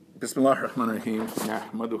بسم الله الرحمن الرحيم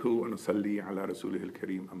نحمده ونصلي على رسوله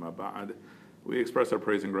الكريم أما بعد. We express our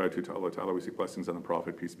praise and gratitude to Allah Ta'ala. We seek blessings on the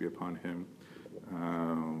Prophet, peace be upon him.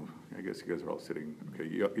 I guess you guys are all sitting. Okay,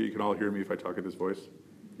 you can all hear me if I talk at this voice?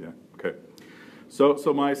 Yeah, okay. So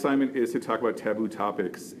my assignment is to talk about taboo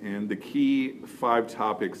topics, and the key 5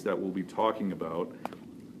 topics that we'll be talking about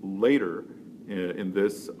later in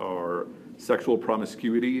this are sexual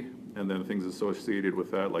promiscuity, and then things associated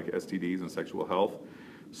with that like STDs and sexual health,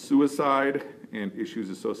 suicide and issues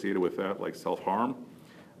associated with that like self-harm,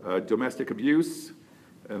 domestic abuse,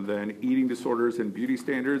 and then eating disorders and beauty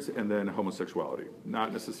standards, and then homosexuality.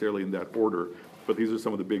 Not necessarily in that order, but these are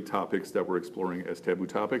some of the big topics that we're exploring as taboo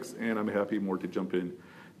topics, and I'm happy more to jump in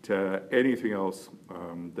to anything else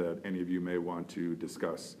that any of you may want to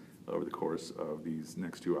discuss over the course of these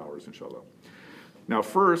next 2 hours, inshallah. Now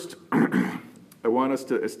first, I want us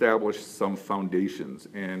to establish some foundations,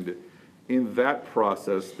 and in that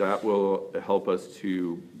process, that will help us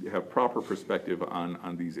to have proper perspective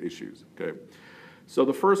on these issues, okay? So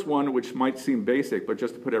the first one, which might seem basic, but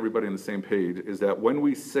just to put everybody on the same page, is that when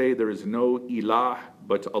we say there is no ilah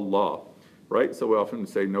but Allah, right? So we often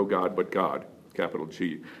say no God but God, capital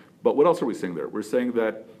G. But what else are we saying there? We're saying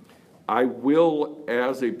that I will,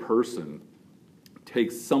 as a person,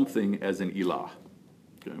 take something as an ilah,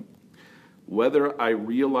 okay? Whether I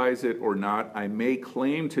realize it or not, I may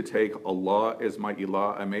claim to take Allah as my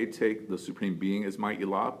ilah, I may take the Supreme Being as my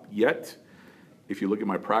ilah, yet, if you look at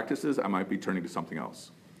my practices, I might be turning to something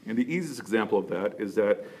else. And the easiest example of that is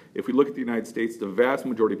that if we look at the United States, the vast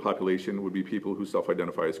majority population would be people who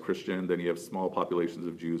self-identify as Christian, then you have small populations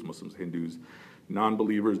of Jews, Muslims, Hindus,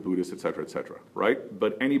 non-believers, Buddhists, etc., right?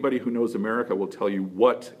 But anybody who knows America will tell you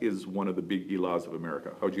what is one of the big ilahs of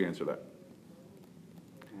America. How would you answer that?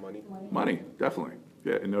 Money, definitely.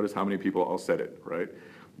 Yeah, and notice how many people all said it, right?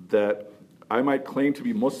 That I might claim to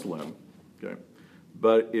be Muslim, okay?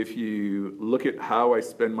 But if you look at how I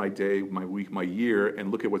spend my day, my week, my year,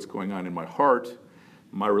 and look at what's going on in my heart,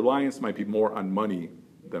 my reliance might be more on money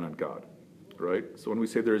than on God, right? So when we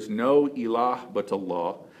say there's no ilah but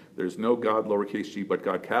Allah, there's no God, lowercase g, but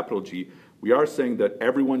God, capital G, we are saying that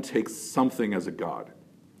everyone takes something as a God.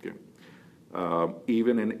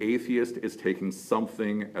 Even an atheist is taking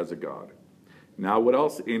something as a god. Now, what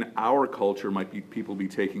else in our culture might be people be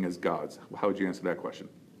taking as gods? How would you answer that question?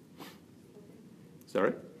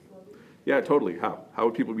 Sorry? Yeah, totally. How? How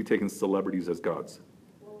would people be taking celebrities as gods?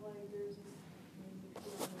 Well, like there's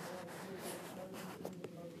this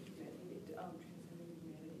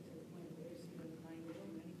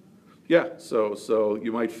Yeah, so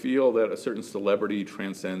you might feel that a certain celebrity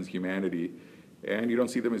transcends humanity, and you don't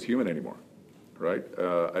see them as human anymore. Right?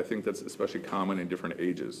 I think that's especially common in different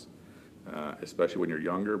ages, especially when you're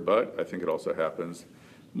younger, but I think it also happens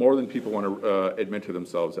more than people want to admit to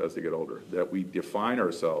themselves as they get older, that we define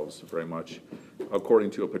ourselves very much according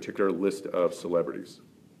to a particular list of celebrities,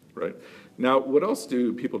 right? Now, what else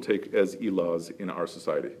do people take as ilahs in our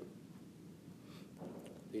society?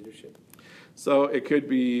 Leadership. So it could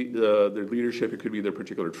be their leadership, it could be their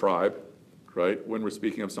particular tribe, right? When we're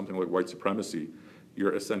speaking of something like white supremacy,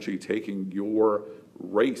 you're essentially taking your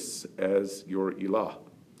race as your ilah,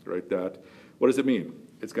 right? That, what does it mean?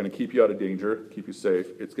 It's going to keep you out of danger, keep you safe.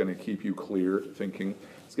 It's going to keep you clear thinking.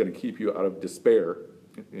 It's going to keep you out of despair,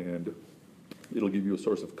 and it'll give you a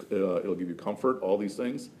source of, it'll give you comfort. All these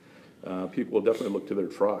things, people will definitely look to their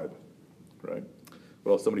tribe, right?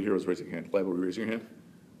 Well, somebody here was raising your hand. Lab, were you raising your hand?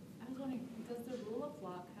 I was wondering, does the rule of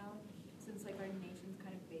law count since like our nation's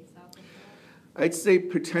kind of based off of that? I'd say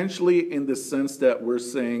potentially in the sense that we're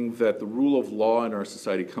saying that the rule of law in our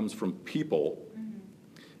society comes from people,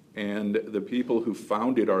 and the people who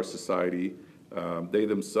founded our society, they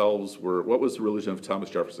themselves were, what was the religion of Thomas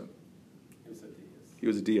Jefferson? He was a deist. He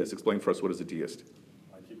was a deist. Explain for us, what is a deist?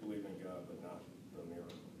 Like you believe in God, but not the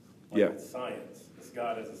miracles. Like Yeah. It's science. It's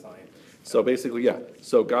God as a scientist. So basically, yeah.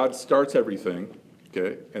 So God starts everything,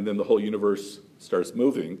 okay, and then the whole universe starts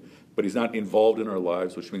moving, but he's not involved in our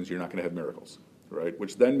lives, which means you're not going to have miracles, right?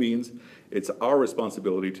 Which then means it's our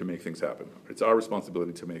responsibility to make things happen. It's our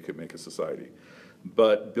responsibility to make a society.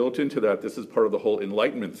 But built into that, this is part of the whole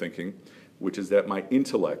Enlightenment thinking, which is that my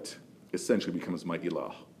intellect essentially becomes my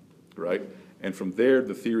ilah, right? And from there,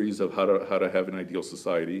 the theories of how to have an ideal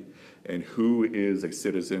society and who is a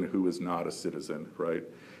citizen, who is not a citizen, right?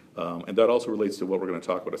 And that also relates to what we're going to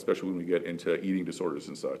talk about, especially when we get into eating disorders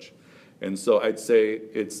and such. And so I'd say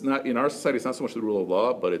it's not, in our society, it's not so much the rule of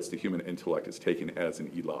law, but it's the human intellect is taken as an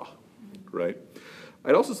ilah, right?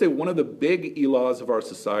 I'd also say one of the big ilahs of our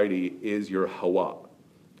society is your hawa.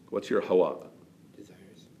 What's your hawa?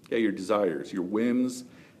 Desires. Yeah, your desires, your whims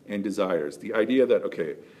and desires. The idea that,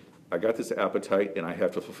 okay, I got this appetite and I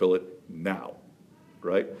have to fulfill it now,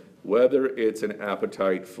 right? Whether it's an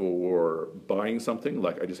appetite for buying something,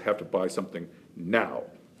 like I just have to buy something now,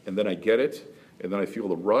 and then I get it, and then I feel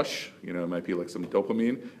the rush, it might be like some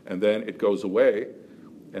dopamine, and then it goes away,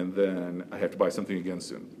 and then I have to buy something again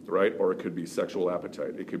soon, right? Or it could be sexual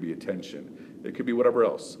appetite, it could be attention, it could be whatever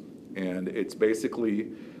else. And it's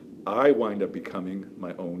basically, I wind up becoming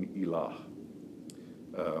my own ilah.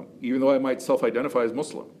 Even though I might self-identify as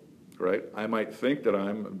Muslim, right? I might think that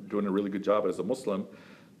I'm doing a really good job as a Muslim,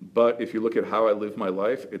 but if you look at how I live my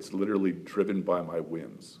life, it's literally driven by my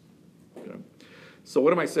whims. Okay? So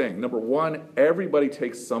what am I saying? Number one, everybody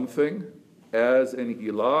takes something as an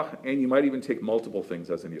ilah, and you might even take multiple things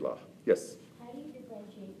as an ilah. Yes? How do you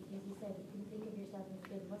differentiate, because you said you think of yourself as a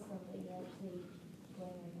good Muslim, but you're actually going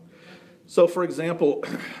on another. So for example,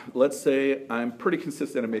 let's say I'm pretty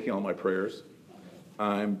consistent in making all my prayers.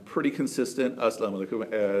 I'm pretty consistent, assalamu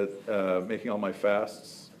alaikum, at making all my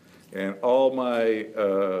fasts. And all my,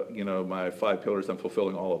 my 5 pillars, I'm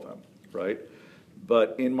fulfilling all of them, right?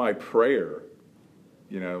 But in my prayer,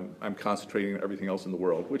 I'm concentrating on everything else in the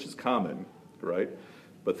world, which is common, right?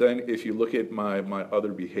 But then if you look at my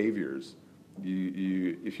other behaviors,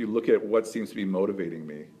 if you look at what seems to be motivating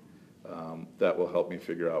me, that will help me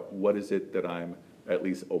figure out what is it that I'm at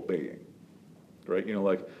least obeying, right?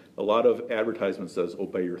 Like a lot of advertisement says,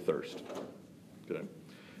 obey your thirst, okay?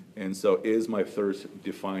 And so is my thirst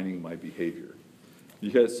defining my behavior?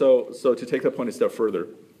 Because, so to take that point a step further,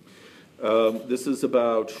 this is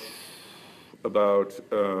about a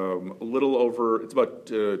little over, it's about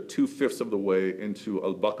 2/5 of the way into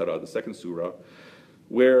Al-Baqarah, the second surah,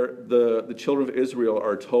 where the children of Israel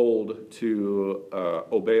are told to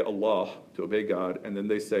obey Allah, to obey God, and then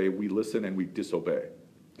they say, we listen and we disobey,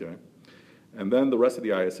 okay? And then the rest of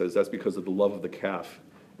the ayah says, that's because of the love of the calf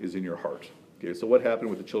is in your heart. Okay, so what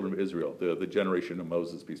happened with the children of Israel, the generation of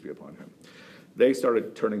Moses, peace be upon him? They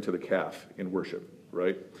started turning to the calf in worship,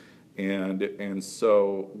 right? And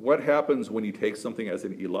so what happens when you take something as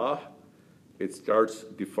an ilah? It starts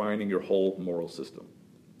defining your whole moral system.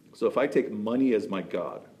 So if I take money as my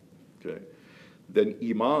God, okay, then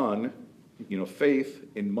iman, faith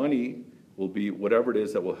in money will be whatever it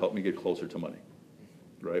is that will help me get closer to money,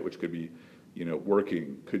 right? Which could be,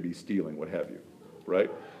 working, could be stealing, what have you,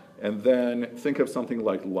 right? And then think of something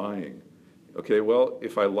like lying. Okay, well,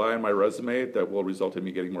 if I lie on my resume, that will result in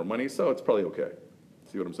me getting more money, so it's probably okay.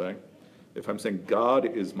 See what I'm saying? If I'm saying God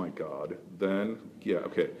is my God, then, yeah,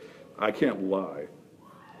 okay, I can't lie.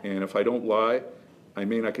 And if I don't lie, I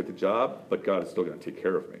may not get the job, but God is still going to take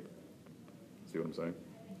care of me. See what I'm saying?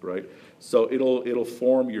 Right? So it'll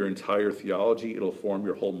form your entire theology, it'll form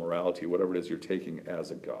your whole morality, whatever it is you're taking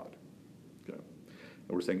as a God. Okay?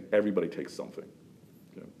 And we're saying everybody takes something.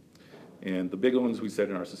 And the big ones we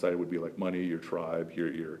said in our society would be like money, your tribe,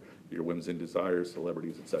 your whims and desires,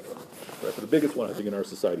 celebrities, etc. Right? But the biggest one I think in our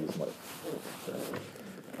society is money. Okay.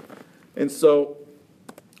 And so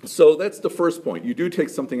that's the first point. You do take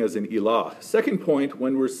something as an ilah. Second point,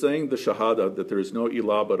 when we're saying the shahada, that there is no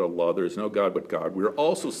ilah but Allah, there is no God but God, we're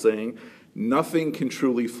also saying nothing can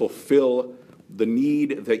truly fulfill the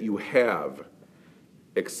need that you have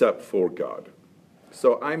except for God.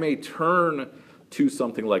 So I may turn to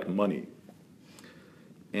something like money,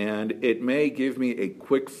 and it may give me a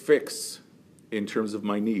quick fix in terms of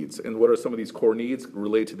my needs. And what are some of these core needs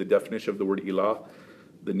related to the definition of the word ilah?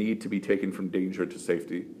 The need to be taken from danger to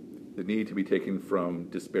safety, the need to be taken from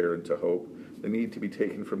despair into hope, the need to be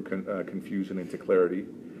taken from confusion into clarity,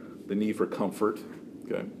 the need for comfort.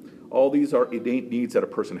 Okay, all these are innate needs that a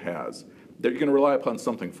person has that you're going to rely upon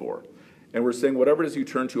something for. And we're saying whatever it is you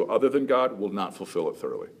turn to other than God will not fulfill it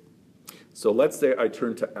thoroughly. So let's say I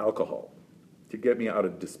turn to alcohol to get me out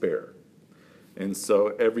of despair. And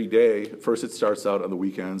so every day, first it starts out on the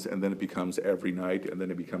weekends, and then it becomes every night, and then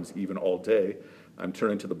it becomes even all day. I'm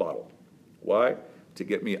turning to the bottle. Why? To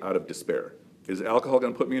get me out of despair. Is alcohol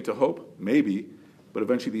going to put me into hope? Maybe, but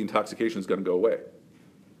eventually the intoxication is going to go away,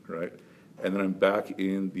 right? And then I'm back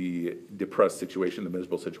in the depressed situation, the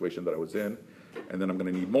miserable situation that I was in, and then I'm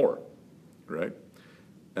going to need more, right?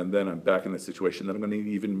 And then I'm back in the situation that I'm going to need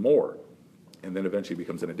even more. And then eventually it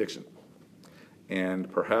becomes an addiction. And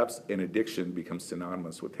perhaps an addiction becomes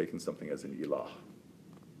synonymous with taking something as an ilah,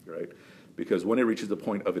 right? Because when it reaches the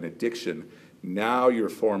point of an addiction, now you're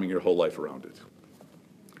forming your whole life around it,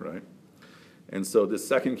 right? And so the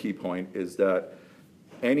second key point is that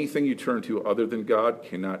anything you turn to other than God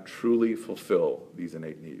cannot truly fulfill these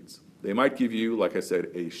innate needs. They might give you, like I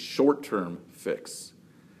said, a short-term fix,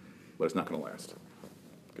 but it's not going to last,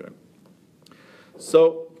 okay?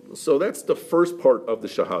 So that's the first part of the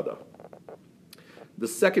Shahada. The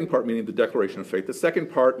second part, meaning the declaration of faith. The second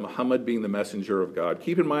part, Muhammad being the messenger of God.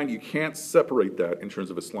 Keep in mind, you can't separate that in terms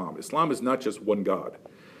of Islam. Islam is not just one God.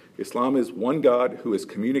 Islam is one God who is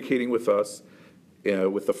communicating with us,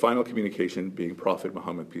 with the final communication being Prophet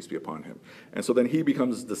Muhammad, peace be upon him. And so then he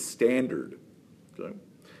becomes the standard, okay?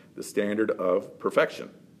 The standard of perfection.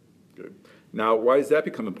 Okay? Now, why does that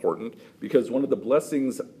become important? Because one of the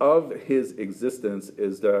blessings of his existence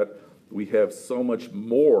is that we have so much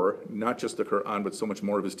more, not just the Quran, but so much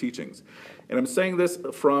more of his teachings. And I'm saying this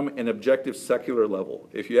from an objective secular level.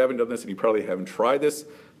 If you haven't done this, and you probably haven't tried this,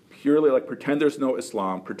 purely like pretend there's no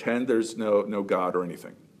Islam, pretend there's no God or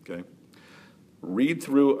anything, okay? Read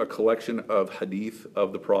through a collection of hadith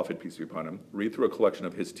of the Prophet, peace be upon him. Read through a collection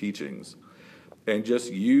of his teachings, and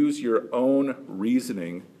just use your own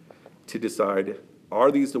reasoning to decide,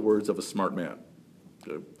 are these the words of a smart man?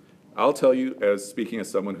 Okay. I'll tell you, as speaking as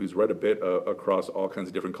someone who's read a bit across all kinds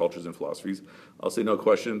of different cultures and philosophies, I'll say no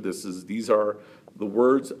question, these are the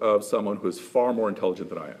words of someone who is far more intelligent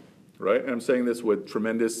than I am, right? And I'm saying this with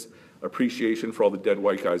tremendous appreciation for all the dead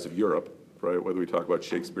white guys of Europe, right? Whether we talk about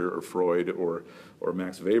Shakespeare or Freud or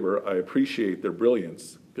Max Weber, I appreciate their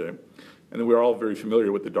brilliance, okay? And then we're all very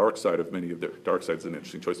familiar with the dark side of many of their, dark side's an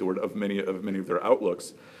interesting choice of word, of many of their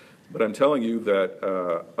outlooks. But I'm telling you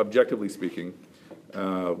that, objectively speaking,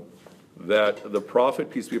 that the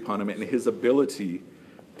Prophet, peace be upon him, and his ability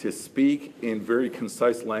to speak in very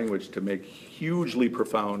concise language to make hugely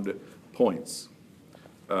profound points,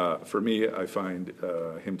 for me, I find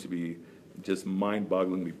him to be just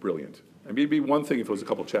mind-bogglingly brilliant. I mean, it'd be one thing if it was a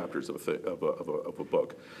couple chapters of a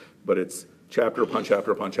book, but it's chapter upon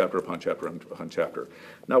chapter upon chapter upon chapter upon chapter.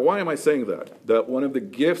 Now, why am I saying that? That one of the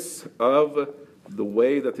gifts of the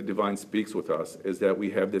way that the divine speaks with us is that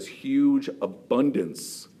we have this huge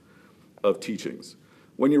abundance of teachings.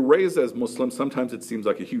 When you're raised as Muslim, sometimes it seems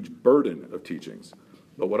like a huge burden of teachings.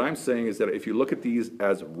 But what I'm saying is that if you look at these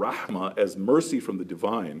as rahmah, as mercy from the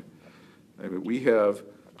divine, I mean, we have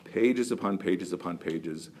pages upon pages upon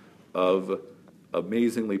pages of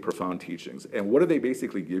amazingly profound teachings. And what do they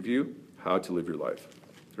basically give you? How to live your life,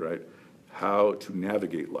 right? How to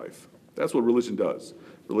navigate life. That's what religion does.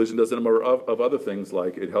 Religion does a number of other things,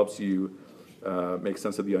 like it helps you make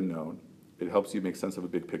sense of the unknown. It helps you make sense of a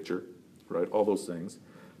big picture, right? All those things.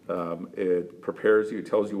 It prepares you, it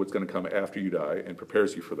tells you what's going to come after you die and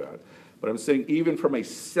prepares you for that. But I'm saying even from a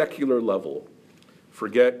secular level,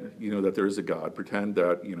 forget, that there is a God. Pretend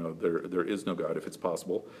that, there is no God if it's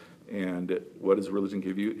possible. And what does religion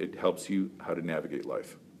give you? It helps you how to navigate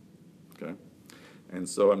life, okay? And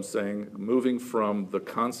so I'm saying moving from the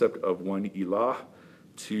concept of one ilah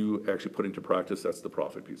to actually put into practice, that's the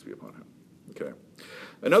Prophet, peace be upon him, okay?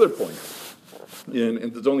 Another point,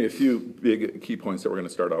 and there's only a few big key points that we're going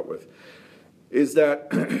to start out with, is that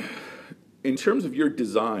in terms of your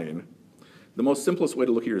design, the most simplest way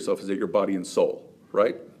to look at yourself is at your body and soul,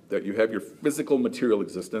 right? That you have your physical material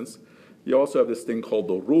existence. You also have this thing called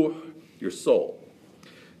the ruh, your soul.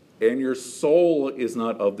 And your soul is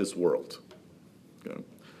not of this world, okay?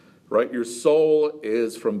 Right? Your soul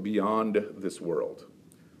is from beyond this world,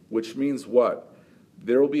 which means what?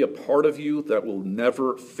 There will be a part of you that will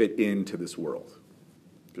never fit into this world.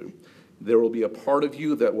 Okay? There will be a part of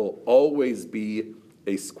you that will always be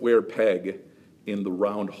a square peg in the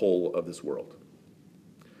round hole of this world.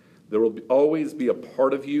 There will always be a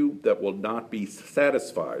part of you that will not be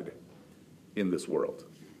satisfied in this world.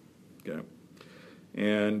 Okay?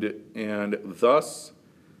 And thus,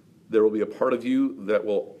 there will be a part of you that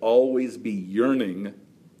will always be yearning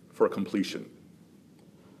for completion.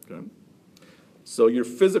 Okay? So your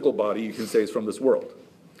physical body, you can say, is from this world.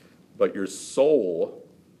 But your soul,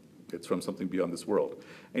 it's from something beyond this world.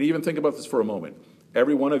 And even think about this for a moment.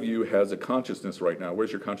 Every one of you has a consciousness right now.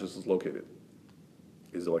 Where's your consciousness located?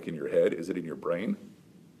 Is it like in your head? Is it in your brain?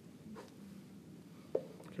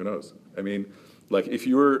 Who knows? I mean, like if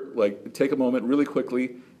you were, like, take a moment really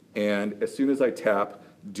quickly, and as soon as I tap,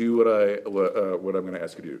 do what I'm going to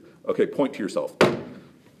ask you to do. Okay, point to yourself.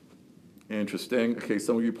 Interesting. Okay,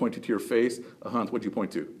 some of you pointed to your face. What'd you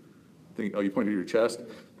point to? You pointed to your chest.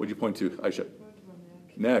 What'd you point to, Aisha?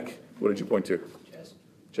 Neck. What did you point to? Chest.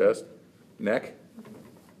 Chest. Neck.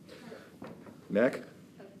 Neck.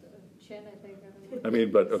 Chin, I think. I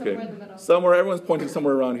mean, but okay. Somewhere in the middle. Somewhere, everyone's pointing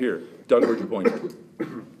somewhere around here. Doug, where'd you point?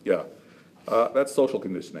 Yeah. That's social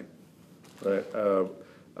conditioning. Right?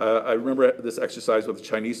 I remember this exercise with a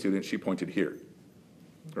Chinese student. She pointed here.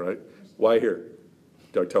 Right? Why here?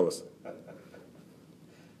 Doug, tell us.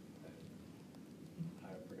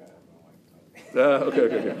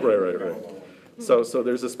 Okay. Right. So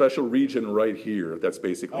there's a special region right here that's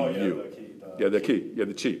basically you. The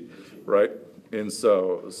The chi, right? And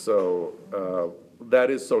that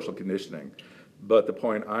is social conditioning. But the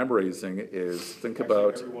point I'm raising is think Actually,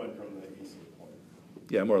 about, everyone from the East point,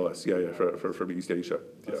 yeah, more or less, yeah, from East Asia.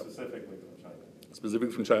 but Yeah. specifically from China.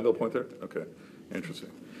 Specifically from China, they'll point there? Okay, interesting.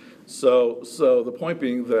 So the point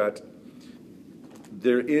being that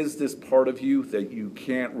there is this part of you that you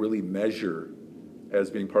can't really measure as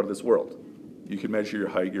being part of this world. You can measure your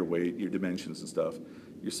height, your weight, your dimensions and stuff.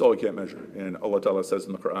 Your soul you can't measure. And Allah Ta'ala says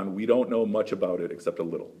in the Quran, we don't know much about it except a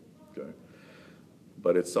little. Okay?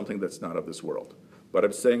 But it's something that's not of this world. But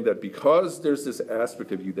I'm saying that because there's this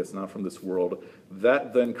aspect of you that's not from this world,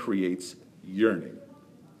 that then creates yearning.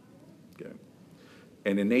 Okay?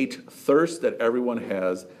 An innate thirst that everyone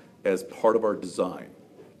has as part of our design.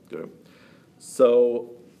 Okay?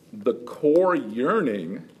 So the core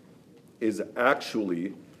yearning is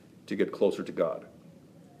actually to get closer to God.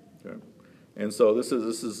 Okay? And so this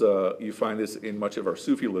is you find this in much of our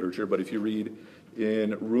Sufi literature, but if you read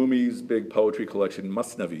in Rumi's big poetry collection,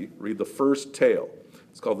 Masnavi, read the first tale.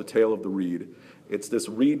 It's called The Tale of the Reed. It's this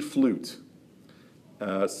reed flute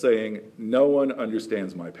saying, no one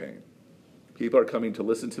understands my pain. People are coming to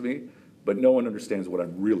listen to me, but no one understands what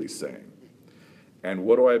I'm really saying. And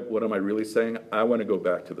what am I really saying? I want to go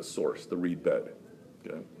back to the source, the reed bed.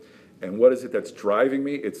 Okay? And what is it that's driving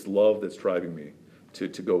me? It's love that's driving me to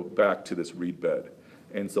go back to this reed bed.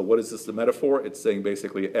 And so what is this the metaphor? It's saying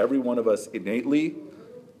basically every one of us innately,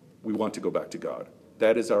 we want to go back to God.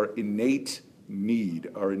 That is our innate need,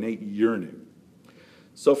 our innate yearning.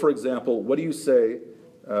 So for example, what do you say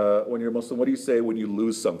when you're Muslim? What do you say when you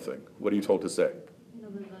lose something? What are you told to say?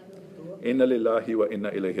 Inna lillahi wa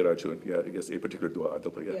inna ilayhi rajiun. Yeah, I guess a particular dua.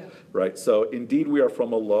 Yeah. Right? So indeed we are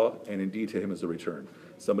from Allah, and indeed to Him is the return.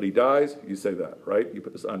 Somebody dies, you say that, right? You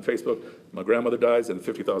put this on Facebook. My grandmother dies, and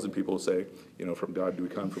 50,000 people say, from God do we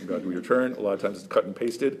come, from God do we return. A lot of times it's cut and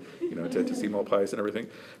pasted, to seem all pious and everything.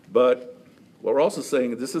 But what we're also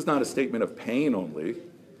saying, this is not a statement of pain only,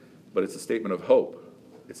 but it's a statement of hope.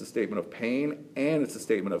 It's a statement of pain, and it's a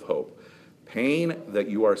statement of hope. Pain that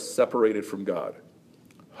you are separated from God.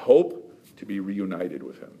 Hope to be reunited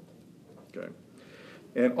with Him. Okay?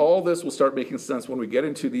 And all this will start making sense when we get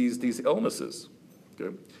into these illnesses.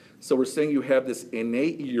 Okay? So we're saying you have this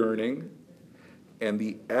innate yearning, and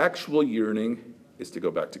the actual yearning is to go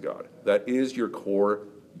back to God. That is your core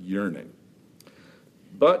yearning.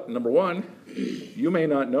 But number one, you may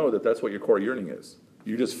not know that that's what your core yearning is.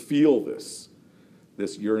 You just feel this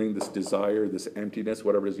yearning, this desire, this emptiness,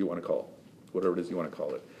 whatever it is you want to call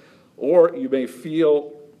it. Or you may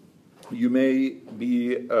feel, you may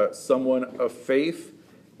be someone of faith,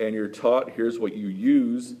 and you're taught, here's what you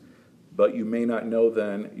use, but you may not know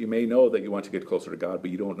then, you may know that you want to get closer to God,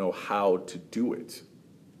 but you don't know how to do it.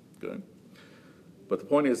 Good. But the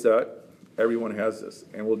point is that everyone has this,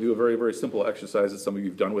 and we'll do a very, very simple exercise that some of you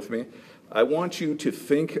have done with me. I want you to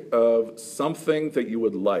think of something that you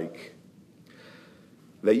would like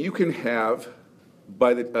that you can have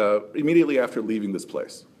by immediately after leaving this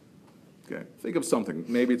place. Okay, think of something.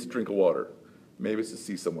 Maybe it's a drink of water. Maybe it's to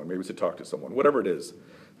see someone. Maybe it's to talk to someone. Whatever it is.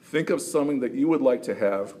 Think of something that you would like to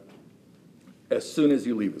have as soon as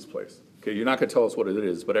you leave this place. Okay, you're not going to tell us what it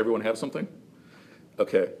is, but everyone have something?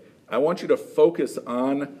 Okay, I want you to focus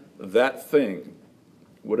on that thing,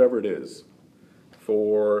 whatever it is,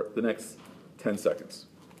 for the next 10 seconds.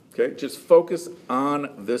 Okay, just focus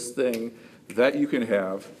on this thing that you can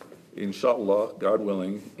have, inshallah, God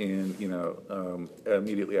willing,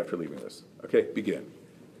 immediately after leaving this. Okay, begin.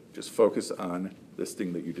 Just focus on this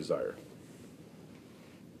thing that you desire.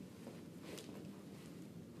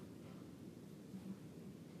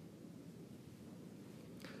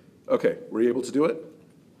 Okay, were you able to do it?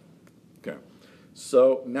 Okay.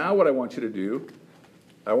 So now what I want you to do,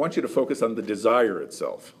 I want you to focus on the desire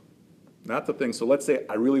itself, not the thing. So let's say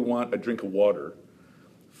I really want a drink of water.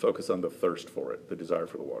 Focus on the thirst for it, the desire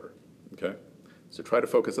for the water. Okay? So try to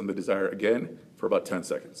focus on the desire again for about 10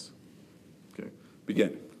 seconds. Okay?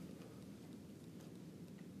 Begin.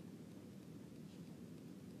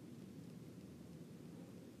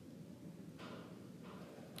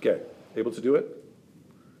 Okay. Able to do it?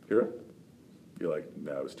 Kira? You're like,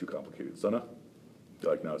 no, it's too complicated. Sana?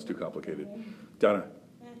 You're like, no, it's too complicated. Donna?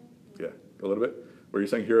 Yeah, a little bit? Where you're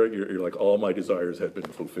saying here, you're like, all my desires have been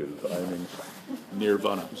fulfilled. I'm in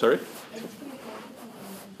nirvana. I'm sorry?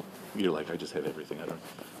 You're like, I just have everything. I don't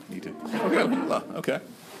need to. Okay.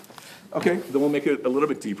 Okay, then we'll make it a little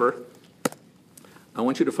bit deeper. I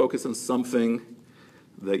want you to focus on something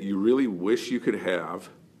that you really wish you could have,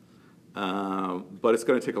 but it's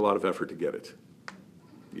going to take a lot of effort to get it.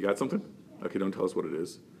 You got something? Okay, don't tell us what it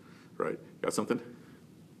is. Right. Got something?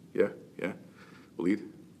 Yeah? Lead?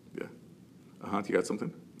 Yeah. You got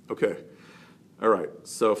something? Okay. All right,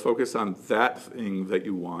 so focus on that thing that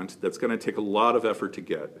you want. That's going to take a lot of effort to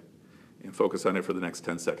get, and focus on it for the next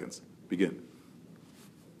 10 seconds. Begin.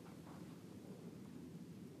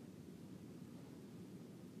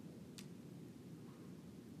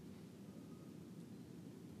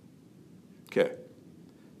 Okay.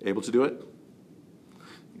 Able to do it?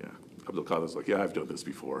 Yeah. Abdul Qadir's like, yeah, I've done this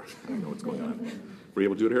before. I know what's going on. Were you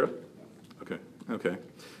able to do it, Hira? Okay. Okay.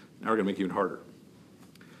 Now we're going to make it even harder.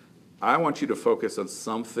 I want you to focus on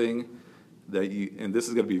something that you, and this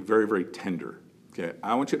is going to be very, very tender. Okay.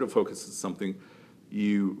 I want you to focus on something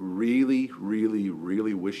you really, really,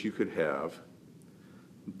 really wish you could have,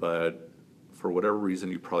 but for whatever reason,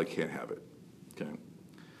 you probably can't have it. Okay.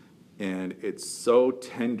 And it's so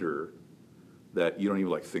tender that you don't even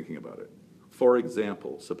like thinking about it. For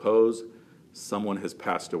example, suppose someone has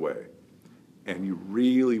passed away and you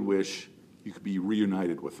really wish you could be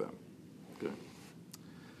reunited with them. Okay.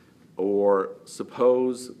 Or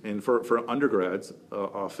suppose, and for undergrads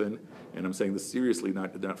often, and I'm saying this seriously,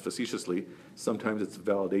 not facetiously, sometimes it's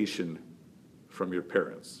validation from your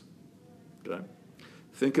parents. Okay.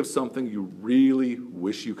 Think of something you really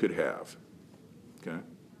wish you could have. Okay.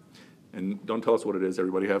 And don't tell us what it is.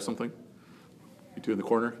 Everybody have something? You two in the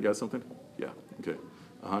corner, you got something? Yeah, okay.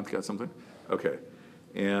 Got something? Okay.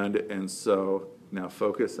 And so now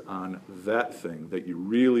focus on that thing that you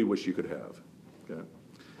really wish you could have, okay,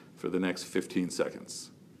 for the next 15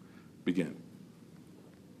 seconds. Begin.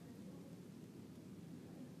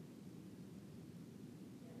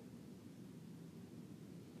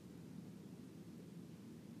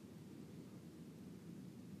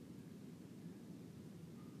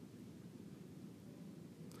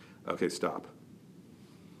 Okay, stop.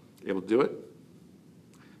 Able to do it?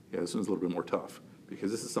 Yeah, this one's a little bit more tough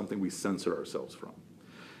because this is something we censor ourselves from.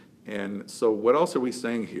 And so what else are we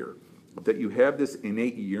saying here? That you have this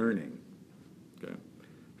innate yearning, okay,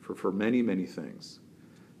 for many, many things.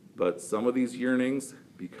 But some of these yearnings,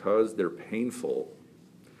 because they're painful,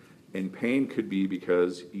 and pain could be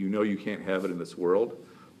because you know you can't have it in this world,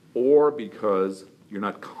 or because you're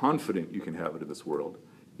not confident you can have it in this world,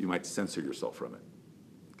 you might censor yourself from it.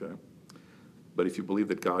 Okay? But if you believe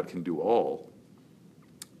that God can do all,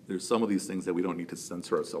 there's some of these things that we don't need to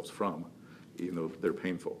censor ourselves from, even though they're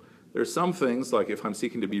painful. There's some things, like if I'm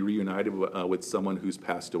seeking to be reunited with someone who's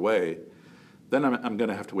passed away, then I'm going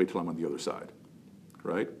to have to wait till I'm on the other side,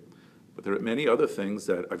 right? But there are many other things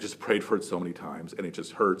that I've just prayed for it so many times, and it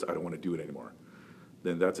just hurts, I don't want to do it anymore.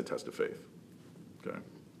 Then that's a test of faith, okay?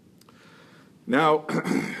 Now,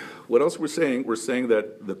 what else we're saying? We're saying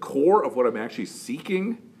that the core of what I'm actually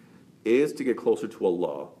seeking is to get closer to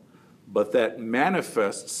Allah, but that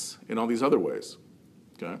manifests in all these other ways,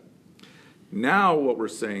 okay? Now what we're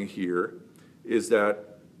saying here is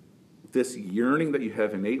that this yearning that you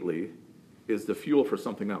have innately is the fuel for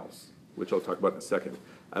something else, which I'll talk about in a second.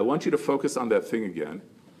 I want you to focus on that thing again,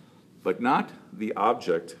 but not the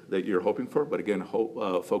object that you're hoping for, but again,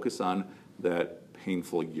 focus on that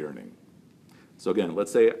painful yearning. So again,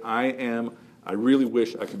 let's say I really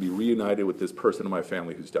wish I could be reunited with this person in my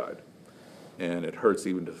family who's died, and it hurts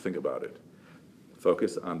even to think about it.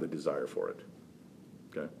 Focus on the desire for it,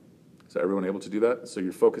 okay? Is everyone able to do that? So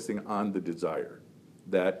you're focusing on the desire,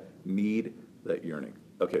 that need, that yearning.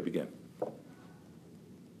 Okay, begin.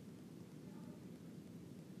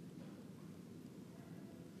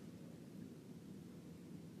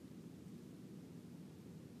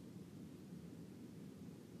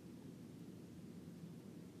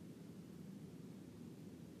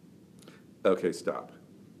 Okay, stop.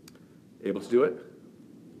 Able to do it?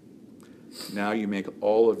 Now you make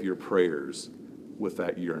all of your prayers with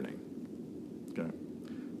that yearning. Okay?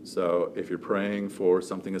 So if you're praying for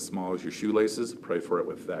something as small as your shoelaces, pray for it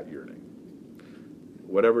with that yearning.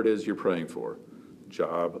 Whatever it is you're praying for,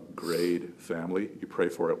 job, grade, family, you pray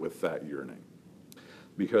for it with that yearning.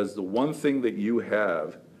 Because the one thing that you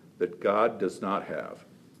have that God does not have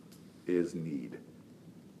is need.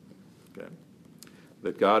 Okay?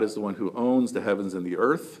 That God is the one who owns the heavens and the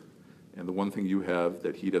earth, and the one thing you have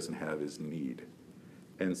that he doesn't have is need.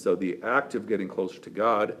 And so the act of getting closer to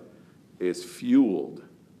God is fueled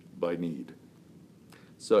by need.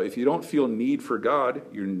 So if you don't feel need for God,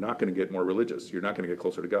 you're not going to get more religious. You're not going to get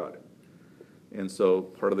closer to God. And so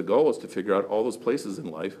part of the goal is to figure out all those places in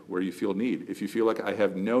life where you feel need. If you feel like I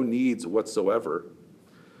have no needs whatsoever,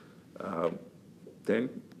 then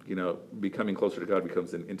becoming closer to God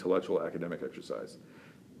becomes an intellectual academic exercise,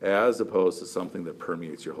 as opposed to something that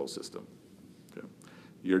permeates your whole system. Okay?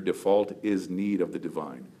 Your default is need of the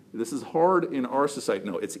divine. This is hard in our society.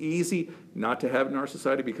 No, it's easy not to have it in our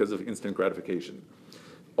society because of instant gratification.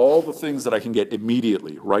 all the things that I can get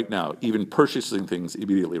immediately, right now, even purchasing things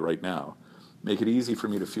immediately right now, make it easy for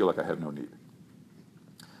me to feel like I have no need.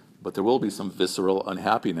 But there will be some visceral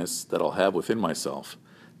unhappiness that I'll have within myself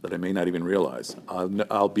that I may not even realize.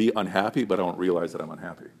 I'll be unhappy, but I won't realize that I'm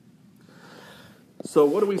unhappy. So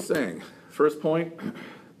what are we saying? First point,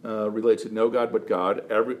 related to no God but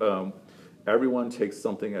God. Everyone takes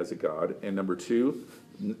something as a God. And number two,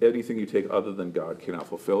 anything you take other than God cannot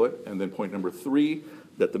fulfill it. And then point number three,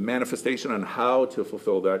 that the manifestation on how to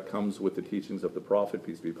fulfill that comes with the teachings of the prophet,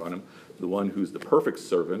 peace be upon him, the one who's the perfect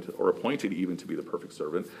servant, or appointed even to be the perfect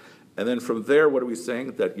servant. And then from there, what are we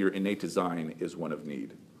saying? That your innate design is one of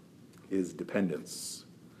need, is dependence.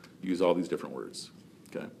 Use all these different words,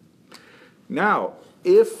 okay? Now,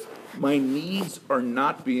 if my needs are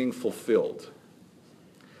not being fulfilled,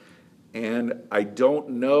 and I don't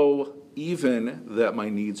know even that my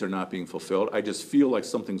needs are not being fulfilled, I just feel like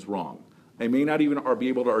something's wrong. I may not even be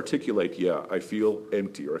able to articulate, yeah, I feel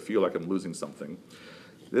empty, or I feel like I'm losing something.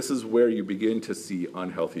 This is where you begin to see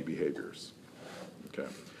unhealthy behaviors, okay?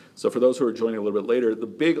 So for those who are joining a little bit later, the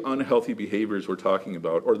big unhealthy behaviors we're talking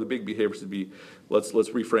about, or the big behaviors would be, let's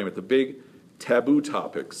reframe it, the big taboo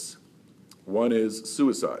topics. One is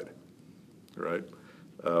suicide, right?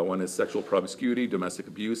 One is sexual promiscuity, domestic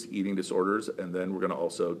abuse, eating disorders, and then we're going to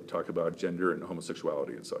also talk about gender and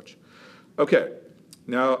homosexuality and such. Okay,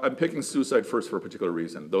 now I'm picking suicide first for a particular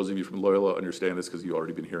reason. Those of you from Loyola understand this because you've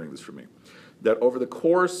already been hearing this from me. That over the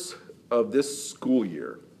course of this school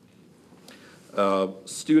year,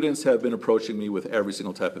 students have been approaching me with every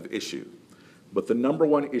single type of issue. But the number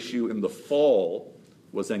one issue in the fall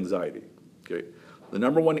was anxiety, okay? The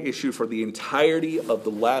number one issue for the entirety of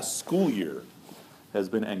the last school year has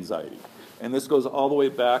been anxiety. And this goes all the way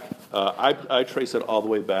back, I trace it all the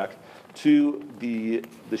way back to the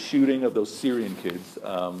shooting of those Syrian kids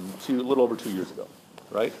a little over 2 years ago,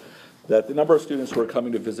 right? That the number of students who are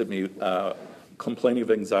coming to visit me complaining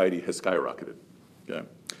of anxiety has skyrocketed, okay?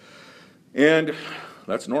 And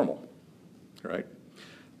that's normal, right?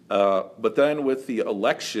 But then with the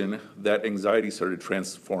election, that anxiety started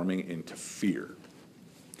transforming into fear,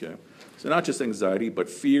 okay? So not just anxiety, but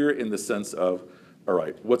fear in the sense of, all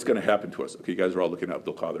right, what's going to happen to us? Okay, you guys are all looking at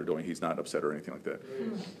Abdul Qadir doing, he's not upset or anything like that.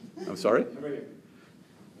 I'm sorry?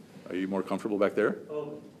 Are you more comfortable back there?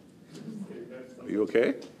 Are you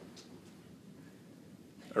okay?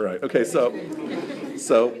 All right, okay, so.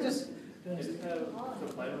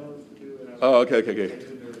 Oh, okay.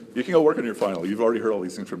 You can go work on your final. You've already heard all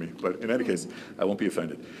these things from me, but in any case, I won't be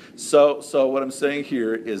offended. So what I'm saying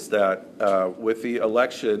here is that with the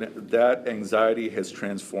election, that anxiety has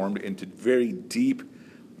transformed into very deep,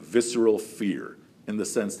 visceral fear in the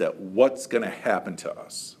sense that what's going to happen to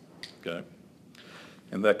us, okay?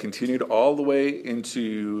 And that continued all the way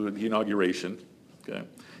into the inauguration, okay?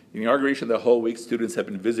 The inauguration, the whole week, students have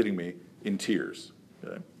been visiting me in tears,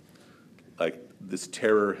 okay? Like, this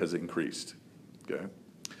terror has increased, okay?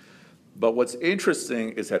 But what's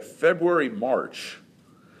interesting is that February, March,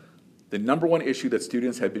 the number one issue that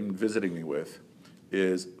students have been visiting me with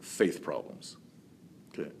is faith problems,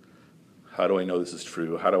 okay? How do I know this is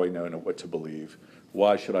true? How do I know what to believe?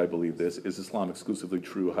 Why should I believe this? Is Islam exclusively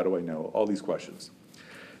true? How do I know? All these questions.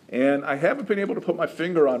 And I haven't been able to put my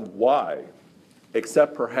finger on why,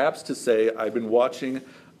 except perhaps to say I've been watching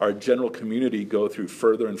our general community go through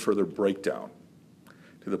further and further breakdown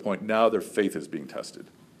to the point now their faith is being tested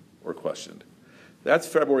or questioned. That's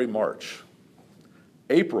February, March.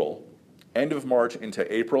 April, end of March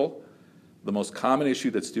into April, the most common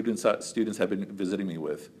issue that students have been visiting me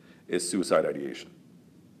with is suicide ideation.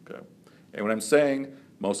 Okay? And when I'm saying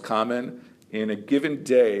most common, in a given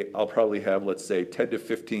day, I'll probably have, let's say, 10 to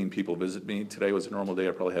 15 people visit me. Today was a normal day.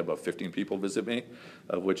 I probably have about 15 people visit me,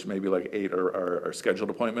 of which maybe like 8 are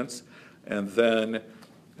scheduled appointments. And then,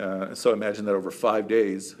 so imagine that over 5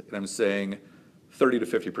 days, and I'm saying 30 to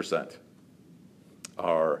 50%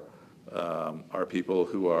 are people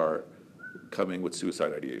who are coming with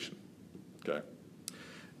suicide ideation, okay?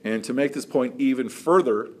 And to make this point even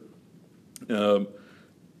further,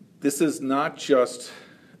 this is not just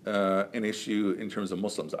an issue in terms of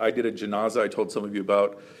Muslims. I did a janazah I told some of you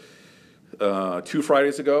about 2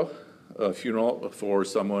 Fridays ago, a funeral for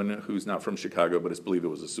someone who's not from Chicago, but is believed it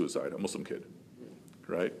was a suicide, a Muslim kid,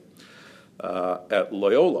 right? At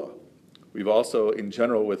Loyola, we've also, in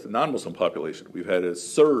general, with non-Muslim population, we've had a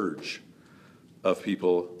surge of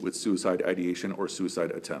people with suicide ideation or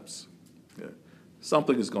suicide attempts. Yeah.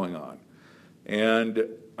 Something is going on. And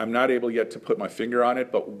I'm not able yet to put my finger on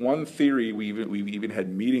it, but one theory, we've even had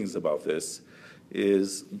meetings about this,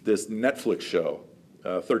 is this Netflix show,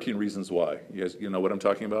 13 Reasons Why. You guys, you know what I'm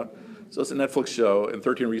talking about? So it's a Netflix show, and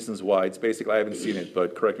 13 Reasons Why. It's basically, I haven't seen it,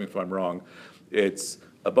 but correct me if I'm wrong. It's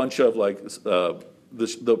a bunch of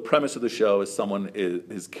the premise of the show is someone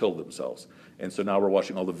has killed themselves. And so now we're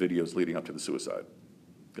watching all the videos leading up to the suicide.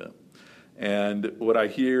 Okay. And what I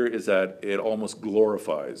hear is that it almost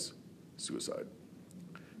glorifies suicide.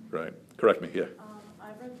 Right? Correct me, yeah.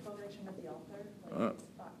 I've read the book actually with the author. Like,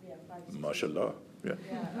 five, 6 Mashallah. Yeah.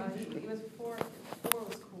 Yeah, he was four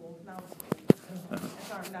was cool. Now it's cool.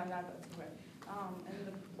 Sorry, not that's correct.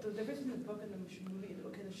 And the difference in the book and the movie,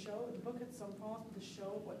 okay, the book had some problems, but the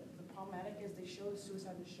show, what the problematic is, they show the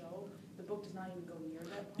suicide in the show. The book does not even go near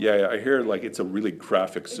that. Yeah, I hear like it's a really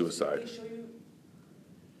graphic suicide. They show you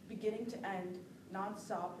beginning to end,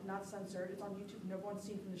 non-stop, not censored. It's on YouTube. No one's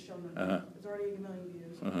seen from the show. It's already 8 million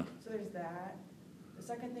views. So there's that. The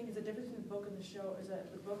second thing is the difference between the book and the show is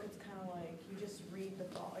that the book, it's kind of like you just read the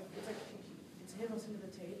thought. Like it's him listening to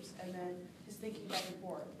the tapes and then his thinking back and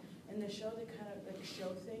forth. In the show, they kind of like show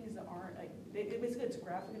things that aren't like basically it's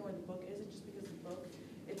graphic in the way the book is. It's just because the book,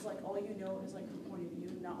 it's like all you know is like her point of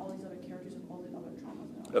view, not all these other characters and all the other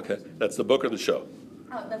traumas. Okay, that's the book or the show?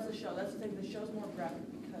 That's the show. That's the thing. The show's more graphic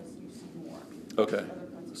because you see more. Okay,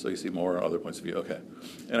 so you see more other points of view. Okay,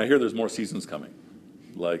 and I hear there's more seasons coming.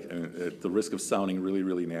 Like, at the risk of sounding really,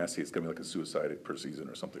 really nasty, it's going to be like a suicide per season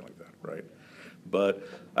or something like that, right? But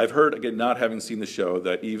I've heard, again, not having seen the show,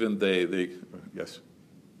 that even they yes?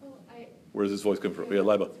 Oh, Where's this voice coming from? Yeah,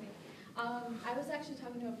 Liba. I was actually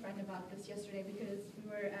talking to a friend about this yesterday because we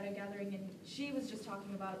were at a gathering and she was just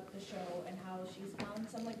talking about the show and how she's found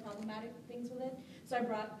some like problematic things with it. So I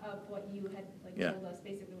brought up what you had told us,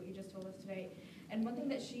 basically what you just told us today. And one thing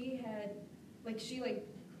that she had, she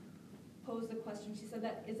posed the question, she said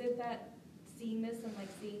that, is it that seeing this and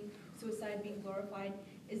seeing suicide being glorified,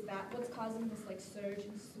 is that what's causing this surge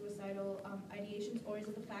in suicidal ideations, or is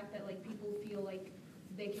it the fact that people feel like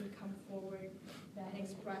they can come forward and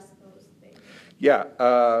express those things? Yeah,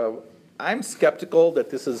 I'm skeptical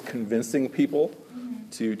that this is convincing people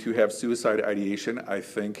to have suicide ideation. I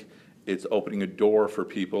think it's opening a door for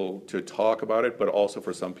people to talk about it, but also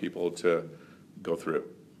for some people to go through,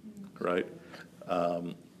 right?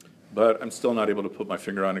 But I'm still not able to put my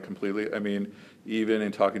finger on it completely. I mean, even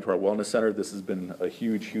in talking to our wellness center, this has been a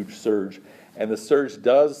huge, huge surge. And the surge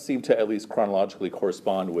does seem to at least chronologically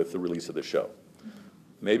correspond with the release of the show.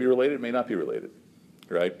 Maybe related, may not be related,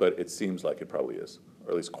 right? But it seems like it probably is,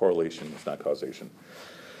 or at least correlation, it's not causation.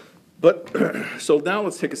 But, so now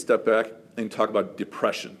let's take a step back and talk about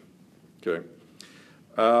depression, okay?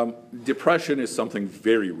 Depression is something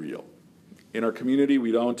very real. In our community,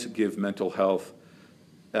 we don't give mental health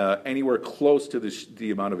anywhere close to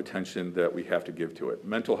the amount of attention that we have to give to it.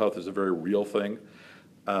 Mental health is a very real thing.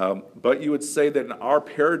 But you would say that in our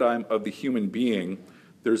paradigm of the human being,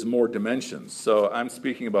 there's more dimensions. So I'm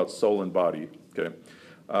speaking about soul and body, okay?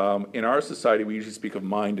 In our society, we usually speak of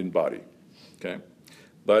mind and body, okay?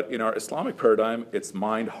 But in our Islamic paradigm, it's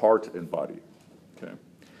mind, heart, and body, okay?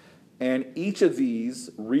 And each of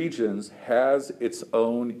these regions has its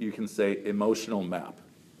own, you can say, emotional map.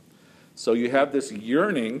 So you have this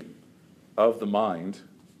yearning of the mind,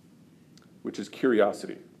 which is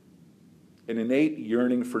curiosity, an innate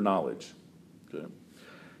yearning for knowledge. Okay?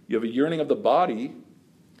 You have a yearning of the body,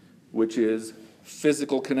 which is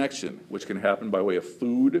physical connection, which can happen by way of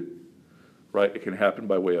food, right? It can happen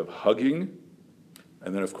by way of hugging,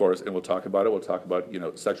 and then, of course, and we'll talk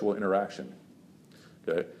about sexual interaction.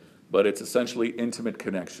 Okay? But it's essentially intimate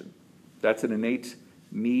connection. That's an innate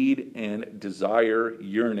need and desire,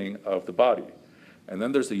 yearning of the body. And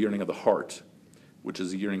then there's the yearning of the heart, which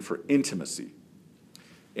is a yearning for intimacy.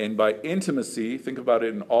 And by intimacy, think about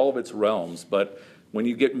it in all of its realms, but when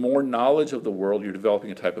you get more knowledge of the world, you're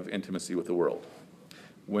developing a type of intimacy with the world.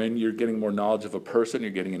 When you're getting more knowledge of a person,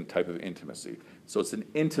 you're getting a type of intimacy. So it's an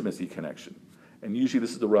intimacy connection. And usually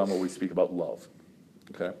this is the realm where we speak about love.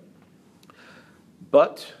 Okay?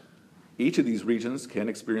 But each of these regions can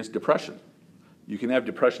experience depression. You can have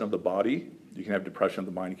depression of the body, you can have depression of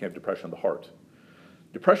the mind, you can have depression of the heart.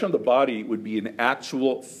 Depression of the body would be an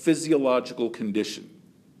actual physiological condition.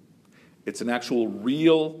 It's an actual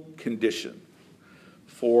real condition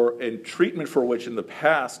and treatment for which in the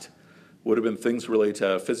past would have been things related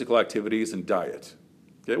to physical activities and diet,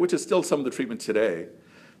 okay, which is still some of the treatment today,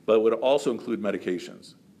 but would also include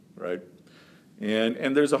medications, right?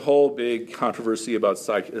 And there's a whole big controversy about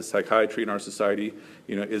psychiatry in our society.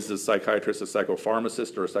 You know, is the psychiatrist a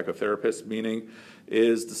psychopharmacist or a psychotherapist? Meaning,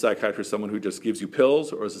 is the psychiatrist someone who just gives you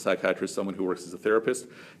pills, or is the psychiatrist someone who works as a therapist?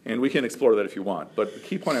 And we can explore that if you want. But the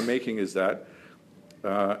key point I'm making is that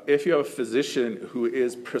if you have a physician who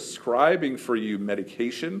is prescribing for you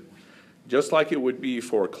medication, Just like it would be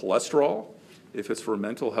for cholesterol, if it's for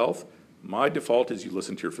mental health, my default is you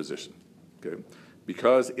listen to your physician, okay?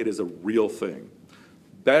 Because it is a real thing.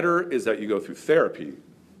 Better is that you go through therapy,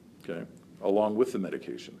 okay, along with the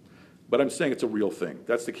medication. But I'm saying it's a real thing.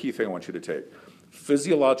 That's the key thing I want you to take.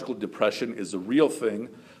 Physiological depression is a real thing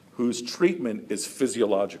whose treatment is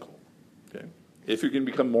physiological, okay? If you can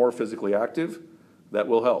become more physically active, that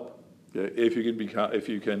will help. Okay? If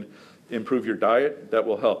you can improve your diet, that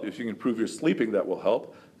will help. If you can improve your sleeping, that will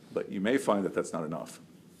help. But you may find that that's not enough.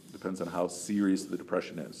 Depends on how serious the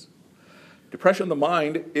depression is. Depression of the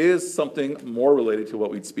mind is something more related to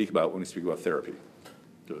what we'd speak about when we speak about therapy.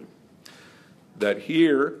 Good. That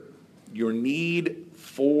here, your need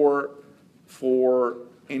for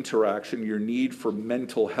interaction, your need for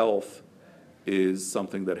mental health is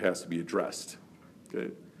something that has to be addressed.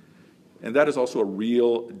 Okay? And that is also a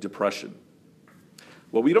real depression.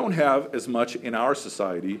 What we don't have as much in our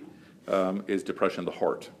society is depression of the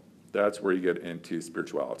heart. That's where you get into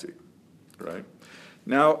spirituality, right?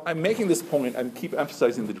 Now, I'm making this point, I keep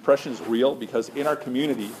emphasizing the depression is real because in our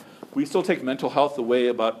community, we still take mental health the way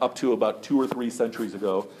up to about 2 or 3 centuries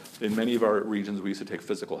ago. In many of our regions, we used to take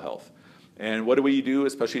physical health. And what do we do,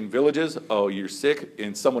 especially in villages? Oh, you're sick,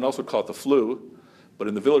 and someone else would call it the flu, but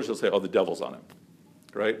in the village they'll say, oh, the devil's on him,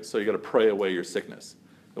 right? So you got to pray away your sickness.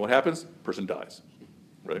 And what happens? Person dies,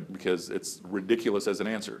 right? Because it's ridiculous as an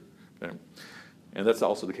answer. Okay? And that's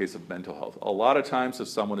also the case of mental health. A lot of times if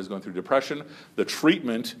someone is going through depression, the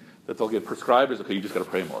treatment that they'll get prescribed is, okay, you just got to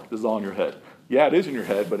pray more. This is all in your head. Yeah, it is in your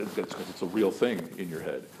head, but it's a real thing in your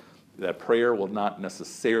head. That prayer will not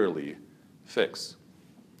necessarily fix.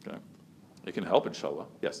 Okay? It can help, inshallah.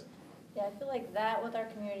 Yes? Yeah, I feel like that with our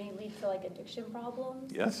community leads to like addiction problems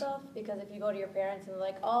and Yes. stuff. Because if you go to your parents and they're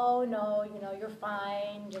like, oh no, you're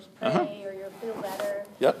fine, just pray or you'll feel better.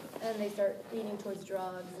 Yep. And then they start leaning towards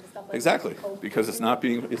drugs and stuff like Exactly. that. Coke. Because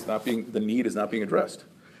the need is not being addressed.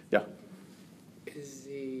 Yeah.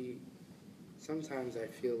 Sometimes I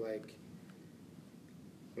feel like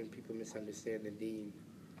when people misunderstand the deen,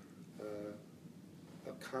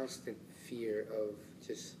 a constant fear of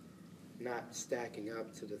just not stacking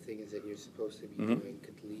up to the things that you're supposed to be doing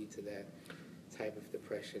could lead to that type of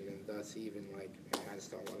depression, and thus even like, man, I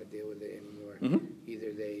just don't want to deal with it anymore.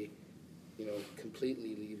 Either they,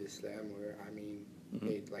 completely leave Islam, or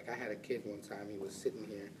like I had a kid one time, he was sitting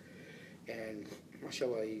here, and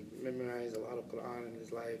mashallah, he memorized a lot of Quran in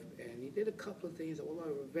his life, and he did a couple of things that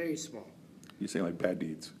were very small. You're saying like bad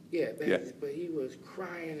deeds. Yeah, but he was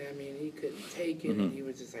crying. He couldn't take it, and he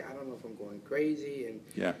was just like, I don't know if I'm going crazy.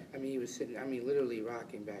 And he was sitting, literally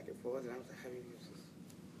rocking back and forth, and I was like,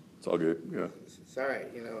 It's all good, yeah. It's all right,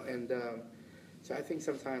 And so I think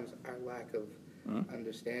sometimes our lack of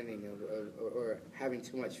understanding or having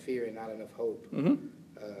too much fear and not enough hope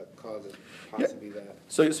causes possibly that.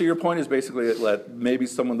 So your point is basically that maybe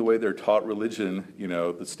someone, the way they're taught religion,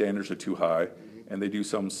 the standards are too high, and they do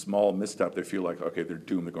some small misstep, they feel like, okay, they're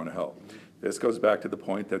doomed, they're going to hell. This goes back to the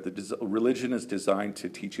point that religion is designed to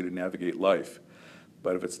teach you to navigate life.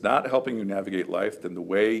 But if it's not helping you navigate life, then the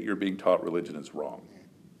way you're being taught religion is wrong,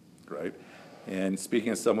 right? And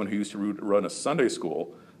speaking as someone who used to run a Sunday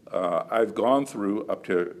school, I've gone through, up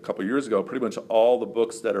to a couple of years ago, pretty much all the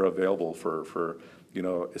books that are available for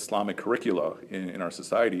Islamic curricula in our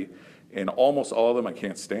society, and almost all of them I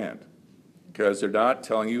can't stand, because they're not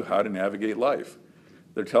telling you how to navigate life.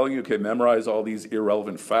 They're telling you, okay, memorize all these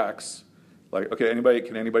irrelevant facts. Like, okay,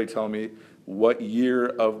 can anybody tell me what year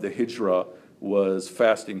of the Hijrah was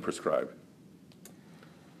fasting prescribed?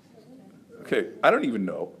 Okay, I don't even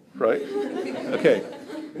know, right? Okay,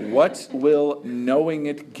 what will knowing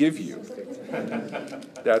it give you?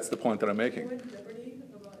 That's the point that I'm making.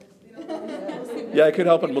 Yeah, I could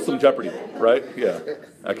help in Muslim Jeopardy, right? Yeah,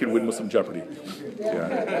 I could win Muslim Jeopardy.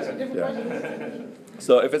 Yeah.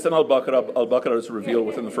 So if it's an Al-Baqarah is revealed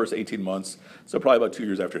within the first 18 months, so probably about 2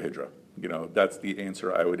 years after Hijrah. That's the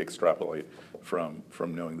answer I would extrapolate from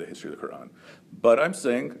knowing the history of the Quran. But I'm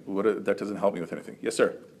saying that doesn't help me with anything. Yes,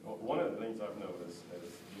 sir. Well, one of the things I've noticed is,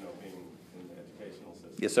 being in the educational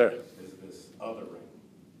system. Yes, sir. Is this othering.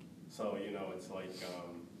 So, it's like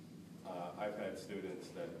I've had students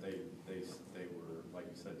that they were, like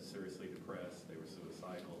you said, seriously depressed. They were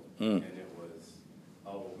suicidal, and it was,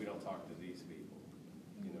 oh, we don't talk to these people.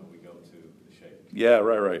 We go to the sheikh. Yeah,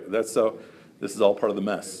 right. This is all part of the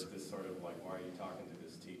mess. This sort of like, why are you talking to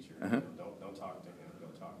this teacher? Don't talk to him. Go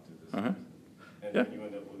talk to this person. And then you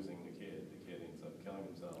end up losing the kid. The kid ends up killing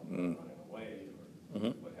himself, or running away,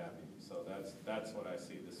 or what have you. So that's what I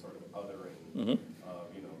see. This sort of othering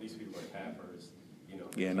of these people are kafirs.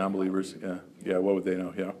 Yeah, non-believers. Yeah. What would they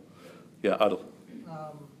know? Yeah. Adil.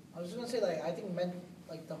 I was just gonna say, like, I think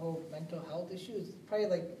like the whole mental health issue is probably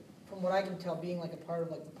like, from what I can tell, being like a part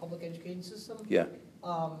of like the public education system. Yeah.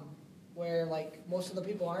 Where like most of the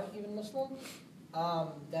people aren't even Muslim,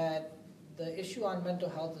 that the issue on mental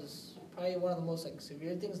health is probably one of the most like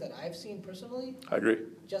severe things that I've seen personally. I agree.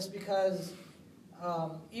 Just because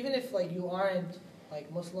even if like you aren't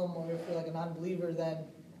like Muslim or if you're like a non-believer, then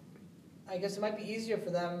I guess it might be easier for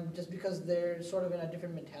them just because they're sort of in a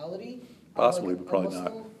different mentality. Possibly, Like but probably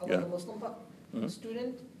Muslim, not. Of Yeah. like a Muslim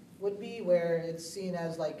student would be, where it's seen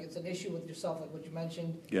as like it's an issue with yourself, like what you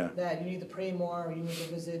mentioned, Yeah. that you need to pray more, or you need to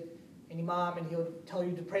visit an imam and he'll tell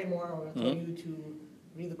you to pray more, or he'll tell you to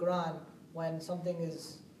read the Quran, when something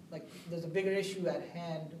is like there's a bigger issue at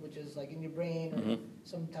hand, which is like in your brain or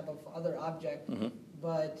some type of other object.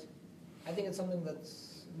 But I think it's something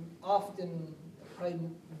that's often probably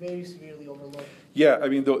very severely overlooked. Yeah, I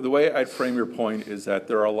mean, the way I'd frame your point is that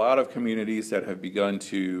there are a lot of communities that have begun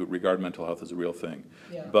to regard mental health as a real thing.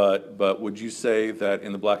 Yeah. But would you say that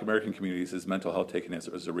in the Black American communities is mental health taken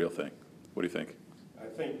as a real thing? What do you think? I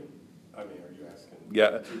mean, are you asking?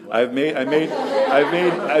 Yeah, I've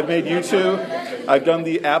made you two. I've done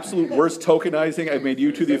the absolute worst tokenizing. I've made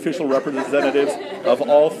you two the official representatives of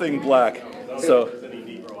all thing black. So,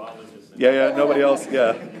 yeah, nobody else.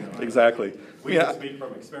 Yeah, exactly. We can speak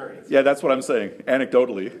from experience. Yeah, that's what I'm saying.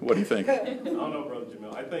 Anecdotally, what do you think? I don't know, Brother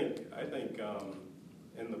Jamil. I think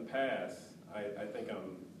in the past, I think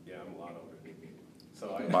I'm a lot older.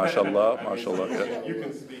 So Mashallah, I mean, mashallah. Yeah. You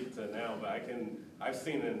can speak to now, but I've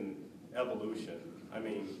seen an evolution. I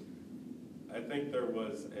mean, I think there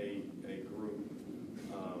was a group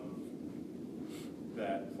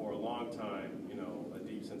that for a long time, a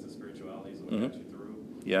deep sense of spirituality is what got you through.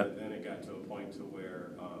 Yeah. But then it got to a point to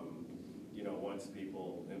where, once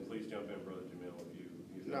people, and please jump in, Brother Jamil, if you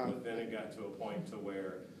No. but then it got to a point to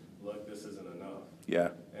where, look, this isn't enough. Yeah.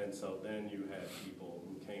 And so then you had people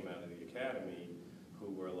who came out of the academy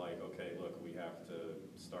who were like, okay, look, we have to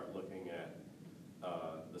start looking at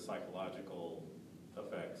the psychological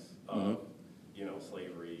effects of,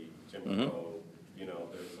 slavery, Jim Crow.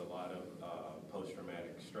 There's a lot of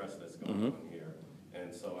post-traumatic stress that's going on here.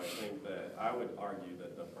 And so I think that I would argue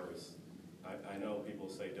that the first, I know people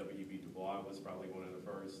say W.B. Du Bois was probably one of the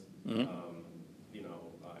first,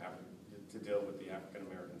 to deal with the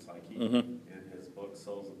African-American psyche in his book,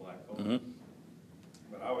 Souls of Black Folk.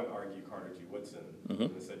 But I would argue Carter G. Woodson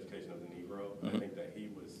in this education of the Negro. I think that he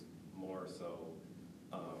was more so,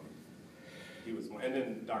 and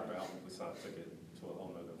then Dr. Alvin Toussaint took it to a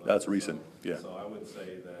whole nother level. That's recent, yeah. So I would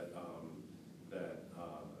say that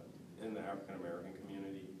in the African-American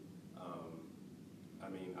community,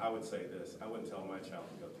 I would say this, I wouldn't tell my child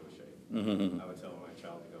to go to a sheikh. I would tell my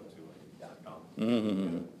child to go to a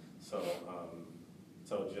psychologist.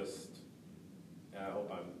 So just, and I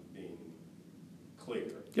hope I'm being clear.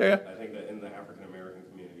 Yeah. I think that in the African-American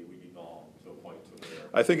community, we've evolved to a point to where.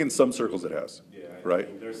 I think in some circles it has. Yeah. Right. I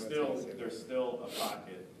mean, there's still a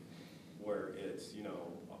pocket where it's,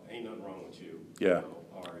 ain't nothing wrong with you. Yeah.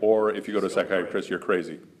 Or if you go to a psychiatrist, you're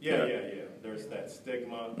crazy. Yeah. There's that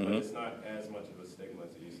stigma, but it's not as much of a stigma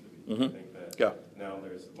as it used to be. I think that now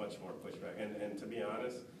there's much more pushback. And to be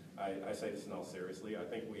honest, I say this in all seriously, I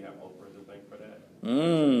think we have Oprah to thank for that.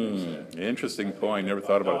 Interesting point. Never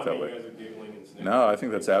thought about it that way. You guys are giggling and snickering. No, I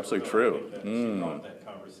think that's absolutely true. I think that she brought that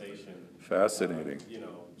conversation. Fascinating.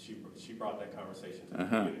 She brought that conversation to the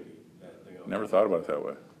community. That, Never thought about it that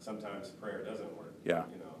way. Sometimes prayer doesn't work. Yeah.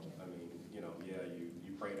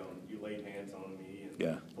 You prayed on, you laid hands on me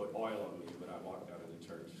and put oil on me, but I walked out of the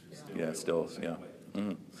church.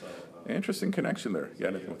 So, Interesting connection there.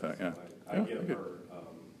 Yeah, nothing with that. Yeah. I give her,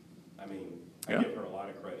 I give her a lot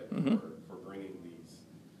of credit for bringing these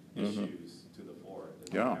issues to the fore.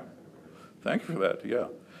 Yeah. Thank you for that. Yeah.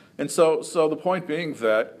 And so the point being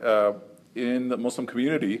that in the Muslim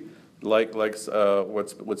community, like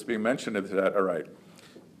what's being mentioned is that, all right,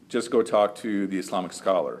 just go talk to the Islamic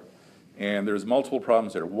scholar. And there's multiple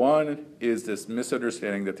problems there. One is this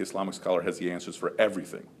misunderstanding that the Islamic scholar has the answers for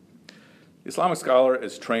everything. The Islamic scholar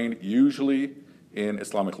is trained usually in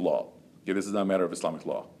Islamic law. Okay, this is not a matter of Islamic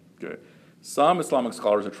law. Okay. Some Islamic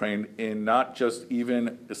scholars are trained in not just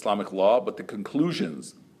even Islamic law, but the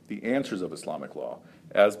conclusions, the answers of Islamic law,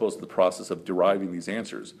 as opposed to the process of deriving these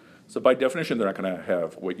answers. So by definition, they're not going to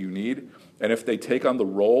have what you need. And if they take on the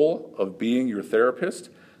role of being your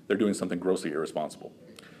therapist, they're doing something grossly irresponsible.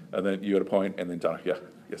 And then you had a point, and then Donna,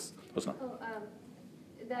 yes.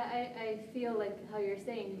 I feel like how you're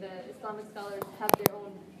saying the Islamic scholars have their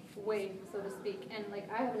own way, so to speak. And like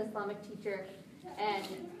I have an Islamic teacher, and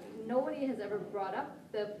nobody has ever brought up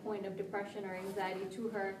the point of depression or anxiety to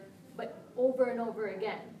her, but over and over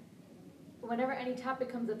again. whenever any topic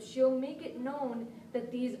comes up, she'll make it known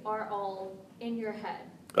that these are all in your head.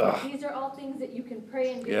 These are all things that you can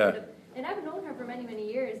pray and get rid of. And I've known her for many,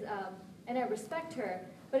 many years, and I respect her.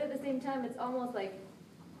 But at the same time, it's almost like,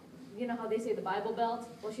 you know how they say the Bible belt?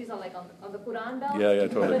 Well, she's on like on the Quran belt. Yeah,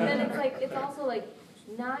 totally. But then it's like, it's also like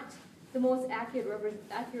not the most accurate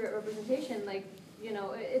representation. Like, you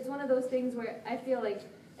know, it's one of those things where I feel like,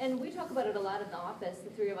 and we talk about it a lot in the office, the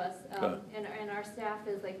three of us, and our staff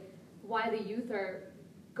is like, why the youth are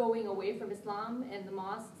going away from Islam and the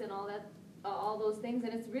mosques and all that, all those things.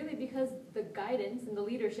 And it's really because the guidance and the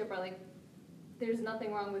leadership are like, there's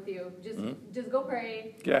nothing wrong with you. Just go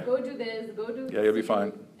pray. Yeah. Go do this. Go do. Yeah, you'll be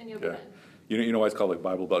fine. And you'll be fine. You know why it's called like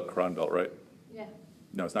Bible Belt, Quran Belt, right? Yeah.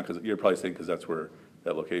 No, it's not because you're probably saying because that's where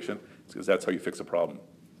that location. It's because that's how you fix a problem.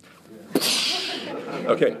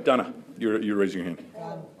 Okay, Donna, you're raising your hand.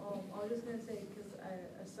 I was just gonna say, because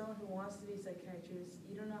as someone who wants to be a psychiatrist,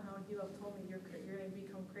 you don't know how many people have told me you're gonna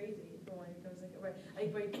become crazy for when it becomes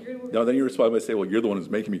like, No, then you respond by saying, well, you're the one who's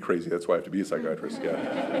making me crazy. That's why I have to be a psychiatrist.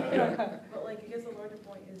 Yeah. But like, I guess the larger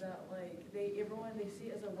point is that like everyone they see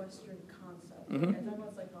it as a Western concept. Mhm. I talk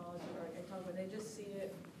about psychology, or I talk about they just see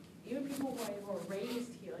it. Even people who are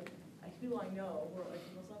raised here, like people I know who are like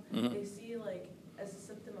Muslim, Mhm. they see like as a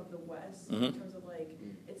symptom of the West Mhm. in terms of like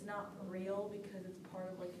it's not real because it's part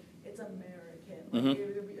of like it's American. Mhm. Like,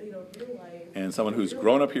 real life. And someone who's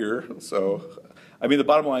grown up here. So, I mean, the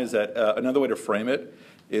bottom line is that another way to frame it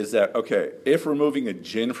is that, okay, if removing a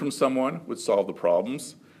jinn from someone would solve the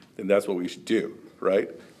problems, then that's what we should do, right?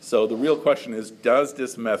 So the real question is, does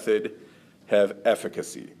this method have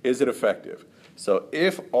efficacy? Is it effective? So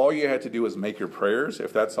if all you had to do was make your prayers,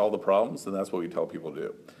 if that solved the problems, then that's what we tell people to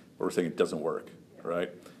do. But we're saying it doesn't work,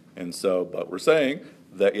 right? And so, but we're saying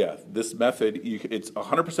that, yeah, this method, it's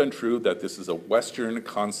 100% true that this is a Western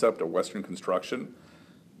concept, a Western construction.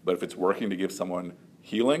 But if it's working to give someone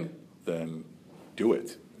healing, then do it.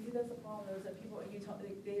 See, that's the problem though, is that people,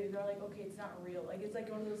 they're like, okay, it's not real. Like, it's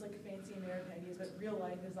like one of those like fancy American ideas, but real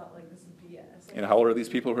life is not like, this is BS. Like, And how old are these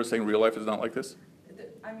people who are saying real life is not like this?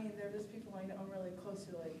 I mean, they're just people I know, I'm really close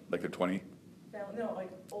to, Like they're 20? no, like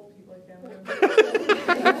old people, like family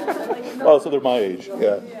members. Like, no, Oh, so they're my age,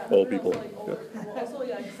 yeah, old but people. Also, like, older people. Also,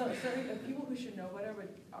 yeah, certain people who should know whatever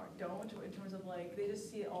don't, in terms of like, they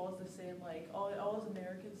just see it all as the same, like, all as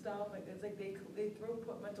American stuff. Like, it's like they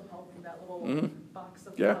put mental health in that little box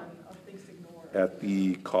of Yeah. fun, of things to ignore. At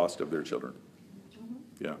the cost of their children.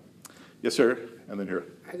 Yeah. Yes, sir, and then here.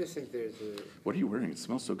 I just think there's a, What are you wearing? It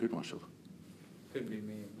smells so good, mashallah. Could be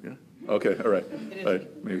me. Yeah? Okay, all right. All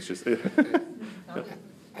right, maybe it's just,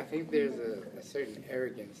 I think there's a certain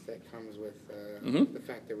arrogance that comes with Mhm. the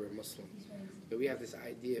fact that we're Muslims. That we have this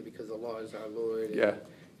idea because Allah is our Lord Yeah.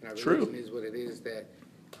 and our True. religion is what it is, that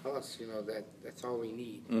us, that's all we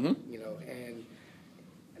need. Mhm. And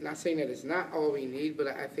I'm not saying that it's not all we need, but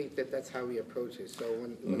I think that that's how we approach it. So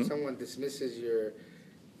when someone dismisses your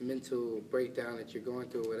mental breakdown that you're going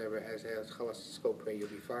through, or whatever, as khalas, just go pray, you'll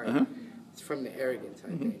be fine. It's from the arrogance,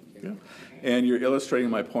 I think. yeah. And you're illustrating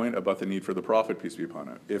my point about the need for the prophet, peace be upon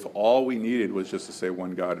him. If all we needed was just to say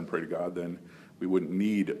one God and pray to God, then we wouldn't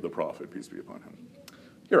need the prophet, peace be upon him.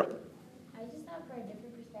 You're up. I just thought for a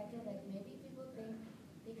different perspective, like maybe people think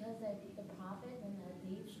because like the prophet and the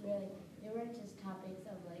hadiths really, they weren't just topics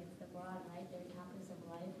of like the broad life, they're topics of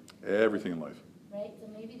life, Everything in life. right? So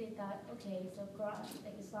maybe they thought, okay, so Quran,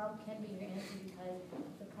 like Islam can be your answer because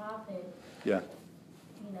the prophet, Yeah.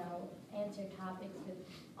 answered topics with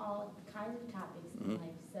all kinds of topics in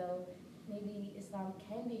life. So maybe Islam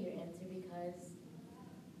can be your answer because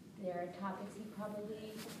there are topics you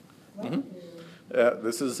probably went through.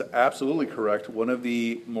 This is absolutely correct. One of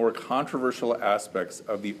the more controversial aspects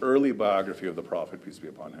of the early biography of the Prophet, peace be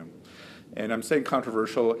upon him, and I'm saying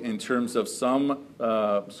controversial in terms of some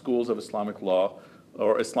schools of Islamic law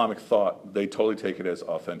or Islamic thought, they totally take it as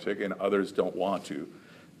authentic, and others don't want to.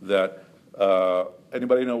 That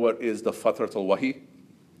anybody know what is the Fatrat al-Wahi?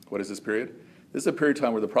 What is this period? This is a period of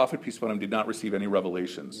time where the Prophet, peace be upon him, did not receive any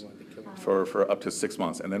revelations for up to 6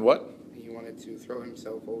 months. And then what? He wanted to throw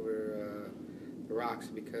himself over the rocks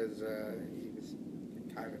because he was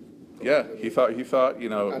kind of... Yeah, he thought thought he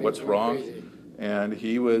what's was wrong? crazy. And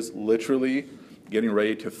he was literally getting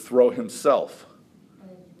ready to throw himself.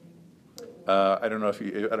 I don't know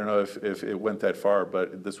if it went that far,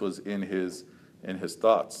 but this was in his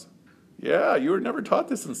thoughts. Yeah, you were never taught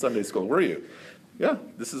this in Sunday school, were you? Yeah,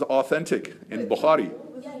 this is authentic in Bukhari.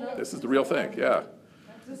 This is the real thing. Yeah,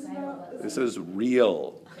 this is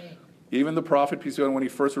real. Even the Prophet, peace be upon him, when he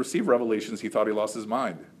first received revelations, he thought he lost his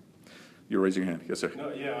mind. You're raising your hand, yes, sir.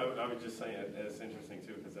 No, yeah, I was just saying it's interesting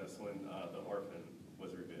too because that's when the orphan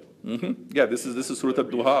was revealed. Yeah, this is Surat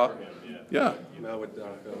al-Duha. Yeah. Now with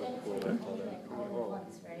But then it's gonna be like all at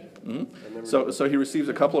once, right? So he receives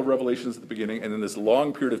a couple of revelations at the beginning, and then this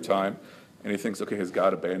long period of time, and he thinks, okay, has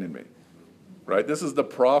God abandoned me? Right? This is the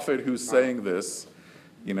prophet who's saying this.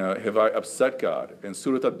 You know, have I upset God? In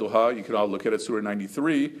Surah Ad-Duha, you can all look at it, Surah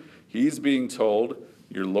 93, he's being told,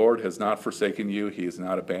 your Lord has not forsaken you, he has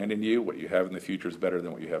not abandoned you, what you have in the future is better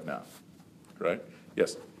than what you have now. Right?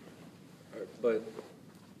 Yes? But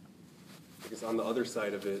I guess on the other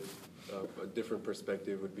side of it, a different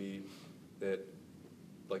perspective would be that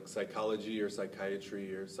like psychology or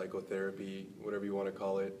psychiatry or psychotherapy, whatever you want to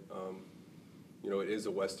call it, you know, it is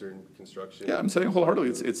a Western construction. Yeah, I'm saying wholeheartedly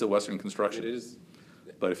it's a Western construction. It is.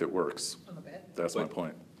 But if it works, On the bed. that's my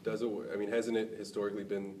point. Does it, I mean, hasn't it historically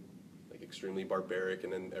been like extremely barbaric,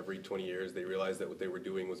 and then every 20 years they realized that what they were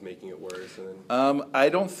doing was making it worse, and then... I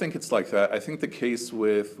don't think it's like that. I think the case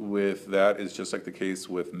with that is just like the case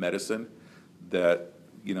with medicine, that,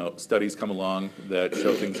 you know, studies come along that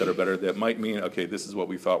show things that are better, that might mean, okay, this is what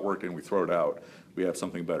we thought worked and we throw it out. We have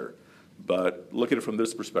something better. But look at it from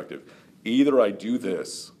this perspective. Either I do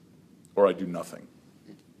this or I do nothing,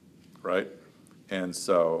 right? And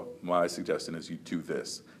so my suggestion is you do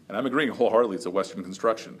this. And I'm agreeing wholeheartedly it's a Western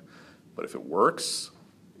construction. But if it works,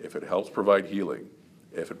 if it helps provide healing,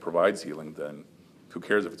 if it provides healing, then who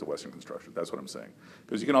cares if it's a Western construction? That's what I'm saying.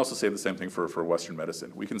 Because you can also say the same thing for Western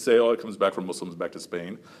medicine. We can say, oh, it comes back from Muslims back to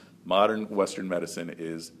Spain. Modern Western medicine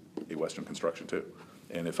is a Western construction too.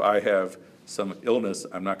 And if I have some illness,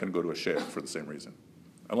 I'm not going to go to a sheikh for the same reason.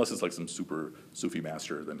 Unless it's like some super Sufi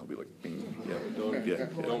master, then he'll be like, bing. Yeah.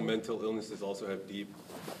 Don't mental illnesses also have deep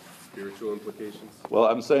spiritual implications? Well,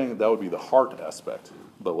 I'm saying that would be the heart aspect,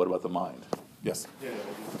 but what about the mind? Yes? Yeah,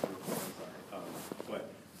 I'm sorry. But,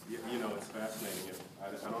 you know, it's fascinating.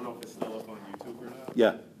 I don't know if it's still up on YouTube or not.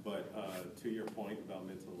 Yeah. But to your point about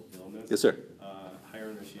mental illness. Yes, sir.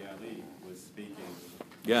 Hiram Ali was speaking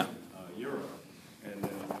Yeah. Europe, and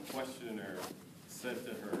then the questioner said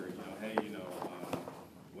to her, you know, hey, you know,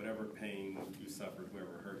 whatever pain you suffered,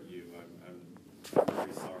 whoever hurt you, I'm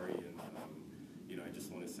very sorry, and you know, I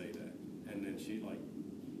just want to say that. And then she, like,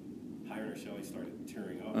 Hiram Shelley started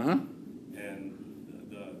tearing up. And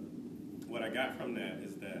what I got from that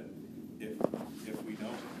is that if we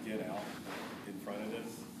don't get out in front of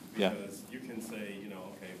this, because you can say, you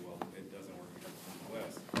know, okay, well, it doesn't work because it's in the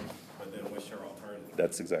West, but then what's your alternative?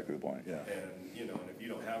 That's exactly the point, yeah. And, you know, and if you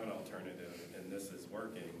don't have an alternative and this is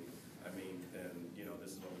working, I mean, then, you know,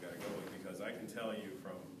 this is what we got to go with. Because I can tell you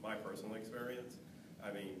from my personal experience,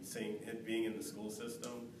 I mean, seeing it being in the school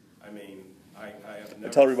system, I mean, I have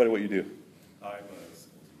never... Tell everybody what you do. I'm a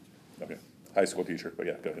school teacher. Okay. High school teacher, but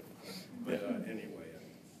yeah, go ahead. But anyway,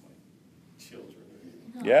 like children.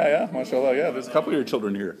 Yeah, mashallah, yeah. There's a couple of your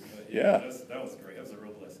children here. Yeah. That was great. That was a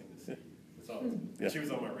real blessing to see. It's awesome. She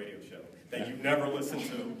was on my radio show that you never listened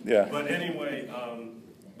to. Yeah. But anyway,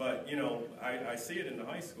 but you know, I see it in the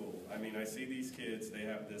high school. I mean, I see these kids, they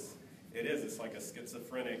have this, it's like a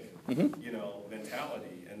schizophrenic, you know,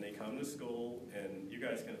 mentality. And they come to school, and you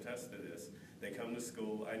guys can attest to this. They come to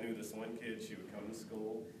school. I knew this one kid, she would come to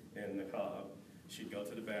school in the Cobb. She'd go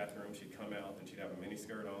to the bathroom, she'd come out, and she'd have a mini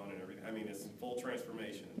skirt on and everything. I mean, it's full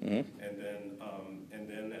transformation. And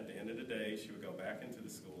then at the end of the day, she would go back into the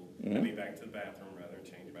school, I mean, back to the bathroom rather, and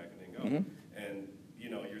change back and then go. And, you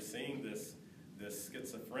know, you're seeing this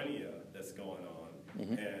schizophrenia that's going on.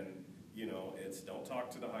 And, you know, it's don't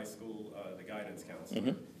talk to the high school, the guidance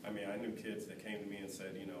counselor. I mean, I knew kids that came to me and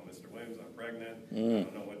said, you know, Mr. Williams, I'm pregnant. I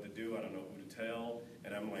don't know what to do. I don't know who to tell.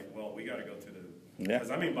 And I'm like, well, we got to go to the...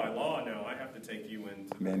 Because, I mean, by law now, I have to take you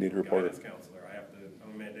into mandated the reporter. Guidance counselor.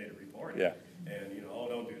 I'm a mandated reporter. Yeah. And, you know, oh,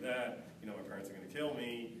 don't do that. You know, my parents are going to kill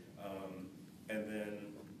me. And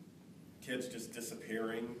then kids just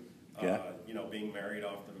disappearing. You know, being married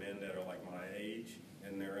off to men that are like my age.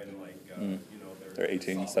 And they're in like, you know, they're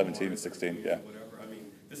 18, 17, 16, yeah. Whatever. I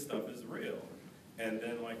mean, this stuff is real. And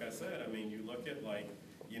then, like I said, I mean, you look at like,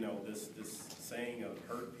 you know, this saying of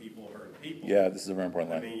hurt people. Yeah, this is a very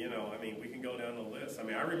important line. I mean, you know, we can go down the list. I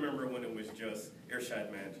mean, I remember when it was just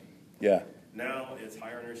Irshad Manji. Yeah. Now it's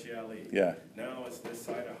Hiram Ali. Yeah. Now it's this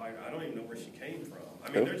side of Hiram. I don't even know where she came from.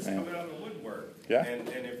 I mean, they're just coming out of the woodwork. Yeah. And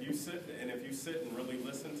if you sit and really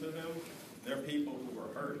listen to them, they're people who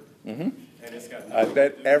are hurt. And it's got I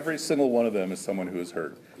bet every single one of them is someone who is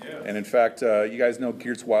hurt. Yeah. And in fact, you guys know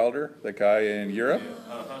Geertz Wilder, that guy in Europe?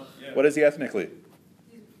 Yeah. What is he ethnically?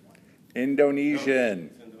 Indonesian.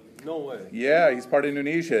 No way. Yeah, he's part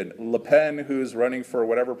Indonesian. Le Pen, who's running for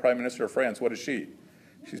whatever prime minister of France, what is she?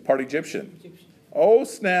 She's part Egyptian. Oh,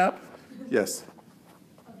 snap. Yes.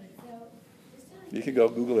 Okay, so just to You can go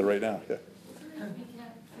Google it right now. Yeah.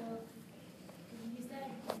 recap, so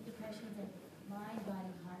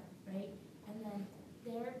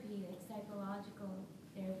be like psychological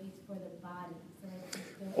therapies for the body. So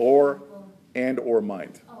like, or mind. Oh, and your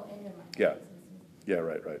mind. Yeah. Yeah,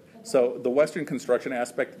 right. So the Western construction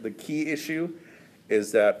aspect, the key issue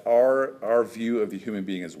is that our view of the human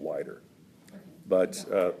being is wider. But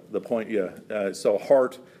the point, so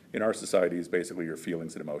heart in our society is basically your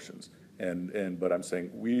feelings and emotions. But I'm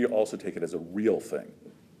saying we also take it as a real thing,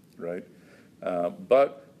 right?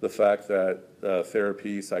 But the fact that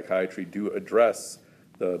therapy, psychiatry do address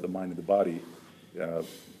the mind and the body,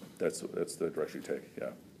 that's the direction you take, yeah.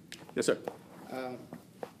 Yes, sir.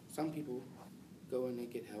 Some people go and they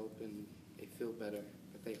get help and they feel better,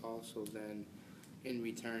 but they also then, in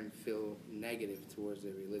return, feel negative towards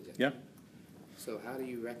their religion. Yeah. So how do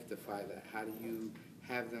you rectify that? How do you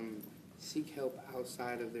have them seek help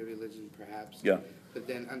outside of their religion, perhaps? Yeah. But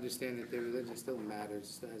then understand that their religion still matters,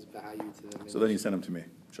 still has value to them. So then you send them to me,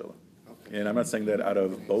 inshallah. Okay. And I'm not saying that out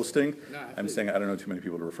of boasting. No, I I'm feel saying you. I don't know too many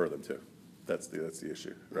people to refer them to. That's the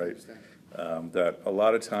issue, I right? understand. That a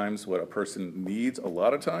lot of times what a person needs, a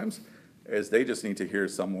lot of times, is they just need to hear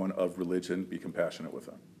someone of religion be compassionate with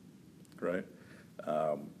them, right?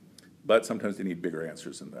 But sometimes they need bigger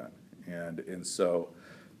answers than that. And so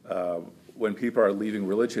when people are leaving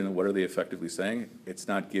religion, what are they effectively saying? It's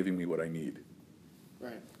not giving me what I need,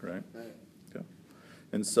 Right. right? Right. Yeah.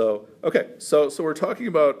 And so, okay, so we're talking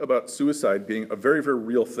about suicide being a very, very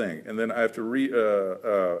real thing. And then I have to re-emphasize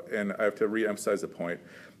the point.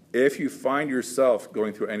 If you find yourself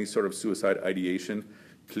going through any sort of suicide ideation,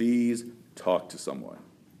 please talk to someone.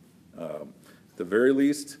 At the very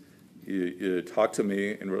least, you talk to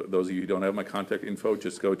me, and those of you who don't have my contact info,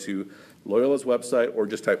 just go to Loyola's website or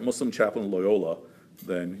just type Muslim Chaplain Loyola,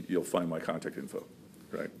 then you'll find my contact info,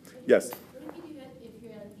 right? Yes? What if you do that if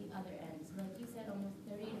you're at the other end? So like you said, almost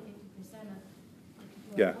 30 to 50% of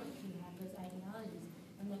people Yeah. are going to have those ideologies.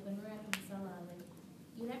 And like when we're at Masala, like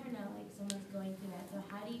you never know, like someone's going through that. So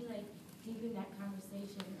how do you like deepen that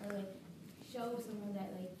conversation or like show someone that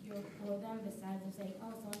like you're for them besides of saying,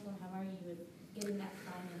 oh, so-and-so, how are you? And getting that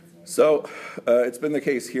finance. So it's been the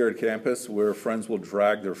case here at campus where friends will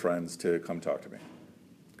drag their friends to come talk to me,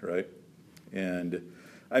 right? And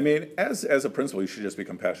I mean, as a principal, you should just be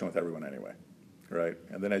compassionate with everyone anyway, right?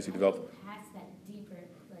 And then as you develop Past that deeper,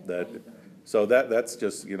 like, that, so that's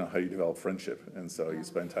just how you develop friendship, and so you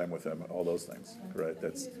spend time with them, all those things, right?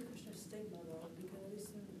 That's I think there's a question of stigma though, because at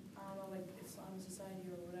least in, I don't know, like Islam society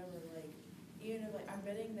or whatever, like, even if, like, I'm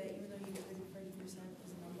betting that even though you get 30% is a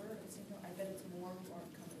number, it's, I bet it's more who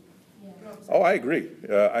aren't coming. yeah. You know what I'm saying? Oh, I agree.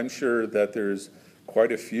 I'm sure that there's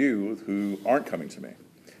quite a few who aren't coming to me,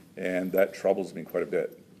 and that troubles me quite a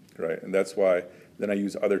bit, right? And that's why then I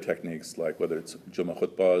use other techniques, like whether it's Jummah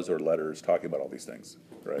khutbahs or letters talking about all these things,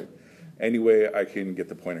 right? Any way I can get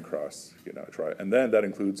the point across, try. And then that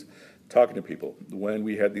includes talking to people. When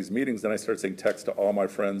we had these meetings, then I started saying text to all my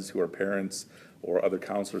friends who are parents or other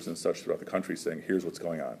counselors and such throughout the country saying, here's what's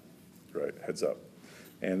going on, right? Heads up.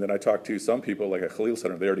 And then I talked to some people, like at Khalil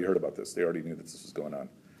Center, they already heard about this. They already knew that this was going on.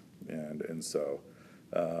 And so,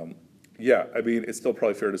 yeah, I mean, it's still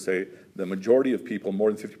probably fair to say the majority of people,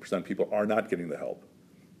 more than 50% of people, are not getting the help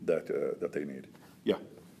that they need. Yeah.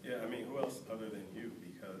 Yeah, I mean, who else other than you?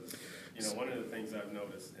 Because, one of the things I've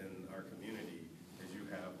noticed in our community is you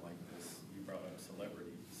have like this, you brought up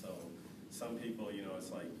celebrity. So some people,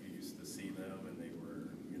 it's like you used to see them and they were,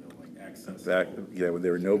 like accessible. Yeah, when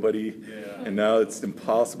they were nobody, Yeah. and now it's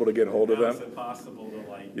impossible to get hold of Now them. it's impossible to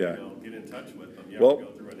like, Yeah. get in touch with them. You Well, have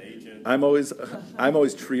to go through an agent. I'm always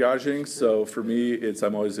triaging, so for me,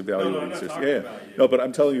 I'm always No, evaluating. I'm not seriously. talking Yeah. about you. No, but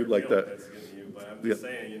I'm telling you like Real that. that's getting you, but I'm Yeah. just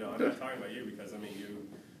saying, I'm not talking about you because, I mean,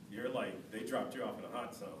 you're like, they dropped you off in a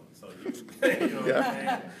hot zone. So you know what I'm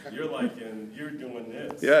saying? You're like, you're doing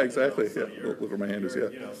this. Yeah, exactly. So Yeah. Look where my hand is,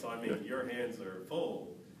 you're- yeah. So I mean, your hands are full.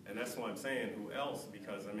 And that's why I'm saying, who else?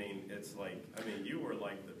 Because, I mean, it's like, you were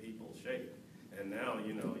like the people's shape. And now,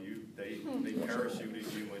 they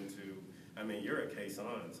parachuted you into, you're a case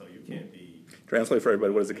on, so you can't be. Translate for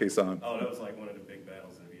everybody, what is a case on? Oh, that was like one of the big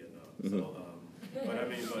battles in Vietnam.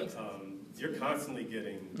 So, you're constantly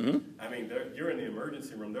getting, you're in the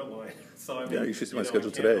emergency room, they're lying. So, Yeah, you should see my it schedule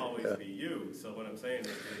can't today. always Yeah. be you. So what I'm saying is.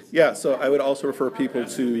 Yeah, so I would also refer people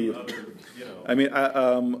has to be to, other,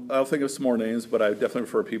 I'll think of some more names, but I would definitely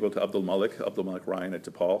refer people to Abdul Malik Ryan at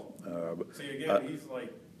DePaul. See, again, he's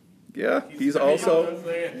like. Yeah, he's you know what also, I'm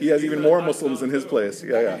saying? he has He's even in more a hot Muslims zone, in his too. place.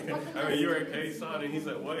 Yeah. You're a case on and he's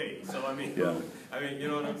at Way. So, Yeah. you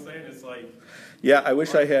know what I'm saying? It's like. Yeah, I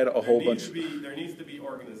wish I had a whole bunch. There needs to be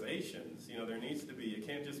organizations. There needs to be, it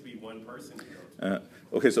can't just be one person you go to.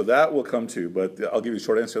 Okay, so that will come to, but I'll give you a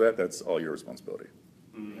short answer to that. That's all your responsibility.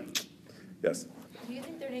 Mm-hmm. Yes. Do you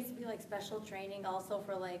think there needs to be like special training also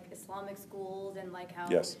for like Islamic schools and like how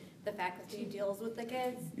Yes. the faculty deals with the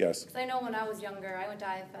kids? Yes. Because I know when I was younger, I went to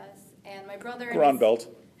IFS, and my brother and Quran belt.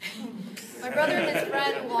 my brother and his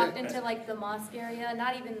friend walked into like the mosque area,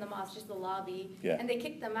 not even the mosque, just the lobby, Yeah. and they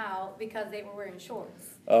kicked them out because they were wearing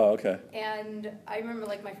shorts. Oh, okay. And I remember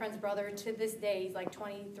like my friend's brother to this day, he's like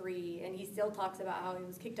 23, and he still talks about how he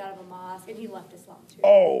was kicked out of a mosque and he left Islam too.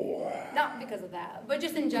 Oh. Not because of that, but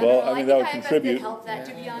just in general. Well, I mean, think that would IFS contribute. did help that,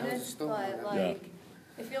 to be Yeah, that was honest, still- but like,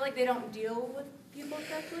 I feel like they don't deal with people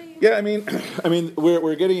correctly. Yeah, I mean,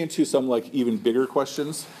 we're getting into some like even bigger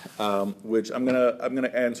questions, which I'm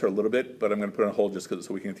gonna answer a little bit, but I'm gonna put on hold just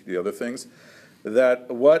so we can get to the other things.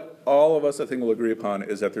 That what all of us I think will agree upon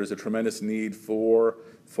is that there's a tremendous need for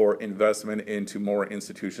investment into more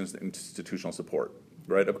institutions, institutional support.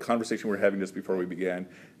 Right, a conversation we were having just before we began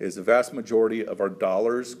is the vast majority of our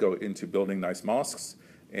dollars go into building nice mosques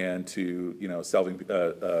and to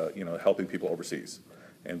helping people overseas.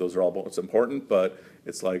 And those are all what's important, but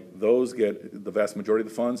it's like those get the vast majority of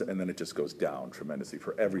the funds, and then it just goes down tremendously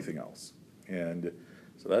for everything else. And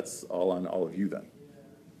so that's all on all of you then,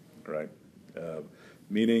 right?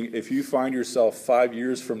 Meaning if you find yourself 5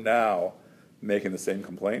 years from now making the same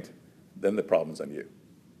complaint, then the problem's on you.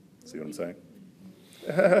 See what I'm saying?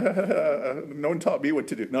 No one taught me what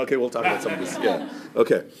to do. No, okay, we'll talk about some of this. Yeah,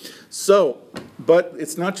 okay. So, but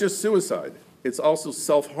it's not just suicide. It's also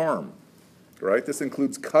self-harm. Right? This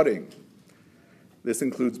includes cutting. This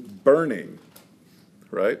includes burning,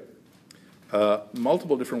 right?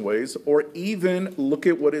 Multiple different ways, or even look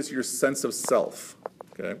at what is your sense of self,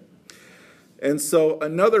 okay? And so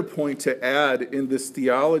another point to add in this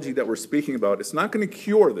theology that we're speaking about, it's not going to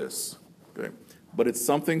cure this, okay? But it's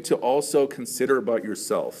something to also consider about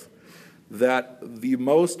yourself, that the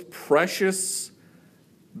most precious,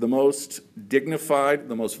 the most dignified,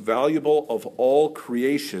 the most valuable of all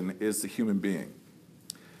creation is the human being.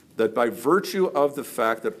 That by virtue of the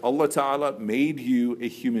fact that Allah Ta'ala made you a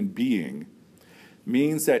human being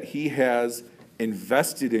means that He has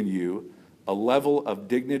invested in you a level of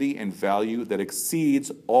dignity and value that exceeds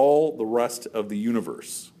all the rest of the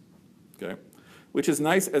universe. Okay? Which is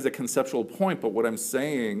nice as a conceptual point, but what I'm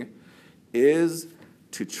saying is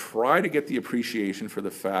to try to get the appreciation for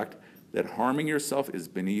the fact that harming yourself is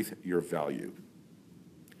beneath your value.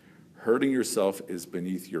 Hurting yourself is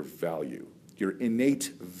beneath your value, your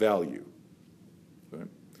innate value. Okay?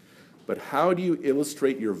 But how do you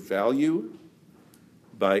illustrate your value?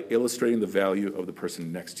 By illustrating the value of the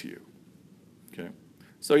person next to you. Okay?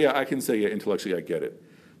 So yeah, I can say, yeah, intellectually I get it.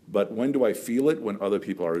 But when do I feel it? When other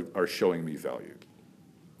people are showing me value.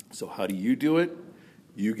 So how do you do it?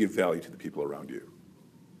 You give value to the people around you,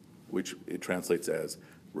 which it translates as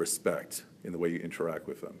respect in the way you interact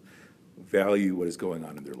with them. Value what is going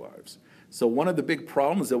on in their lives. So one of the big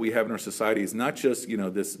problems that we have in our society is not just,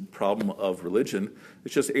 this problem of religion,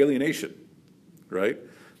 it's just alienation, right?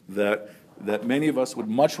 That many of us would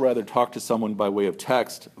much rather talk to someone by way of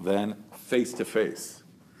text than face to face.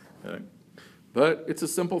 Okay? But it's a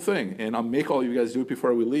simple thing, and I'll make all you guys do it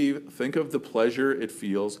before we leave. Think of the pleasure it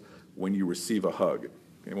feels when you receive a hug.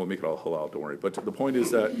 And we'll make it all halal, don't worry. But the point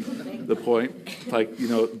is that,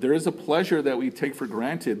 there is a pleasure that we take for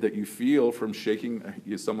granted that you feel from shaking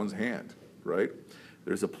someone's hand, right?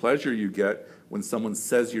 There's a pleasure you get when someone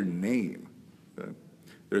says your name. Okay?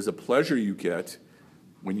 There's a pleasure you get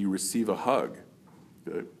when you receive a hug.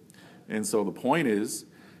 Okay? And so the point is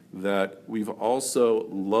that we've also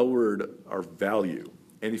lowered our value.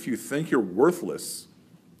 And if you think you're worthless,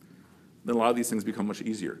 then a lot of these things become much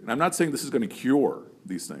easier. And I'm not saying this is going to cure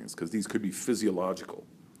these things, because these could be physiological.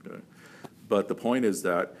 Okay? But the point is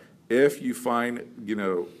that if you find,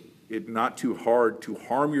 it not too hard to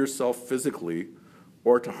harm yourself physically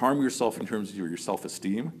or to harm yourself in terms of your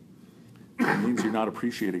self-esteem, it means you're not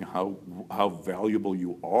appreciating how valuable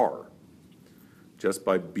you are just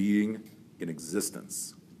by being in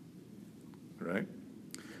existence, right?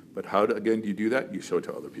 But how, do you do that? You show it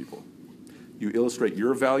to other people. You illustrate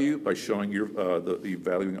your value by showing the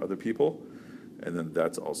valuing other people, and then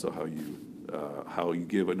that's also how you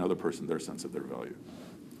give another person their sense of their value,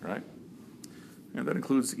 right? And that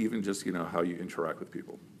includes even just how you interact with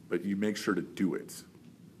people, but you make sure to do it.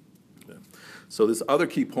 Okay. So this other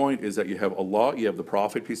key point is that you have Allah, you have the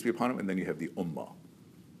Prophet, peace be upon him, and then you have the Ummah,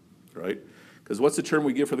 right? Because what's the term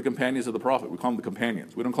we give for the companions of the Prophet? We call them the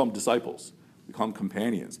companions. We don't call them disciples. We call them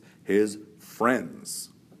companions, his friends,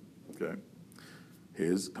 okay?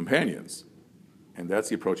 His companions. And that's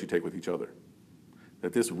the approach you take with each other.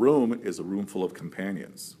 That this room is a room full of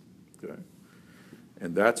companions, okay?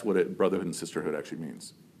 And that's what brotherhood and sisterhood actually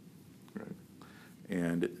means, right?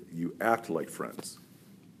 And you act like friends,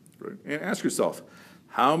 right? And ask yourself,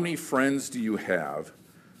 how many friends do you have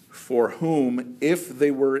for whom, if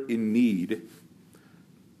they were in need,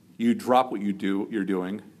 you drop what you're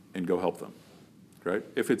doing and go help them, right?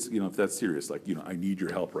 If it's, if that's serious, like, I need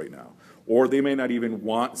your help right now. Or they may not even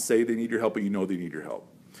say they need your help, but you know they need your help.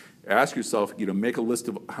 Ask yourself, make a list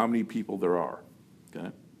of how many people there are,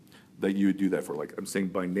 okay, that you would do that for. Like I'm saying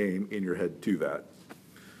by name in your head to that.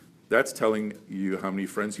 That's telling you how many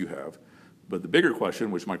friends you have. But the bigger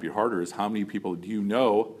question, which might be harder, is how many people do you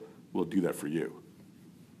know will do that for you?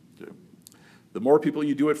 Okay. The more people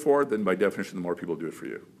you do it for, then by definition, the more people do it for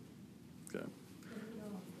you. Okay.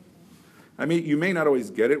 I mean, you may not always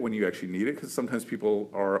get it when you actually need it, because sometimes people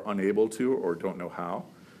are unable to or don't know how.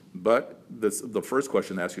 But the first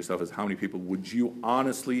question to ask yourself is, how many people would you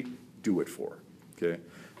honestly do it for? Okay?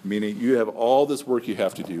 Meaning you have all this work you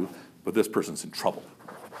have to do, but this person's in trouble,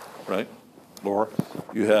 right? Or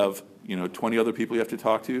you have 20 other people you have to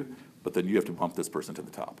talk to, but then you have to bump this person to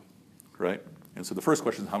the top, right? And so the first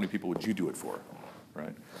question is, how many people would you do it for,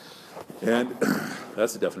 right? And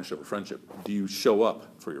that's the definition of a friendship. Do you show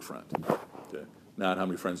up for your friend? Okay. Not how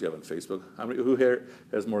many friends you have on Facebook. Who here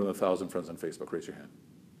has more than 1,000 friends on Facebook? Raise your hand.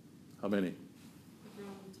 How many?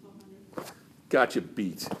 Around 1,200. Gotcha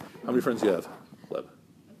beat. How many friends do you have, Leb?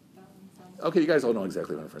 Okay, you guys all know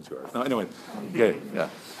exactly how many friends you are. No, anyway, okay, yeah.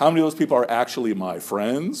 How many of those people are actually my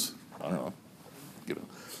friends? I don't know.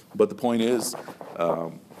 But the point is,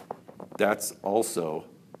 that's also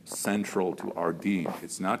central to our deen.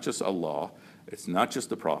 It's not just Allah. It's not just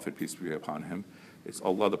the Prophet, peace be upon him. It's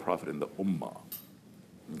Allah, the Prophet, and the Ummah.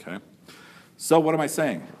 Okay? So what am I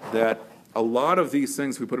saying? That a lot of these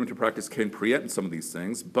things, we put them into practice, can preempt some of these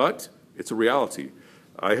things, but it's a reality.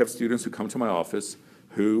 I have students who come to my office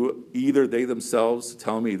who either they themselves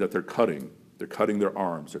tell me that they're cutting their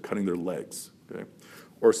arms, they're cutting their legs, okay?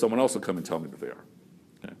 Or someone else will come and tell me that they are.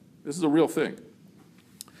 Okay? This is a real thing.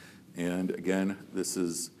 And again, this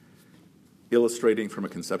is illustrating from a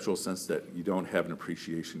conceptual sense that you don't have an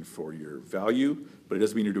appreciation for your value, but it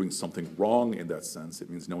doesn't mean you're doing something wrong in that sense. It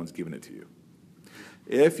means no one's given it to you.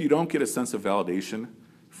 If you don't get a sense of validation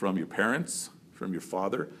from your parents, from your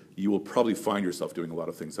father, you will probably find yourself doing a lot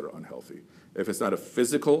of things that are unhealthy. If it's not a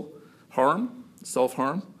physical harm,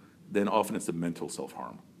 self-harm, then often it's a mental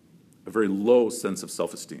self-harm. A very low sense of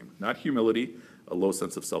self-esteem. Not humility, a low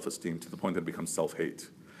sense of self-esteem to the point that it becomes self-hate.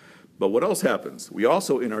 But what else happens? We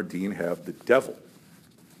also in our deen have the devil.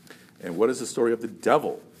 And what is the story of the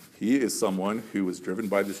devil? He is someone who is driven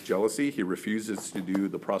by this jealousy. He refuses to do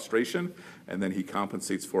the prostration, and then he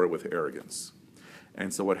compensates for it with arrogance.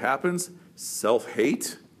 And so what happens?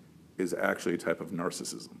 Self-hate is actually a type of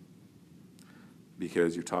narcissism,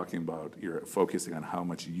 because you're focusing on how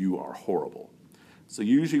much you are horrible. So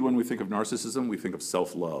usually when we think of narcissism, we think of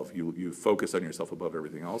self-love. You focus on yourself above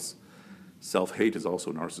everything else. Self-hate is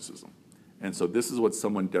also narcissism. And so this is what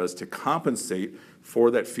someone does to compensate for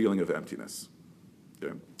that feeling of emptiness.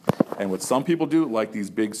 Okay? And what some people do, like these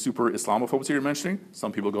big super Islamophobes you're mentioning,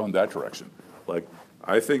 some people go in that direction. Like,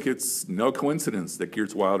 I think it's no coincidence that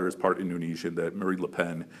Geert Wilder is part Indonesian, that Marine Le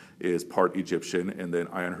Pen is part Egyptian, and then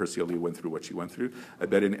Ayaan Hirsi Ali went through what she went through. I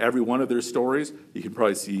bet in every one of their stories, you can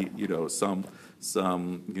probably see, some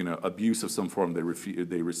abuse of some form they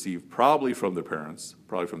received, probably from their parents,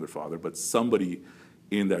 probably from their father, but somebody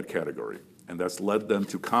in that category. And that's led them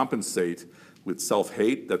to compensate with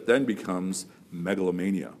self-hate that then becomes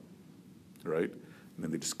megalomania, right? And then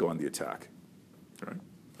they just go on the attack, right?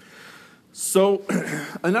 So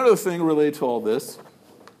another thing related to all this,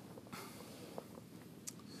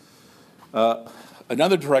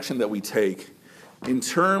 another direction that we take in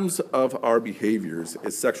terms of our behaviors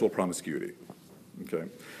is sexual promiscuity, okay?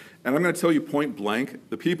 And I'm going to tell you point blank,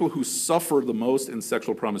 the people who suffer the most in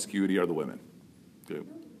sexual promiscuity are the women, okay?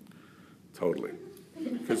 Totally.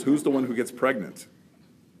 Because who's the one who gets pregnant,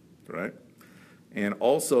 right? And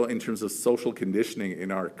also in terms of social conditioning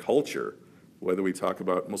in our culture, whether we talk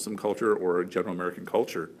about Muslim culture or general American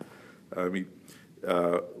culture,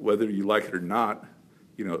 whether you like it or not,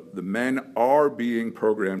 the men are being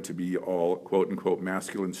programmed to be all quote unquote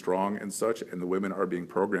masculine, strong, and such, and the women are being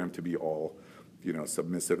programmed to be all,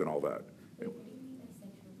 submissive and all that.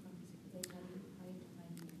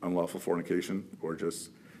 Unlawful fornication, or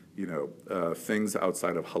just, things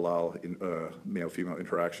outside of halal male-female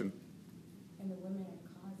interaction. And the women are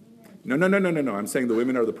causing it? No. I'm saying the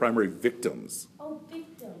women are the primary victims. Oh,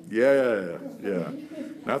 victims. Yeah.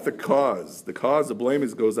 Not the cause. The blame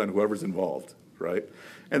goes on whoever's involved, right?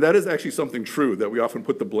 And that is actually something true, that we often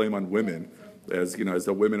put the blame on women as, as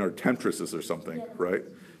the women are temptresses or something, right?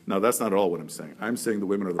 Now, that's not at all what I'm saying. I'm saying the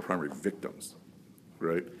women are the primary victims,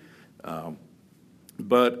 right?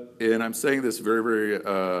 And I'm saying this very,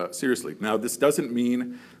 very seriously. Now, this doesn't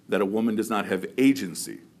mean that a woman does not have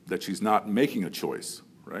agency, that she's not making a choice,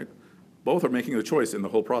 right? Both are making a choice in the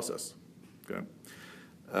whole process, okay?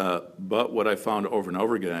 But what I found over and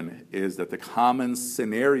over again is that the common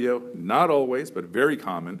scenario, not always, but very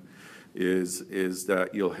common, is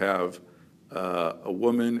that you'll have a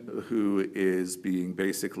woman who is being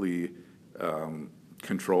basically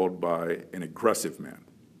controlled by an aggressive man.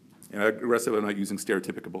 And aggressive, I'm not using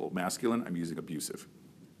stereotypical masculine, I'm using abusive,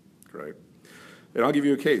 right? And I'll give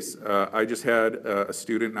you a case. I just had a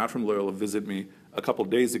student, not from Loyola, visit me a couple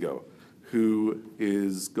days ago who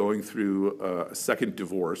is going through a second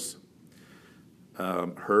divorce.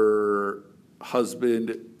 Her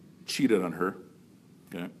husband cheated on her,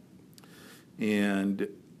 okay? And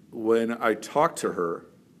when I talked to her,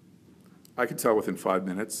 I could tell within 5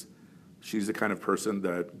 minutes, she's the kind of person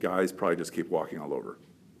that guys probably just keep walking all over,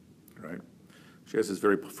 right? She has this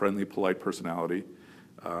very friendly, polite personality,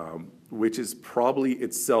 which is probably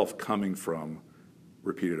itself coming from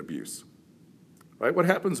repeated abuse, right? What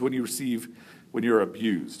happens when you're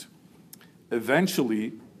abused?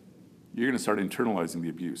 Eventually, you're gonna start internalizing the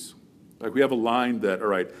abuse. Like we have a line that, all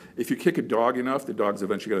right, if you kick a dog enough, the dog's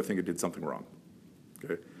eventually gonna think it did something wrong,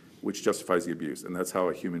 okay? Which justifies the abuse, and that's how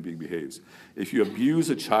a human being behaves. If you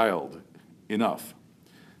abuse a child enough,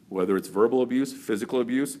 whether it's verbal abuse, physical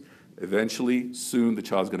abuse, eventually, soon, the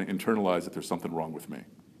child's gonna internalize that there's something wrong with me,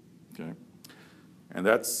 okay? And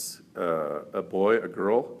that's a boy, a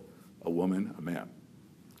girl, a woman, a man,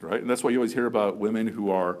 right? And that's why you always hear about women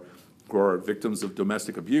who are victims of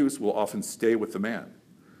domestic abuse will often stay with the man.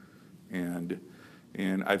 And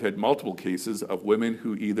I've had multiple cases of women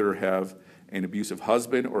who either have an abusive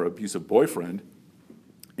husband or abusive boyfriend,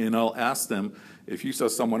 and I'll ask them, if you saw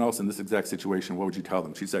someone else in this exact situation, what would you tell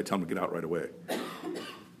them? She'd say, I'd tell them to get out right away.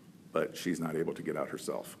 But she's not able to get out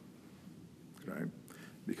herself, right?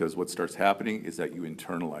 Because what starts happening is that you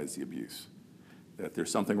internalize the abuse. That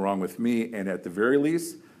there's something wrong with me, and at the very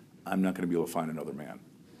least, I'm not gonna be able to find another man,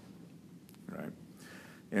 right?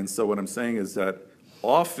 And so what I'm saying is that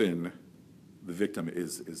often the victim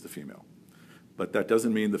is the female. But that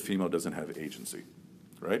doesn't mean the female doesn't have agency,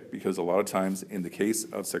 right? Because a lot of times in the case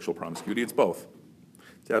of sexual promiscuity, it's both.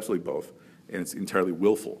 It's absolutely both, and it's entirely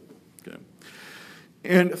willful, okay?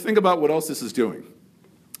 And think about what else this is doing.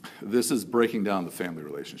 This is breaking down the family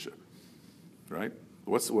relationship, right?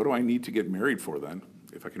 What do I need to get married for then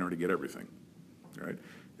if I can already get everything, right?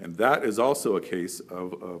 And that is also a case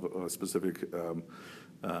of a specific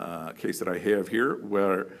case that I have here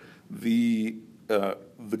where the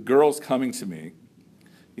girl's coming to me,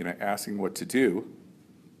 you know, asking what to do,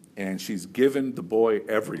 and she's given the boy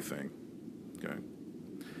everything, okay?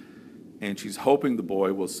 And she's hoping the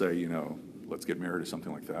boy will say, you know, let's get married or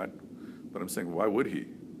something like that. But I'm saying, why would he?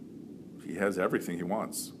 He has everything he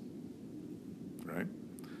wants, right?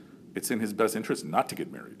 It's in his best interest not to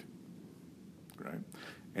get married, right?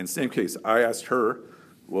 And same case, I asked her,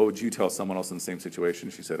 what would you tell someone else in the same situation?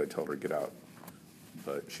 She said, I'd tell her to get out,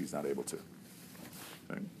 but she's not able to,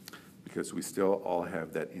 okay? Because we still all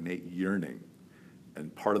have that innate yearning,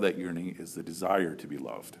 and part of that yearning is the desire to be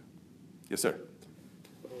loved. Yes, sir?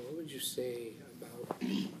 Well, what would you say about,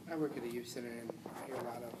 I work at a youth center and I hear a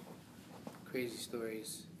lot of crazy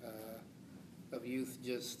stories of youth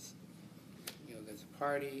just, you know, there's a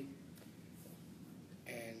party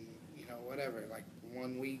and, you know, whatever, like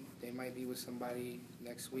 1 week they might be with somebody,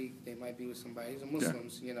 next week they might be with somebody, these are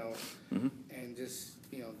Muslims, you know, and just,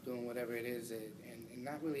 you know, doing whatever it is and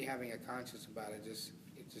not really having a conscience about it,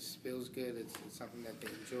 it just feels good, it's something that they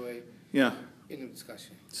enjoy. Yeah. In the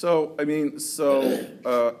discussion. So, I mean,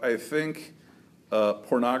 I think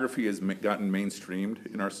pornography has gotten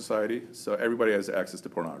mainstreamed in our society, so everybody has access to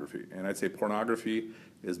pornography. And I'd say pornography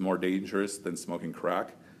is more dangerous than smoking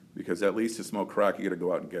crack, because at least to smoke crack, you gotta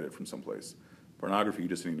go out and get it from someplace. Pornography, you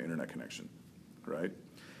just need an internet connection, right?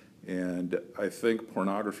 And I think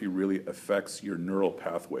pornography really affects your neural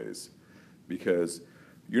pathways, because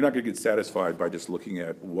you're not gonna get satisfied by just looking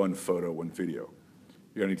at one photo, one video.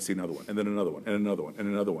 You're gonna need to see another one, and then another one, and another one, and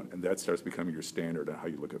another one, and that starts becoming your standard on how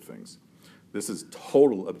you look at things. This is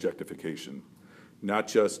total objectification, not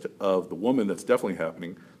just of the woman, that's definitely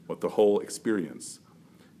happening, but the whole experience.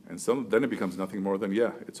 And then it becomes nothing more than,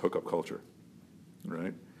 yeah, it's hookup culture,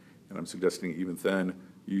 right? And I'm suggesting even then,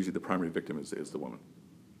 usually the primary victim is the woman,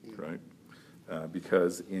 right?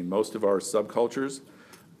 Because in most of our subcultures,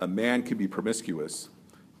 a man can be promiscuous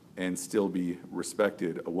and still be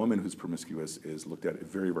respected. A woman who's promiscuous is looked at in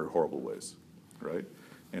very, very horrible ways, right?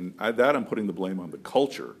 And I'm putting the blame on the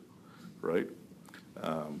culture, right?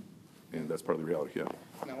 And that's part of the reality, yeah.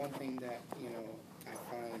 Now, one thing that, you know, I've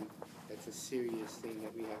find that's a serious thing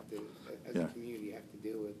that we have to, as Yeah. a community, have to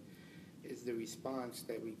deal with, is the response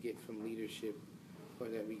that we get from leadership or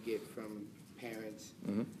that we get from parents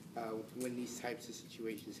when these types of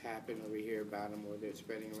situations happen, or we hear about them, or they're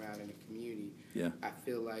spreading around in the community. Yeah. I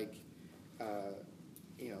feel like,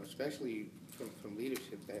 especially from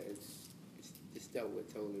leadership, that it's dealt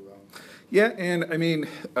with totally wrong. Yeah, and I mean,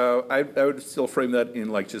 I would still frame that in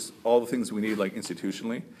like just all the things we need like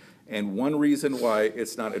institutionally. And one reason why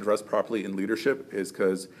it's not addressed properly in leadership is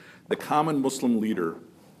because the common Muslim leader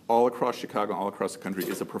all across Chicago, all across the country,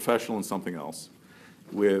 is a professional in something else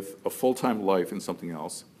with a full-time life in something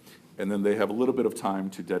else. And then they have a little bit of time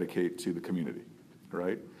to dedicate to the community,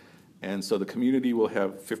 right? And so the community will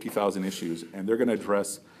have 50,000 issues, and they're going to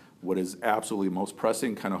address what is absolutely most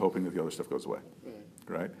pressing, kind of hoping that the other stuff goes away,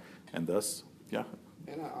 right? And thus, yeah.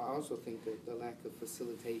 And I also think that the lack of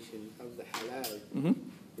facilitation of the halal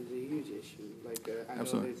is a huge issue. Like, I know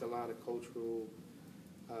Absolutely. there's a lot of cultural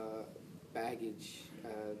baggage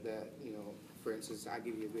that, for instance, I'll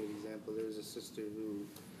give you a great example. There was a sister who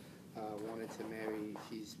wanted to marry,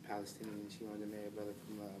 she's Palestinian, she wanted to marry a brother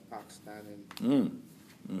from Pakistan,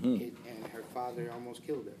 and her father almost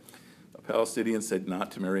killed her. A Palestinian said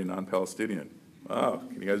not to marry a non-Palestinian. Wow,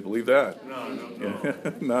 can you guys believe that?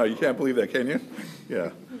 No. No, you can't believe that, can you?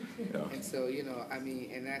 Yeah. And so, I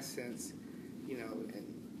mean, in that sense, and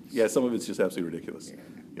Yeah, some of it's just absolutely ridiculous.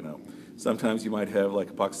 Sometimes you might have like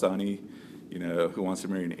a Pakistani, who wants to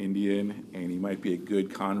marry an Indian, and he might be a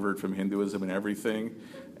good convert from Hinduism and everything,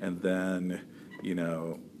 and then,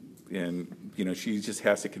 she just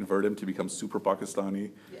has to convert him to become super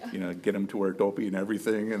Pakistani, get him to wear topi and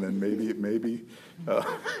everything, and then maybe.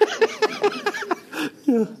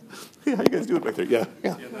 Yeah, how you guys do it back there? Yeah.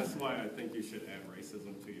 Yeah, that's why I think you should add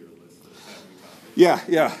racism to your list of taboo topics.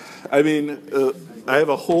 Yeah. I mean, I have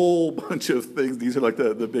a whole bunch of things. These are like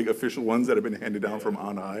the big official ones that have been handed down from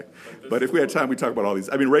on high. But if we had time, we'd talk about all these.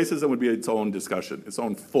 I mean, racism would be its own discussion, its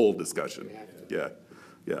own full discussion. Yeah,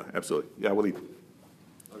 absolutely. Yeah, Waleed.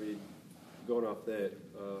 I mean, going off that,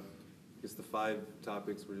 I guess the 5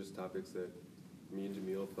 topics were just topics that me and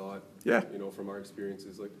Jamil thought, Yeah. From our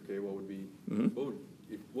experiences, like, okay, what would be, Mm-hmm.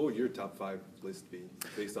 what would your top 5 list be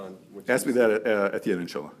based on what Ask me that at the end,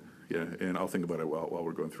 inshallah. Yeah, and I'll think about it while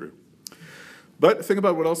we're going through. But think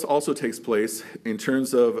about what else also takes place in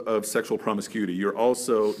terms of sexual promiscuity. You're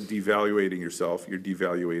also devaluating yourself. You're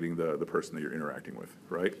devaluating the person that you're interacting with,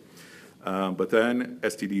 right? But then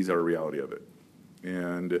STDs are a reality of it.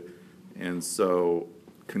 And so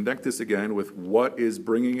connect this again with what is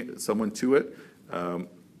bringing someone to it.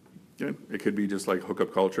 It could be just like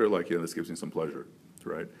hookup culture, like, this gives me some pleasure,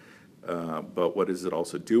 right? But what is it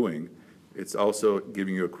also doing? It's also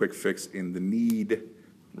giving you a quick fix in the need.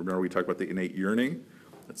 Remember we talked about the innate yearning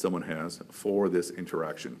that someone has for this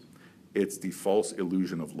interaction. It's the false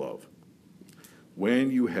illusion of love.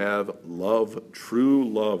 When you have love, true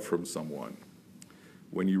love from someone,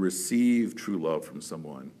 when you receive true love from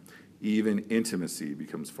someone, even intimacy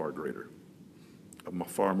becomes far greater,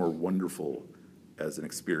 far more wonderful as an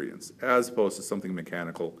experience, as opposed to something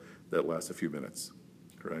mechanical that lasts a few minutes,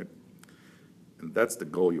 right? And that's the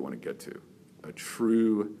goal you want to get to, a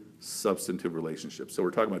true substantive relationship. So we're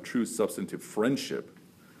talking about true substantive friendship,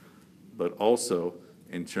 but also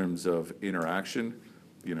in terms of interaction,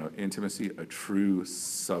 intimacy, a true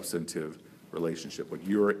substantive relationship. Like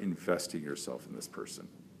you're investing yourself in this person,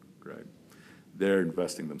 right? They're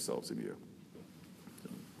investing themselves in you.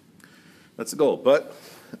 That's the goal. But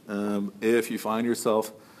if you find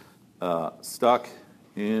yourself stuck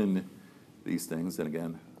in these things, then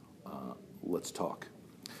again, let's talk.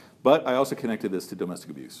 But I also connected this to domestic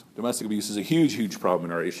abuse. Domestic abuse is a huge, huge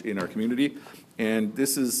problem in our community, and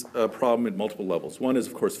this is a problem at multiple levels. One is,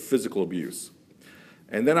 of course, physical abuse.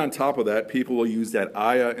 And then on top of that, people will use that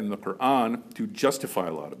ayah in the Quran to justify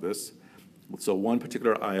a lot of this. So one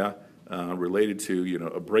particular ayah related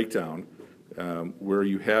to, a breakdown where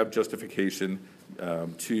you have justification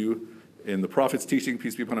to, in the Prophet's teaching,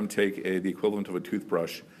 peace be upon him, take the equivalent of a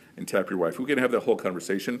toothbrush and tap your wife. We can have that whole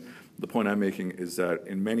conversation. The point I'm making is that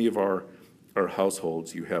in many of our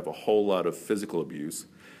households, you have a whole lot of physical abuse,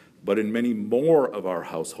 but in many more of our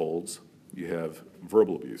households, you have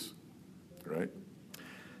verbal abuse, right?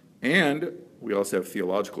 And we also have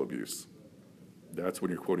theological abuse. That's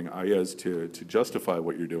when you're quoting ayahs to justify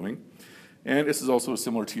what you're doing. And this is also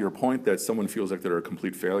similar to your point that someone feels like they're a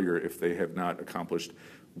complete failure if they have not accomplished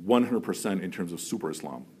 100% in terms of super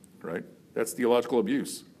Islam, right? That's theological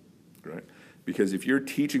abuse, right? Because if you're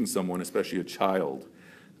teaching someone, especially a child,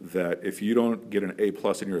 that if you don't get an A+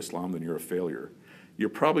 in your Islam, then you're a failure, you're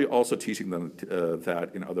probably also teaching them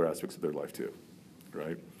that in other aspects of their life too,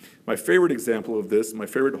 right? My favorite example of this, my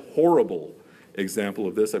favorite horrible example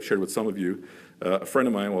of this, I've shared with some of you. A friend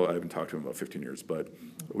of mine, well, I haven't talked to him in about 15 years, but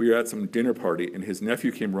we were at some dinner party, and his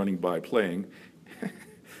nephew came running by playing,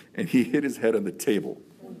 and he hit his head on the table.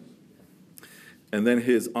 And then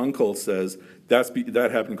his uncle says,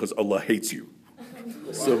 that happened because Allah hates you.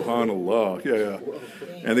 Subhanallah, yeah.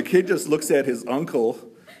 And the kid just looks at his uncle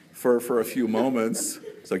for a few moments.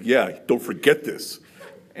 It's like, yeah, don't forget this.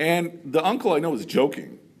 And the uncle I know was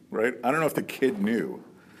joking, right? I don't know if the kid knew.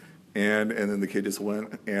 And then the kid just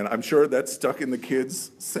went, and I'm sure that stuck in the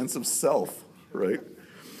kid's sense of self, right?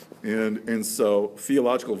 And so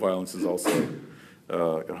theological violence is also,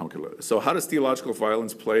 so how does theological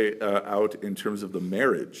violence play out in terms of the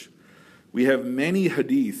marriage? We have many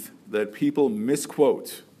hadith that people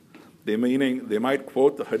misquote. They might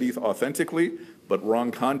quote the hadith authentically, but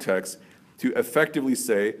wrong context, to effectively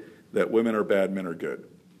say that women are bad, men are good.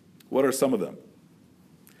 What are some of them?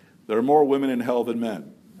 There are more women in hell than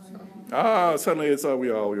men. Suddenly it's we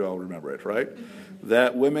all remember it, right?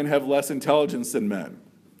 That women have less intelligence than men.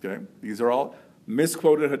 Okay, these are all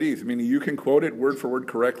misquoted hadith. Meaning you can quote it word for word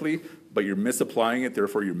correctly, but you're misapplying it.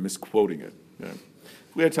 Therefore, you're misquoting it. Okay?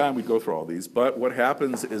 If we had time, we'd go through all these. But what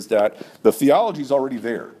happens is that the theology is already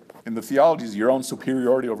there, and the theology is your own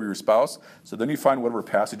superiority over your spouse. So then you find whatever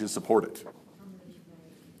passages support it.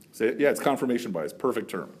 Say, yeah, it's confirmation bias.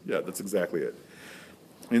 Perfect term. Yeah, that's exactly it.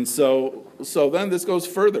 And so then this goes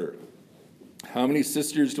further. How many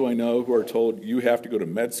sisters do I know who are told you have to go to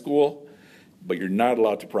med school, but you're not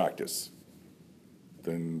allowed to practice?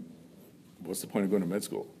 Then what's the point of going to med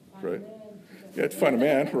school, right? You have to find a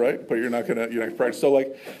man, right? But you're not gonna practice.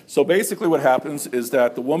 So basically what happens is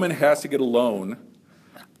that the woman has to get a loan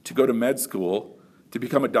to go to med school to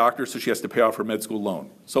become a doctor, so she has to pay off her med school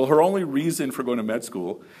loan. So her only reason for going to med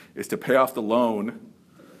school is to pay off the loan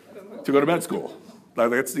to go to med school.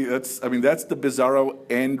 That's the bizarro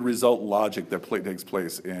end result logic that takes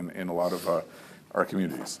place in a lot of our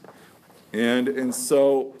communities. And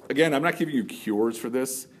so, again, I'm not giving you cures for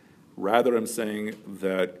this. Rather, I'm saying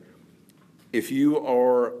that if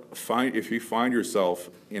you find yourself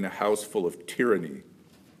in a house full of tyranny,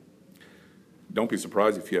 don't be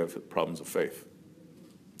surprised if you have problems of faith.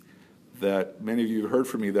 That many of you have heard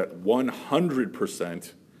from me that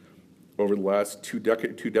 100% over the last two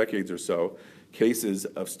decades or so, cases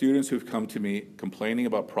of students who've come to me complaining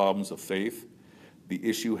about problems of faith, the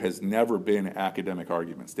issue has never been academic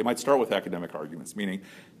arguments. They might start with academic arguments, meaning,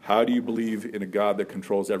 how do you believe in a God that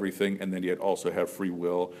controls everything and then yet also have free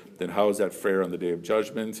will? Then how is that fair on the day of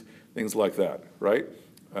judgment? Things like that, right?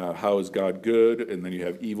 How is God good? And then you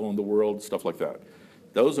have evil in the world, stuff like that.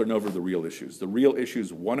 Those are never the real issues. The real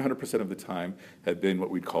issues 100% of the time have been what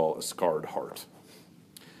we'd call a scarred heart.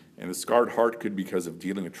 And the scarred heart could be because of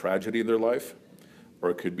dealing with tragedy in their life, or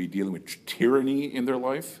it could be dealing with tyranny in their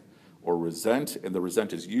life, or resent, and the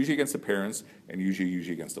resent is usually against the parents and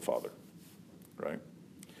usually against the father, right?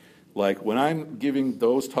 Like when I'm giving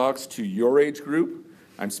those talks to your age group,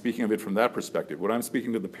 I'm speaking of it from that perspective. When I'm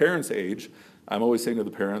speaking to the parents' age, I'm always saying to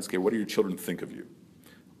the parents, okay, what do your children think of you?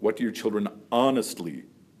 What do your children honestly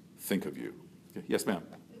think of you? Okay. Yes, ma'am?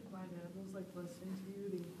 My dad was like listening to you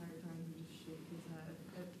the entire time, he just shook his head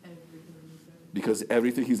at everything you said. Because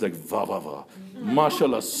everything, he's like, va, va, va.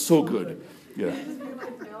 Mashallah, so good. Yeah. Just being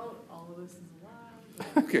like, no, all of this is a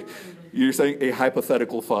lie. Okay. You're saying a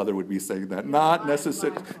hypothetical father would be saying that. Not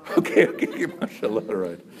necessarily. Okay, mashallah, all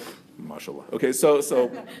right. Mashallah. Okay,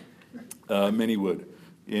 so many would.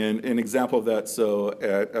 An example of that, so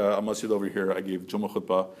at a masjid over here, I gave Jummah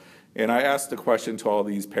khutbah, and I asked the question to all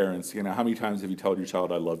these parents, how many times have you told your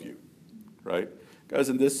child, I love you, right? Guys,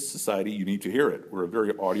 in this society, you need to hear it. We're a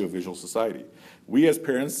very audiovisual society. We as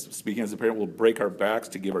parents, speaking as a parent, will break our backs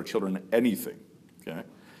to give our children anything, okay?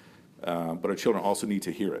 But our children also need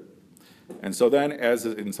to hear it. And so then,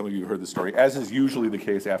 and some of you heard the story, as is usually the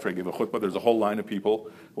case after I give a khutbah, there's a whole line of people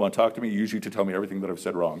who want to talk to me, usually to tell me everything that I've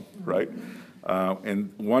said wrong, right?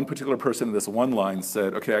 And one particular person in this one line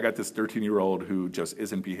said, okay, I got this 13-year-old who just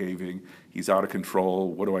isn't behaving. He's out of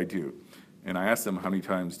control. What do I do? And I asked him, how many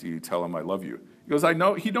times do you tell him I love you? He goes,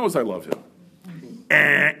 he knows I love him.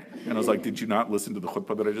 And I was like, did you not listen to the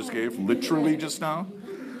khutbah that I just gave, literally just now?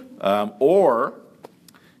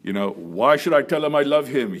 Why should I tell him I love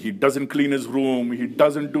him? He doesn't clean his room. He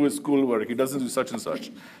doesn't do his schoolwork. He doesn't do such and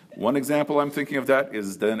such. One example I'm thinking of that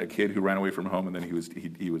is then a kid who ran away from home and then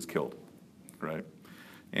he was killed, right?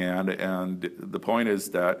 And the point is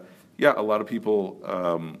that, yeah, a lot of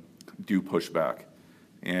people do push back.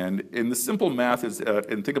 And the simple math is,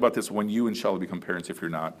 and think about this when you, inshallah, become parents, if you're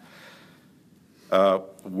not.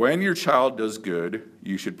 when your child does good,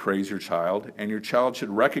 you should praise your child, and your child should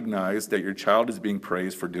recognize that your child is being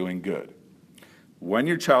praised for doing good. When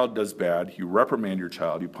your child does bad, you reprimand your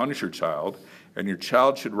child, you punish your child, and your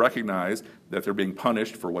child should recognize that they're being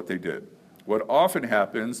punished for what they did. What often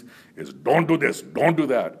happens is, don't do this, don't do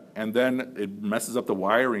that, and then it messes up the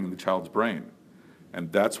wiring in the child's brain.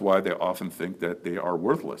 And that's why they often think that they are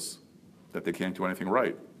worthless, that they can't do anything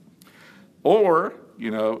right. Or,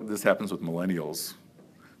 this happens with millennials,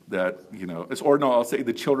 that, I'll say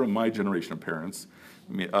the children of my generation of parents,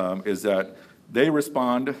 is that they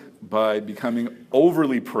respond by becoming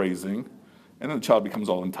overly praising, and then the child becomes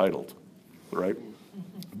all entitled, right?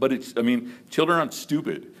 But children aren't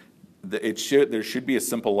stupid. There should be a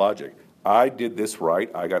simple logic. I did this right,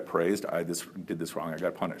 I got praised. I did this wrong, I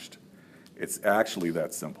got punished. It's actually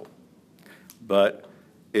that simple. But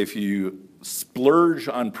if you splurge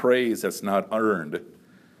on praise that's not earned,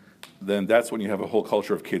 then that's when you have a whole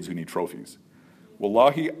culture of kids who need trophies.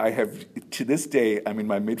 Wallahi, I have, to this day, I'm in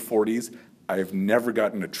my mid-40s, I have never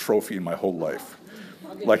gotten a trophy in my whole life.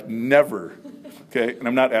 Like, never. Okay? And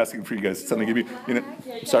I'm not asking for you guys to suddenly give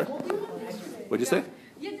me, sorry? What'd you say?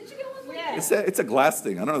 Yeah, did you get one? Yeah. It's a glass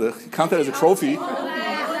thing. I don't know. Count that as a trophy. What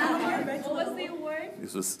was the award?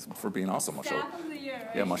 This was for being awesome, mashallah. Staff of the year,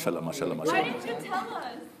 right? Yeah, mashallah, mashallah, Why mashallah. didn't you tell us?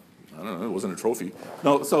 I don't know, it wasn't a trophy.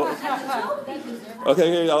 No, so,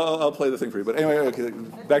 okay, I'll play the thing for you. But anyway, okay,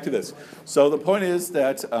 back to this. So the point is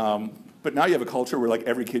that, but now you have a culture where like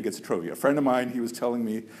every kid gets a trophy. A friend of mine, he was telling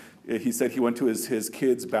me, he said he went to his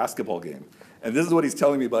kid's basketball game. And this is what he's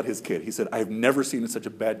telling me about his kid. He said, I've never seen such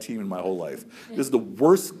a bad team in my whole life. This is the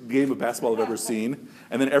worst game of basketball I've ever seen.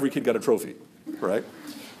 And then every kid got a trophy, right?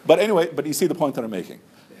 But anyway, but you see the point that I'm making.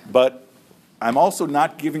 But I'm also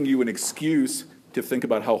not giving you an excuse to think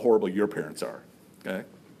about how horrible your parents are, okay?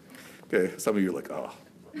 Okay, some of you are like, oh,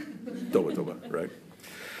 toba, right?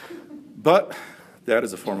 But that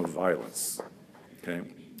is a form of violence, okay?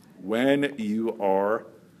 When you are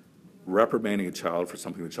reprimanding a child for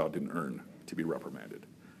something the child didn't earn to be reprimanded.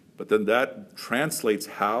 But then that translates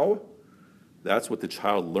how? That's what the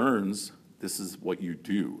child learns, this is what you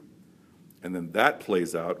do. And then that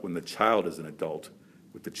plays out when the child is an adult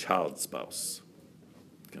with the child's spouse,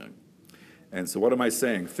 okay? And so what am I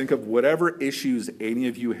saying? Think of whatever issues any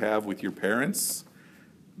of you have with your parents,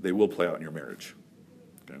 they will play out in your marriage.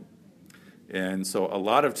 Okay? And so a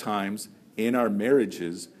lot of times in our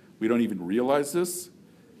marriages, we don't even realize this.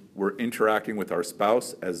 We're interacting with our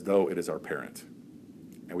spouse as though it is our parent.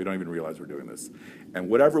 And we don't even realize we're doing this. And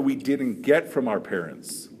whatever we didn't get from our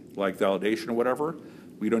parents, like validation or whatever,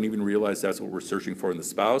 we don't even realize that's what we're searching for in the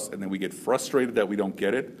spouse. And then we get frustrated that we don't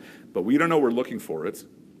get it, but we don't know we're looking for it.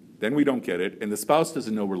 Then we don't get it, and the spouse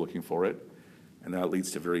doesn't know we're looking for it, and that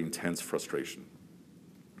leads to very intense frustration.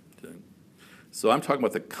 Okay? So I'm talking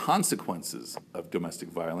about the consequences of domestic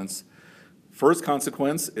violence. First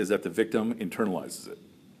consequence is that the victim internalizes it.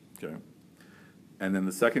 Okay? And then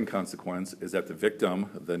the second consequence is that the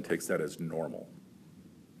victim then takes that as normal,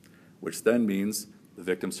 which then means the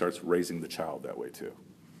victim starts raising the child that way too.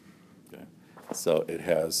 Okay? So it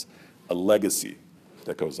has a legacy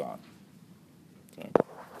that goes on. Okay?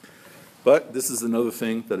 But this is another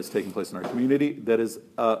thing that is taking place in our community that is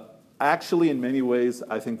actually, in many ways,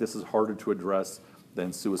 I think this is harder to address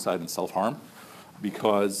than suicide and self-harm,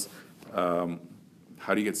 because how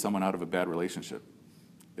do you get someone out of a bad relationship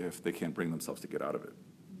if they can't bring themselves to get out of it?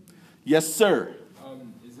 Yes, sir.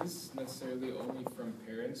 Is this necessarily only from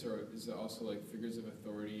parents, or is it also like figures of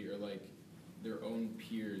authority or like their own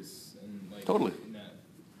peers and like Totally. in that?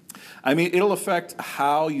 I mean, it'll affect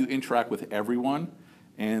how you interact with everyone.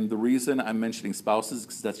 And the reason I'm mentioning spouses is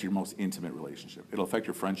because that's your most intimate relationship. It'll affect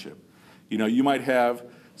your friendship. You might have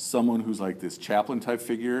someone who's like this chaplain type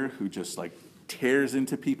figure who just like tears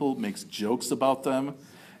into people, makes jokes about them,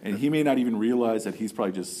 and he may not even realize that he's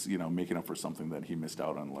probably just, making up for something that he missed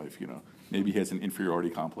out on in life, Maybe he has an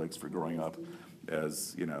inferiority complex for growing up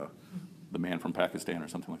as, the man from Pakistan or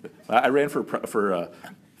something like that. I ran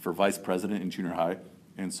for vice president in junior high.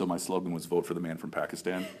 And so my slogan was vote for the man from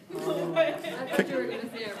Pakistan. I thought you were going to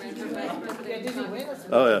say I ran for vice president.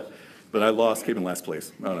 Oh, yeah. But I lost, came in last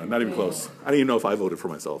place. No, not even close. I don't even know if I voted for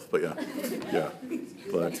myself, but yeah. Yeah.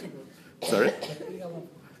 But, sorry?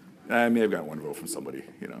 I may have gotten one vote from somebody,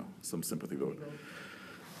 some sympathy vote.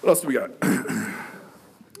 What else do we got?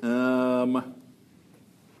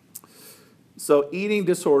 So eating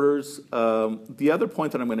disorders, the other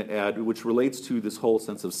point that I'm going to add, which relates to this whole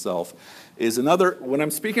sense of self, is when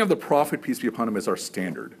I'm speaking of the Prophet, peace be upon him, as our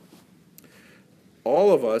standard,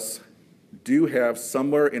 all of us do have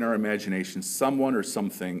somewhere in our imagination someone or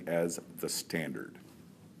something as the standard.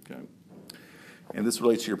 Okay? and this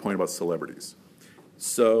relates to your point about celebrities.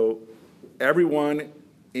 So everyone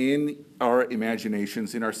in our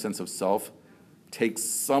imaginations, in our sense of self, takes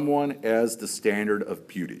someone as the standard of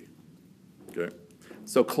beauty. Okay?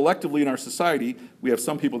 So collectively in our society, we have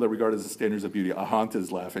some people that regard as the standards of beauty. Ahant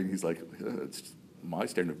is laughing. He's like, it's my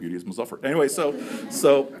standard of beauty is Muzaffar. Anyway, so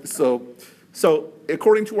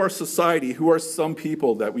according to our society, who are some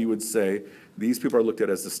people that we would say these people are looked at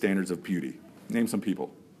as the standards of beauty? Name some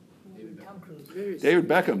people. Tom Cruise. David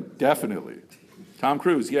Beckham, definitely. Tom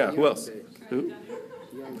Cruise, yeah. Who else? Who?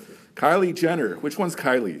 Kylie Jenner. Which one's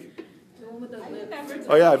Kylie? The one with the lips.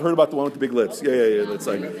 Oh yeah, I've heard about the one with the big lips. Yeah. That's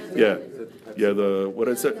like, yeah. What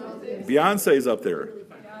is it? Beyonce's up there.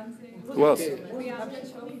 Who else?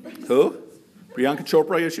 Who? Priyanka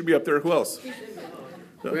Chopra, yeah, should be up there. Who else?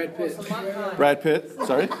 Brad Pitt. Brad Pitt.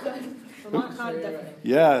 Sorry? Salman Khan, definitely.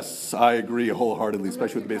 Yes, I agree wholeheartedly,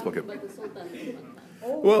 especially with the baseball cap.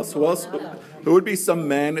 Who else? Who else? Who would be some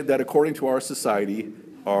men that, according to our society,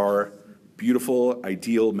 are beautiful,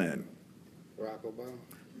 ideal men? Barack Obama.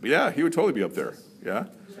 Yeah, he would totally be up there. Yeah,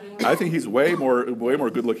 I think he's way more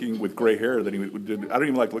good looking with gray hair than he did. I don't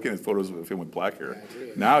even like looking at photos of him with black hair.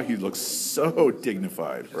 Now he looks so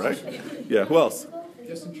dignified, right? Yeah. Who else?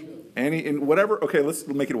 Any in whatever. Okay, let's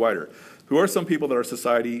make it wider. Who are some people that our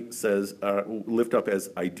society says lift up as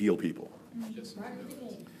ideal people?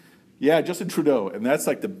 Yeah, Justin Trudeau, and that's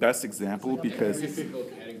like the best example because.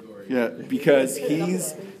 Yeah, because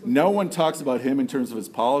no one talks about him in terms of his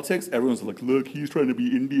politics. Everyone's like, look, he's trying to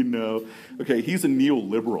be Indian now. Okay, he's a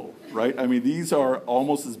neoliberal, right? I mean, these are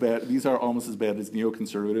almost as bad as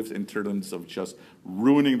neoconservatives in terms of just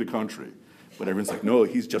ruining the country. But everyone's like, no,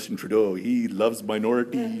 he's Justin Trudeau. He loves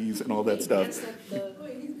minorities and all that stuff.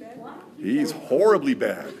 He's horribly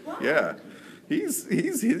bad. Yeah. He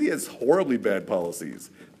has horribly bad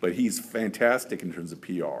policies, but he's fantastic in terms of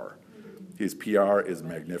PR. His PR is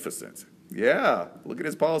magnificent. Yeah, look at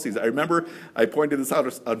his policies. I remember I pointed this out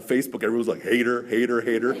on Facebook. Everyone was like, hater, hater,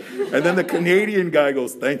 hater. And then the Canadian guy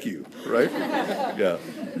goes, thank you, right? Yeah.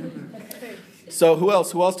 So who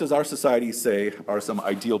else? Who else does our society say are some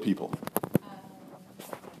ideal people?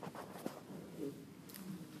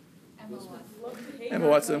 Emma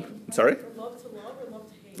Watson. I'm sorry? Love to love or love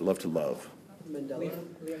to hate? Love to love.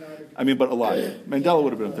 Leonardo. I mean, but alive. Mandela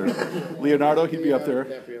would have been up there. Leonardo, he'd be up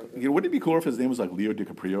there. You know, wouldn't it be cooler if his name was like Leo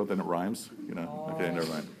DiCaprio? Then it rhymes. You know. Okay, never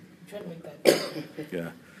mind. Try to make that.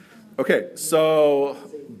 Yeah. Okay, so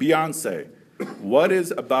Beyonce. What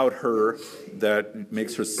is about her that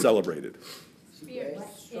makes her celebrated?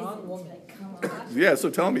 Strong woman. Yeah. So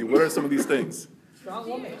tell me, what are some of these things? Strong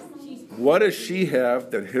woman. What does she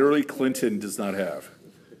have that Hillary Clinton does not have?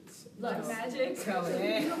 Magic.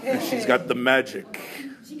 She's got the magic.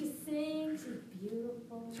 She can sing, she's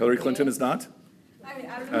beautiful. Hillary Clinton is not? I mean,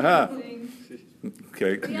 I don't know. Uh-huh. What I'm saying.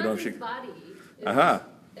 Okay, you know if she. Beyonce's body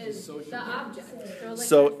is the object.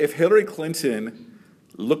 So if Hillary Clinton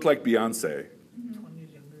looked like Beyonce,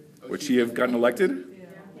 would she have gotten elected?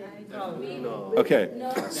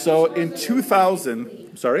 Okay, so in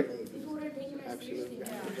 2000, sorry?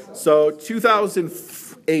 So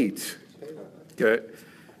 2008, okay,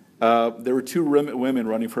 there were two women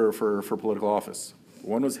running for political office.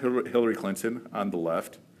 One was Hillary Clinton on the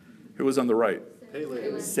left. Who was on the right?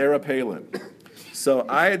 Sarah Palin. So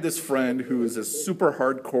I had this friend who is a super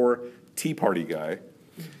hardcore Tea Party guy,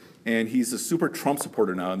 and he's a super Trump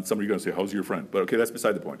supporter now. And somebody's going to say, how's your friend? But okay, that's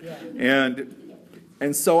beside the point. Yeah.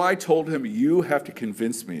 And so I told him, you have to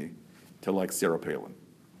convince me to like Sarah Palin.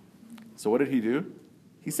 So what did he do?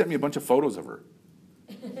 He sent me a bunch of photos of her.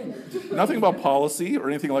 Nothing about policy or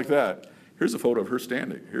anything like that. Here's a photo of her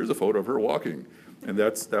standing. Here's a photo of her walking. And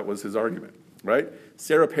that was his argument, right?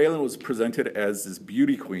 Sarah Palin was presented as this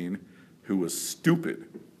beauty queen who was stupid,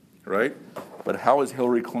 right? But how is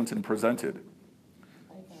Hillary Clinton presented?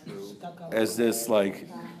 As this, like,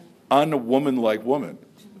 unwoman-like woman,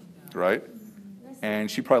 right?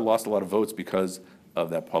 And she probably lost a lot of votes because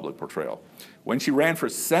of that public portrayal. When she ran for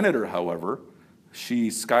senator, however, she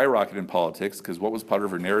skyrocketed in politics because what was part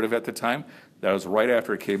of her narrative at the time? That was right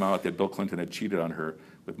after it came out that Bill Clinton had cheated on her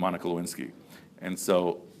with Monica Lewinsky. And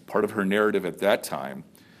so part of her narrative at that time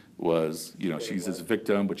was, you know, she's this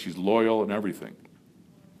victim, but she's loyal and everything.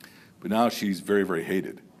 But now she's very, very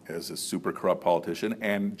hated as a super corrupt politician,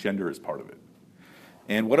 and gender is part of it.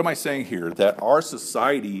 And what am I saying here? That our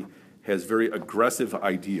society has very aggressive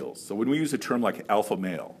ideals. So when we use a term like alpha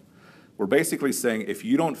male, we're basically saying if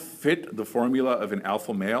you don't fit the formula of an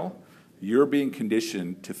alpha male, you're being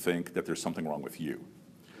conditioned to think that there's something wrong with you.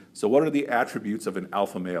 So what are the attributes of an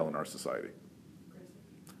alpha male in our society?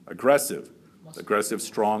 Aggressive,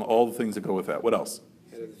 strong, all the things that go with that. What else?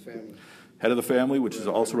 Head of the family. Head of the family, which is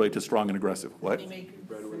also related to strong and aggressive. What?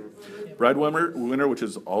 Moneymaker. Breadwinner, which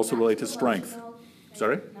is also related to strength.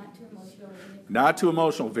 Sorry? Not too emotional. Not too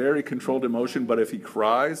emotional, very controlled emotion, but if he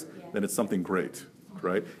cries, then it's something great,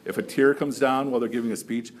 right? If a tear comes down while they're giving a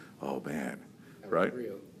speech, oh man, right?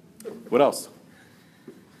 Real. What else?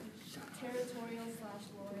 Territorial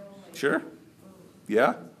 / loyal. Like, Sure.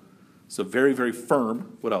 Yeah. So very, very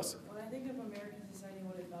firm. What else? When I think of American society and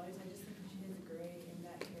what it values, I just think of Shades of Grey and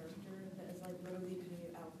that character that is like literally the epitome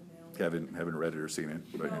of alpha male. Haven't read it or seen it.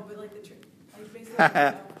 But No, but like like basically.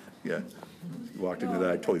 yeah. You walked into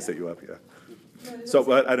that, I totally set you up, yeah. No, it's So, also-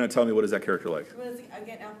 but I don't tell me, what is that character like? But it's like,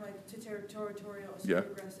 again, alpha like to territorial, super Yeah.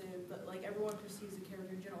 aggressive, but like everyone perceives the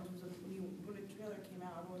character in general in terms of when the trailer came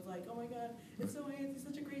out, everyone was like, oh my god, it's so handsome, he's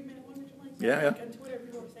such a great man, I wonder like Yeah, like, yeah. on Twitter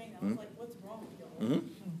people were saying that. I was like, what's wrong with y'all? Mhm.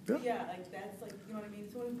 But yeah, like that's like, you know what I mean?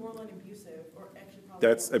 Someone who's borderline abusive or actually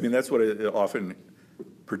probably. That's what it often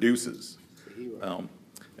produces. The hero.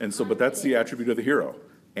 And so, but that's the attribute of the hero.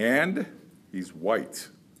 And he's white,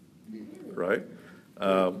 right?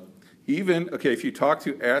 If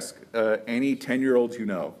you ask any 10-year-old you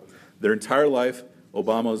know, their entire life,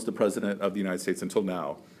 Obama is the president of the United States until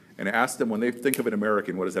now, and ask them when they think of an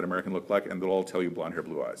American, what does that American look like? And they'll all tell you blonde hair,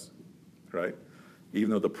 blue eyes, right? Even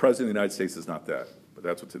though the president of the United States is not that, but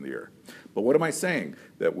that's what's in the air. But what am I saying?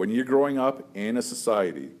 That when you're growing up in a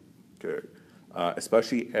society, okay,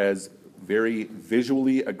 especially as very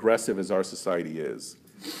visually aggressive as our society is,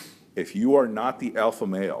 if you are not the alpha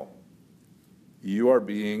male, you are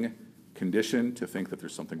being conditioned to think that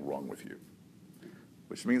there's something wrong with you.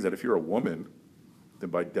 Which means that if you're a woman,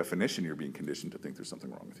 then by definition you're being conditioned to think there's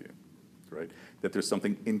something wrong with you, right? That there's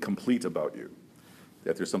something incomplete about you,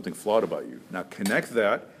 that there's something flawed about you. Now connect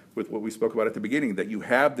that with what we spoke about at the beginning, that you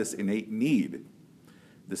have this innate need,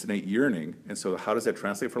 this innate yearning, and so how does that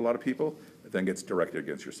translate for a lot of people? It then gets directed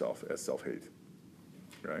against yourself as self-hate,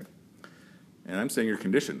 right? And I'm saying you're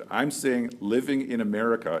conditioned. I'm saying living in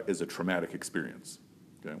America is a traumatic experience,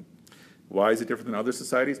 okay? Why is it different than other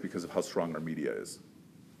societies? Because of how strong our media is,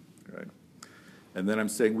 right? And then I'm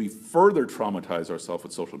saying we further traumatize ourselves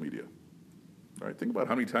with social media, right? Think about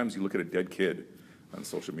how many times you look at a dead kid on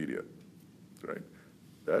social media, right?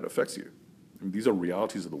 That affects you. I mean, these are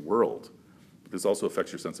realities of the world, but this also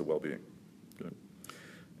affects your sense of well-being, okay?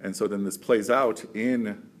 And so then this plays out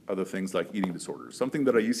in other things like eating disorders. Something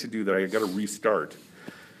that I used to do that I got to restart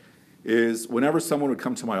is whenever someone would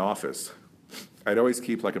come to my office, I'd always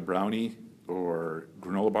keep like a brownie or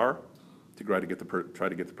granola bar to try to get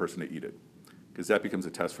the person to eat it, because that becomes a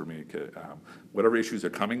test for me. Whatever issues they're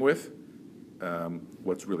coming with,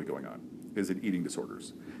 what's really going on? Is it eating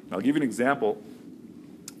disorders? And I'll give you an example,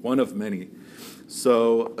 one of many.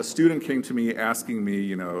 So a student came to me asking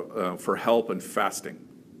me, for help in fasting,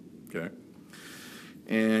 okay?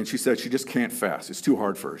 And she said she just can't fast. It's too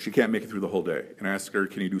hard for her. She can't make it through the whole day. And I asked her,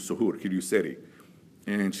 can you do suhoor? Can you do seri?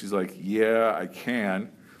 And she's like, yeah, I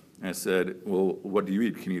can. And I said, well, what do you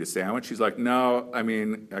eat? Can you eat a sandwich? She's like, no,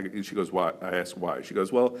 and she goes, why? I asked why. She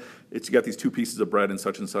goes, well, you got these 2 pieces of bread and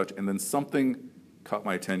such, and then something caught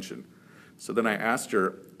my attention. So then I asked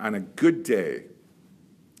her, on a good day,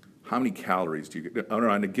 how many calories do you get?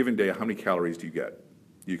 On a given day, how many calories do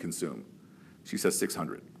you consume? She says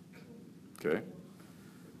 600, okay?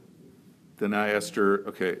 Then I asked her,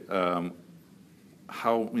 okay,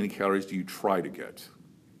 how many calories do you try to get?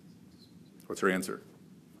 What's her answer?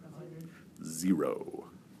 0,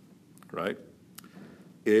 right?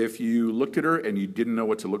 If you looked at her and you didn't know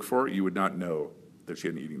what to look for, you would not know that she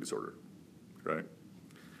had an eating disorder, right?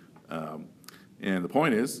 And the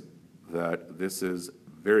point is that this is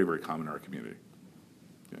very, very common in our community.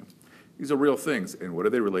 Okay? These are real things, and what do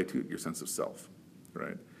they relate to? Your sense of self,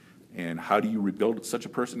 right? And how do you rebuild such a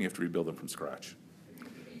person? You have to rebuild them from scratch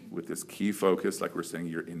with this key focus, like we're saying,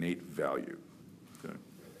 your innate value. Okay?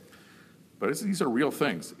 But these are real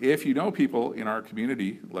things. If you know people in our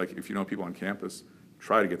community, like if you know people on campus,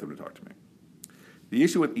 try to get them to talk to me. The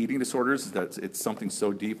issue with eating disorders is that it's something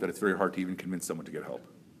so deep that it's very hard to even convince someone to get help,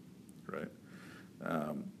 right?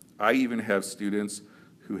 I even have students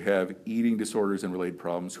who have eating disorders and related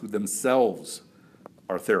problems who themselves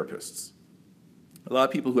are therapists. A lot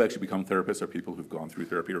of people who actually become therapists are people who've gone through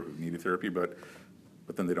therapy or who've needed therapy, but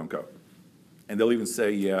then they don't go. And they'll even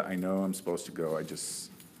say, yeah, I know I'm supposed to go, I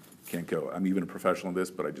just can't go. I'm even a professional in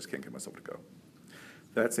this, but I just can't get myself to go.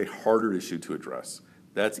 That's a harder issue to address.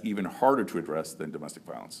 That's even harder to address than domestic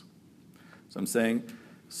violence. So I'm saying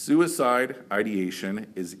suicide ideation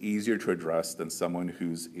is easier to address than someone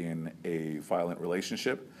who's in a violent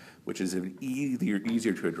relationship, which is easier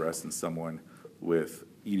to address than someone with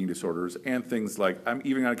eating disorders and things like, I'm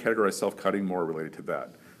even going to categorize self-cutting more related to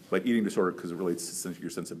that. like eating disorder because it relates to your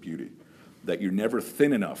sense of beauty, that you're never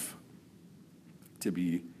thin enough to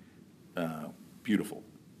be beautiful.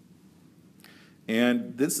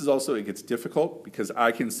 And this is also, it gets difficult because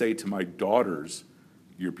I can say to my daughters,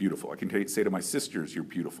 you're beautiful. I can say to my sisters, you're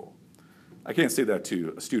beautiful. I can't say that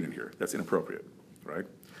to a student here. That's inappropriate, right?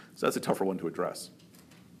 So that's a tougher one to address.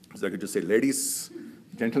 Because I could just say, ladies,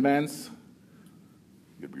 gentlemen,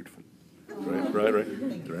 you're beautiful.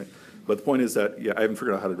 Right. But the point is that, yeah, I haven't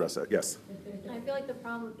figured out how to address that. Yes? I feel like the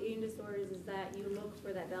problem with eating disorders is that you look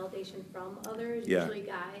for that validation from others, Yeah. usually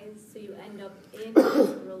guys, so you end up in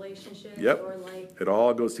a relationship Yep. or like, It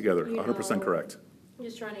all goes together, You 100% know, correct.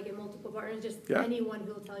 just trying to get multiple partners, just Yeah. anyone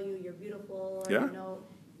who'll tell you you're beautiful, or, Yeah. you know,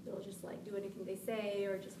 they'll just like do anything they say,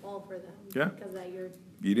 or just fall for them. Yeah. Because that you're,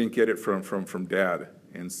 You didn't get it from dad,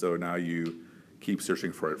 and so now you keep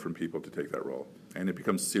searching for it from people to take that role. And it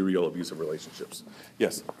becomes serial abusive relationships.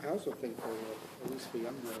 Yes? I also think for, at least for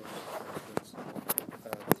young girls,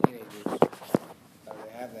 teenagers,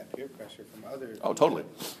 they have that peer pressure from others. Oh, totally.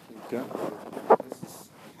 You know, this is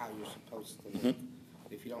how you're supposed to look.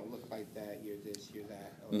 If you don't look like that, you're this, you're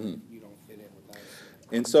that, or you don't fit in with us.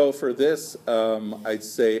 And so for this, I'd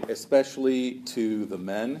say especially to the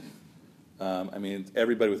men, I mean,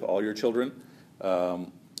 everybody with all your children,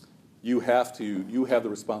 you have the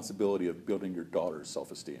responsibility of building your daughter's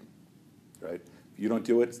self-esteem, right? If you don't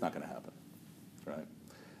do it, it's not going to happen, right?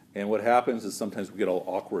 And what happens is sometimes we get all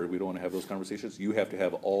awkward. We don't want to have those conversations. You have to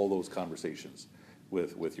have all those conversations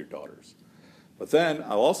with your daughters. But then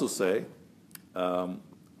I'll also say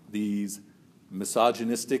these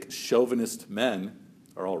misogynistic, chauvinist men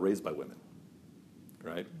are all raised by women,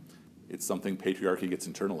 right? It's something patriarchy gets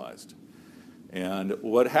internalized. And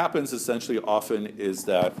what happens essentially often is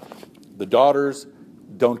that the daughters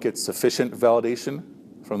don't get sufficient validation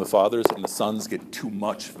from the fathers, and the sons get too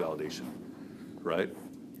much validation, right?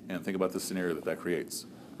 And think about the scenario that creates,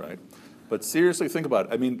 right? But seriously, think about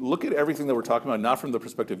it. I mean, look at everything that we're talking about, not from the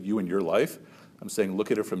perspective of you and your life. I'm saying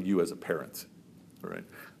look at it from you as a parent, right?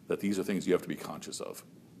 That these are things you have to be conscious of.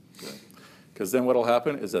 Because then what will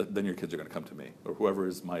happen is that then your kids are going to come to me, or whoever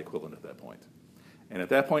is my equivalent at that point. And at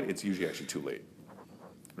that point, it's usually actually too late,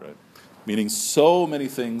 right? Meaning so many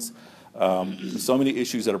things, so many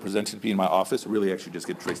issues that are presented to me in my office really actually just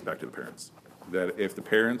get traced back to the parents. That if the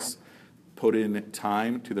parents put in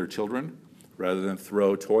time to their children rather than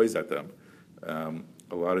throw toys at them,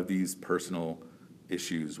 a lot of these personal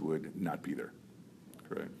issues would not be there,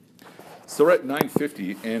 right? So we're at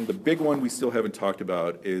 9:50, and the big one we still haven't talked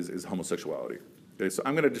about is homosexuality. Okay, so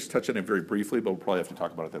I'm going to just touch on it very briefly, but we'll probably have to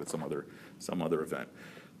talk about it at some other event.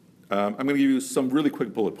 I'm going to give you some really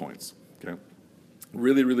quick bullet points. Okay,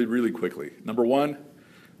 really quickly. Number one,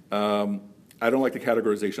 I don't like the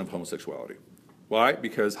categorization of homosexuality. Why?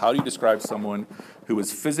 Because how do you describe someone who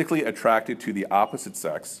is physically attracted to the opposite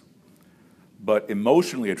sex, but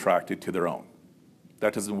emotionally attracted to their own?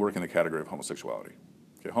 That doesn't work in the category of homosexuality.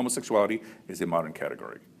 Okay, homosexuality is a modern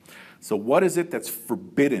category. So what is it that's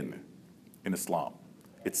forbidden in Islam?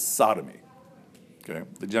 It's sodomy. Okay,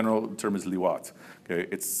 the general term is liwat. Okay,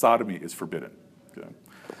 it's sodomy is forbidden. Okay,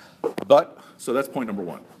 but so that's point number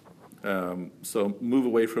one. So move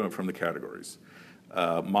away from the categories,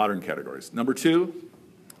 modern categories. Number two,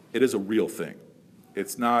 it is a real thing.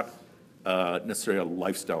 It's not necessarily a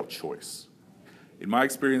lifestyle choice. In my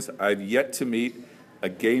experience, I've yet to meet a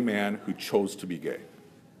gay man who chose to be gay.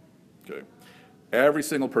 Okay, every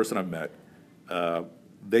single person I've met,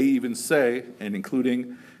 they even say, and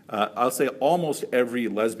including, I'll say almost every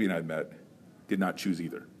lesbian I've met did not choose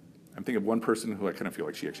either. I'm thinking of one person who I kind of feel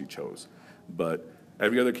like she actually chose. But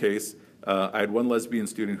every other case, I had one lesbian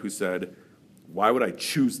student who said, why would I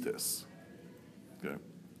choose this? Okay.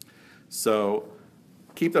 So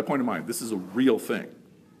keep that point in mind. This is a real thing.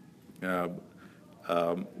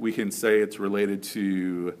 We can say it's related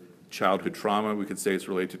to childhood trauma. We could say it's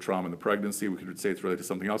related to trauma in the pregnancy. We could say it's related to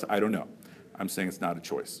something else. I don't know. I'm saying it's not a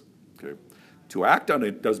choice. Okay. To act on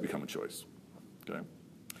it does become a choice. Okay.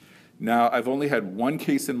 Now, I've only had one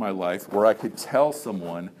case in my life where I could tell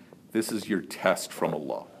someone, this is your test from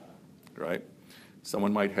Allah, right?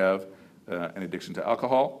 Someone might have an addiction to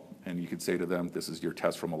alcohol, and you could say to them, this is your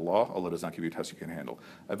test from Allah. Allah does not give you a test you can handle.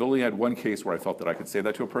 I've only had one case where I felt that I could say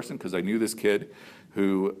that to a person because I knew this kid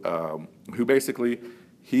who basically,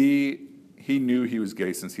 he knew he was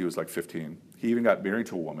gay since he was like 15. He even got married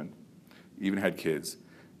to a woman, even had kids,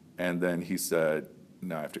 and then he said,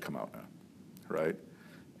 no, I have to come out now, right?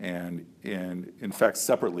 And in fact,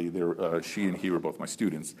 separately, she and he were both my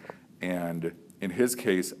students. And in his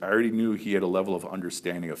case, I already knew he had a level of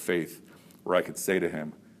understanding of faith where I could say to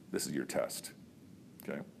him, this is your test,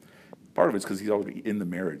 okay? Part of it's because he's already in the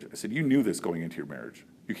marriage. I said, you knew this going into your marriage.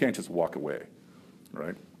 You can't just walk away,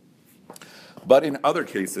 right? But in other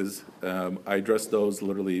cases, I address those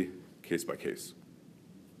literally case by case,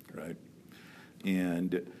 right?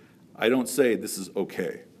 And I don't say this is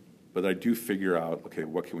okay, but I do figure out, okay,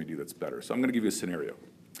 what can we do that's better? So I'm going to give you a scenario.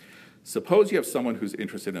 Suppose you have someone who's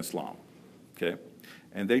interested in Islam, okay?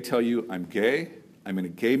 And they tell you, I'm gay, I'm in a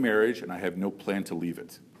gay marriage, and I have no plan to leave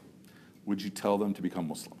it. Would you tell them to become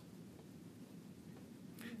Muslim?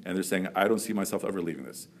 And they're saying, I don't see myself ever leaving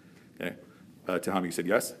this. Okay? Tahami, you said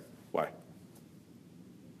yes? Why?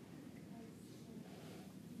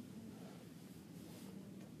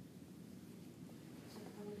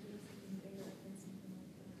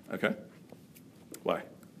 Okay. Why?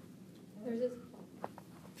 There's this,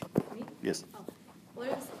 me? Yes. Oh, well,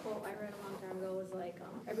 there's this quote I read a long time ago, was like,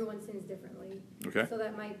 everyone sins differently. Okay. So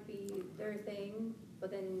that might be their thing,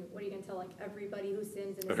 but then what are you gonna tell, like, everybody who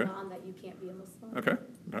sins in Okay. Islam that you can't be a Muslim? Okay.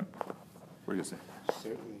 Okay. What do you say?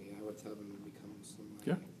 Certainly, I would tell them to become Muslim.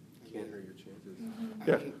 Yeah. Can't hurt your chances.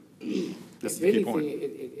 Yeah. This is If the key anything, point.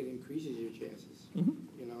 it increases your chances. Mhm.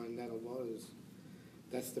 You know, and that Allah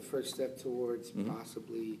that's the first step towards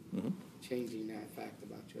possibly changing that fact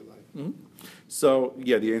about your life. Mhm. So,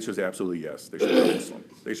 yeah, the answer is absolutely yes. They should become Muslim.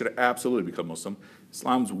 They should absolutely become Muslim.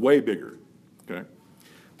 Islam's way bigger, okay?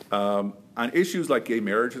 On issues like gay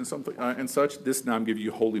marriage and something and such, this now I'm giving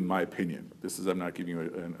you wholly my opinion. I'm not giving you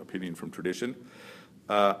an opinion from tradition.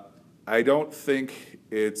 I don't think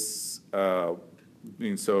it's, I'm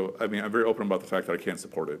very open about the fact that I can't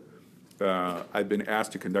support it. I've been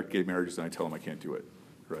asked to conduct gay marriages and I tell them I can't do it,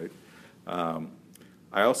 right?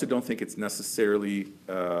 I also don't think it's necessarily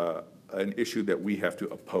an issue that we have to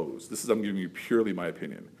oppose. I'm giving you purely my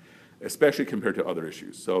opinion, especially compared to other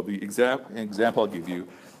issues. So the example I'll give you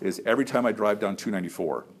is every time I drive down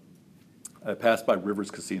 294, I pass by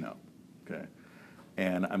Rivers Casino, okay?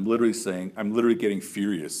 And I'm literally getting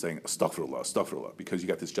furious saying, astaghfirullah, astaghfirullah, because you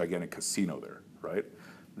got this gigantic casino there, right?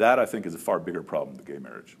 That, I think, is a far bigger problem than gay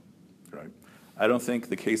marriage, right? I don't think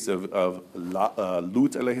the case of Lut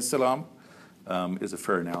alayhi salam is a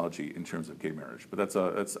fair analogy in terms of gay marriage. But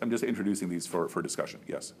I'm just introducing these for discussion,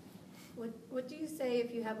 yes. What do you say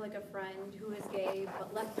if you have like a friend who is gay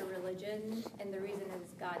but left the religion and the reason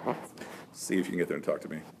is God hates me? See if you can get there and talk to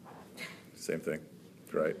me. Same thing,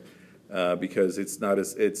 right? Because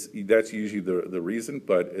that's usually the reason,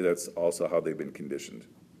 but that's also how they've been conditioned,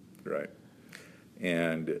 right?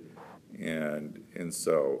 And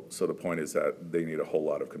so the point is that they need a whole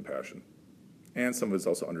lot of compassion, and some of it's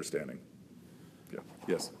also understanding. Yeah.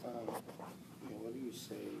 Yes. What do you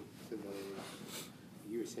say to those?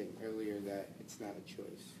 You were saying earlier that it's not a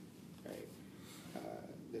choice, right?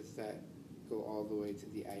 Does that go all the way to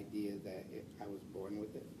the idea that I was born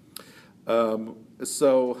with it?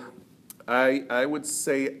 So I would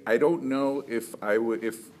say I don't know if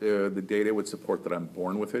the data would support that I'm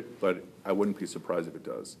born with it, but I wouldn't be surprised if it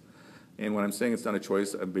does. And when I'm saying it's not a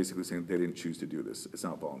choice, I'm basically saying they didn't choose to do this. It's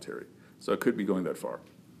not voluntary. So it could be going that far,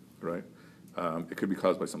 right? It could be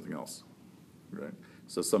caused by something else, right?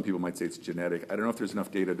 So some people might say it's genetic. I don't know if there's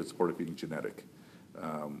enough data to support it being genetic.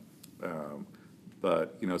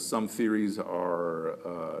 But some theories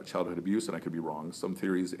are childhood abuse, and I could be wrong. Some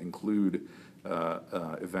theories include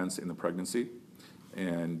events in the pregnancy.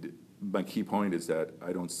 And my key point is that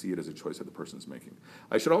I don't see it as a choice that the person's making.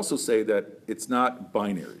 I should also say that it's not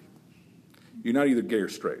binary. You're not either gay or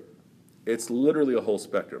straight. It's literally a whole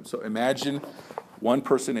spectrum. So imagine one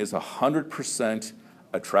person is 100%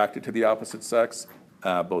 attracted to the opposite sex,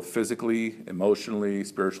 both physically, emotionally,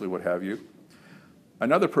 spiritually, what have you.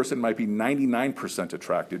 Another person might be 99%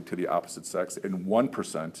 attracted to the opposite sex and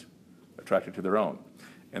 1% attracted to their own.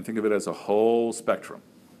 And think of it as a whole spectrum,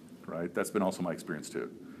 right? That's been also my experience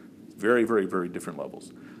too. Very, very, very different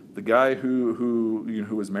levels. The guy who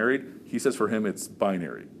was married, he says for him it's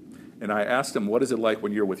binary. And I asked him, what is it like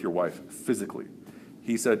when you're with your wife physically?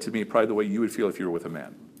 He said to me, probably the way you would feel if you were with a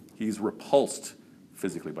man. He's repulsed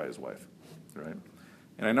physically by his wife, right?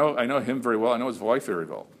 And I know him very well. I know his wife very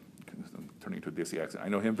well. I'm turning into a Desi accent. I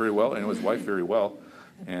know him very well. I know his wife very well.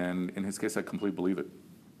 And in his case, I completely believe it,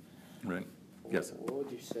 right? Yes? What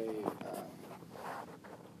would you say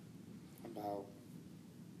about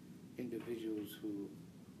individuals who,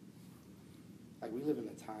 like, we live in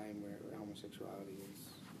a time where homosexuality is...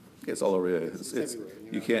 It's all over. It's everywhere.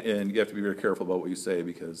 You can't, and you have to be very careful about what you say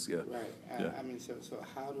because, yeah. Right. I mean, so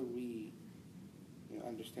how do we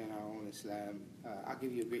understand our own Islam? I'll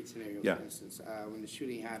give you a great scenario, for instance. When the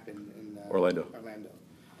shooting happened in Orlando.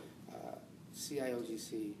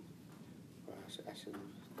 CIOGC, I should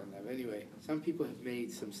have done that. But anyway, some people have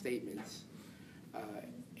made some statements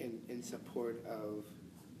in support of,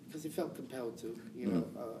 because he felt compelled to, you know,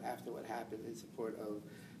 after what happened, in support of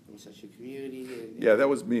such a community. Yeah, that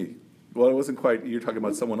was me. Well, it wasn't quite, you're talking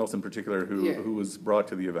about someone else in particular who was brought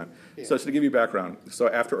to the event. Yeah. So to give you background, so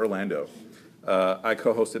after Orlando, I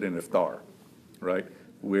co-hosted an iftar, right,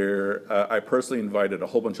 where I personally invited a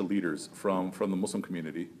whole bunch of leaders from the Muslim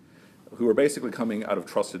community who were basically coming out of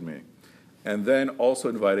Trust in Me, and then also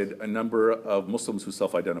invited a number of Muslims who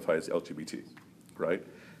self-identify as LGBT, right?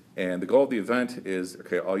 And the goal of the event is,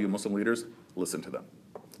 okay, all you Muslim leaders, listen to them.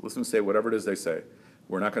 Listen to say whatever it is they say.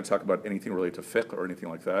 We're not going to talk about anything related to fiqh or anything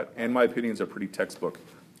like that. And my opinions are pretty textbook,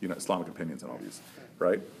 you know, Islamic opinions and all these,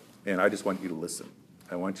 right? And I just want you to listen.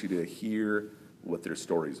 I want you to hear what their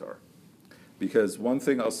stories are. Because one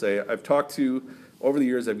thing I'll say, I've talked to, over the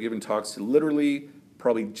years, I've given talks to literally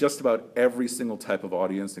probably just about every single type of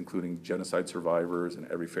audience, including genocide survivors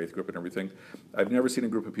and every faith group and everything. I've never seen a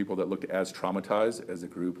group of people that looked as traumatized as a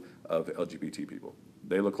group of LGBT people.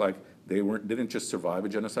 They look like they didn't just survive a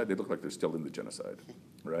genocide, they look like they're still in the genocide,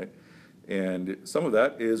 right? And some of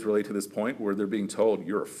that is related to this point where they're being told,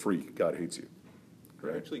 you're a freak, God hates you.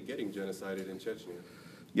 They're actually getting genocided in Chechnya.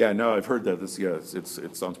 Yeah, no, I've heard that.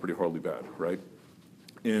 It sounds pretty horribly bad, right?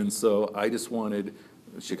 And so I just wanted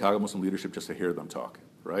Chicago Muslim leadership just to hear them talk,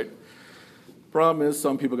 right? Problem is,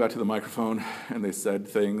 some people got to the microphone and they said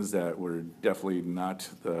things that were definitely not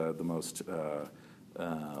the most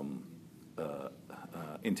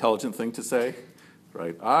intelligent thing to say,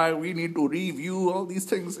 right? We need to review all these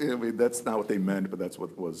things. I mean, that's not what they meant, but that's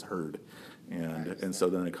what was heard. And so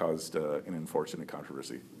then it caused an unfortunate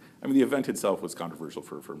controversy. I mean, the event itself was controversial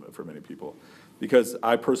for many people because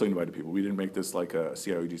I personally invited people. We didn't make this like a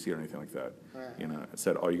CIOGC or anything like that. You know, I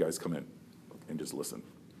said, all you guys come in and just listen.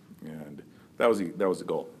 And that was the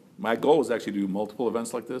goal. My goal was actually to do multiple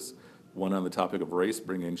events like this, one on the topic of race,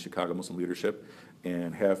 bring in Chicago Muslim leadership,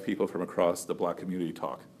 and have people from across the Black community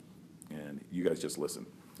talk. And you guys just listen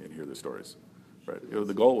and hear their stories. Right?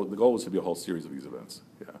 The goal was to be a whole series of these events.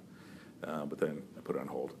 Yeah. But then I put it on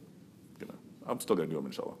hold. You know, I'm still going to do them,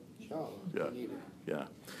 inshallah. Yeah. Yeah.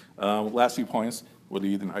 Last few points. What do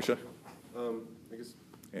you think, Aisha? I guess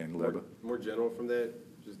And Leba? more general from that,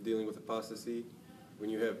 just dealing with apostasy. When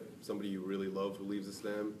you have somebody you really love who leaves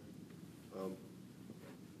Islam, I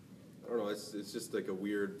don't know, it's just like a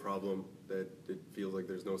weird problem that it feels like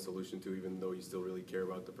there's no solution to, even though you still really care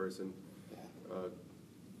about the person.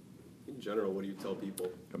 In general, what do you tell people?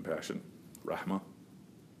 Compassion, rahmah.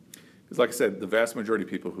 Because like I said, the vast majority of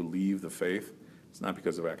people who leave the faith, it's not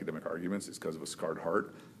because of academic arguments, it's because of a scarred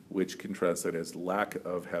heart, which can translate as lack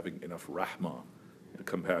of having enough rahmah,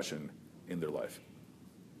 compassion in their life,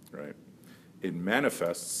 right? It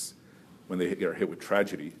manifests when they are hit with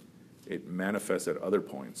tragedy. It manifests at other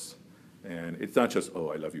points. And it's not just, oh,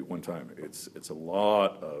 I love you one time. It's a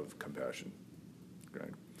lot of compassion,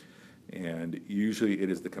 right? And usually it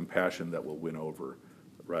is the compassion that will win over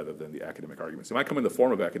rather than the academic arguments. It might come in the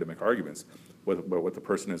form of academic arguments, but what the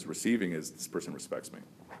person is receiving is, this person respects me,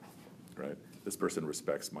 right? This person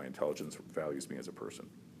respects my intelligence, values me as a person.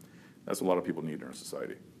 That's what a lot of people need in our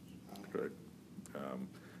society, right?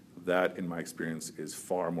 That, in my experience, is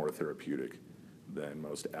far more therapeutic than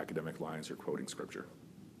most academic lines or quoting scripture.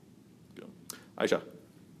 Yeah. Aisha.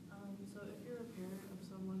 So if you're a parent of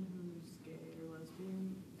someone who's gay or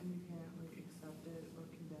lesbian and you can't like accept it or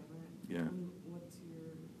condemn it, Yeah. what's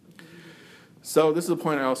your So this is a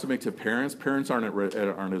point I also make to parents. Parents aren't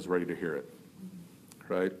as ready to hear it,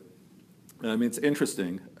 right? I mean, it's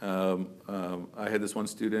interesting. I had this one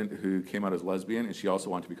student who came out as lesbian, and she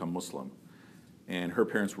also wanted to become Muslim. And her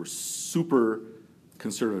parents were super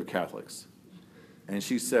conservative Catholics. And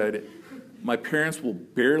she said, my parents will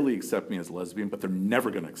barely accept me as lesbian, but they're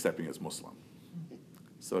never going to accept me as Muslim.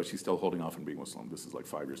 So she's still holding off on being Muslim. This is like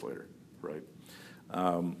 5 years later, right?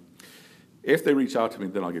 If they reach out to me,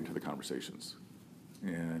 then I'll get into the conversations.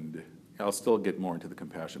 And I'll still get more into the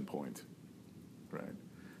compassion point, right?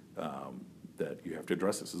 That you have to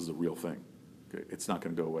address this. This is a real thing. Okay? It's not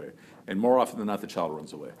going to go away. And more often than not, the child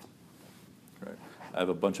runs away. Right? I have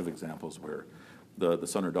a bunch of examples where the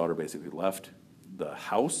son or daughter basically left the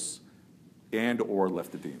house and or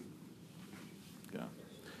left the dean.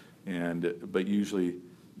 Yeah. But usually,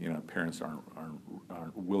 you know, parents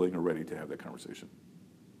aren't willing or ready to have that conversation.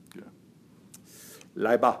 Yeah.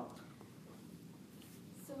 Laiba.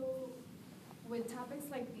 So with topics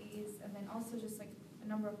like these, and then also just like a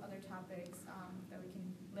number of other topics that we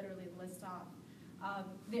can literally list off,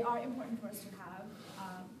 they are important for us to have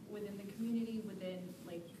within the community, within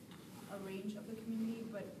like a range of the community.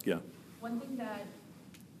 But Yeah. one thing that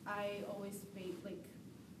I always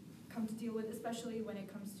come to deal with, especially when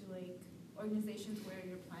it comes to like organizations where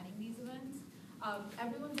you're planning these events,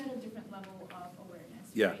 everyone's at a different level of awareness,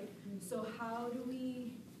 Yeah. right? So how do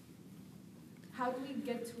we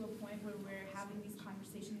get to a point where we're having these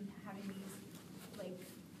conversations, having these like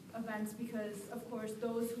events? Because of course,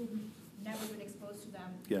 those who've never been exposed to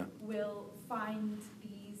them Yeah. will find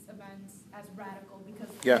these events as radical because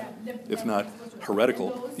Yeah, they've if never not been exposed to it.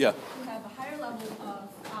 heretical, And those yeah. who have a higher level of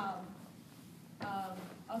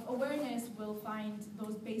awareness will find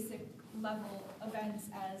those basic level events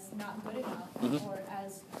as not good enough, Mhm. or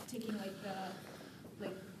as taking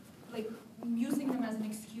like using them as an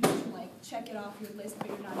excuse to like check it off your list, but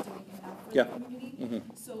you're not doing enough for Yeah. the community. Mhm.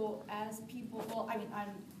 So as people, well, I mean, I'm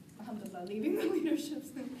alhamdulillah leaving the leadership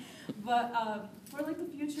soon, but for like the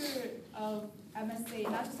future of MSA,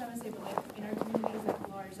 not just MSA, but like in our communities at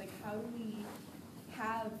large, like how do we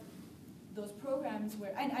have those programs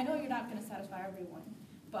where, and I know you're not going to satisfy everyone,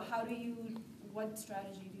 but what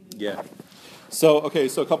strategy do you? Yeah. So, okay,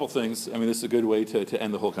 so a couple things. I mean, this is a good way to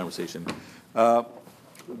end the whole conversation.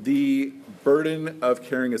 The burden of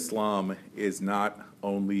carrying Islam is not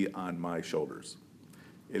only on my shoulders.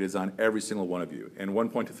 It is on every single one of you. And one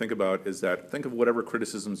point to think about is that think of whatever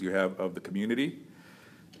criticisms you have of the community.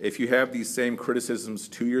 If you have these same criticisms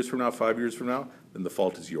 2 years from now, 5 years from now, then the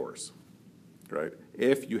fault is yours, right?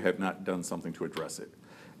 If you have not done something to address it.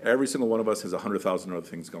 Every single one of us has 100,000 other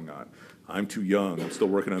things going on. I'm too young, I'm still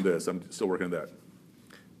working on this, I'm still working on that.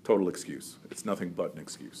 Total excuse. It's nothing but an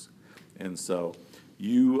excuse. And so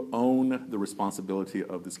you own the responsibility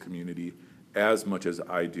of this community as much as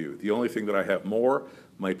I do. The only thing that I have more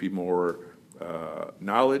might be more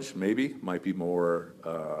knowledge, maybe, might be more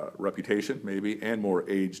reputation, maybe, and more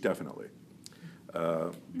age, definitely.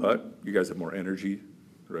 But you guys have more energy,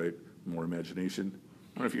 right? More imagination.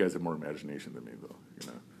 I don't know if you guys have more imagination than me, though. You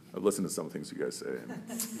know, I've listened to some things you guys say.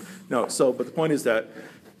 No, so, but the point is that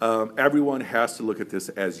everyone has to look at this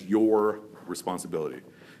as your responsibility.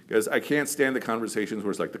 Because I can't stand the conversations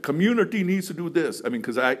where it's like, the community needs to do this. I mean,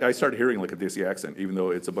 because I started hearing like a Desi accent, even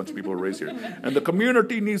though it's a bunch of people who are raised here. And the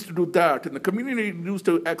community needs to do that, and the community needs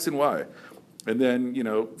to X and Y. And then, you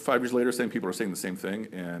know, 5 years later, same people are saying the same thing.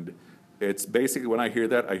 And it's basically, when I hear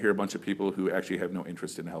that, I hear a bunch of people who actually have no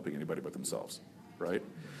interest in helping anybody but themselves, right?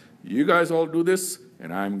 You guys all do this,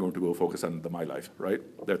 and I'm going to go focus on my life, right?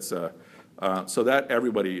 That's so that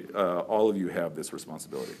everybody, all of you have this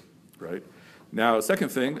responsibility, right? Now, second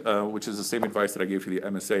thing, which is the same advice that I gave to the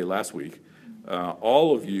MSA last week,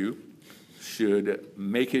 all of you should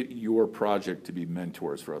make it your project to be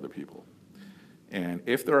mentors for other people. And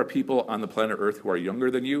if there are people on the planet Earth who are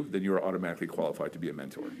younger than you, then you are automatically qualified to be a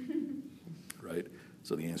mentor, right?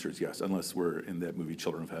 So the answer is yes, unless we're in that movie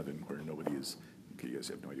Children of Heaven, where nobody is. Okay, you guys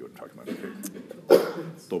have no idea what I'm talking about. Okay.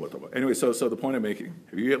 Toba. Anyway, so the point I'm making,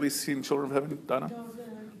 have you at least seen Children of Heaven, Donna?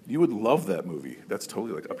 You would love that movie. That's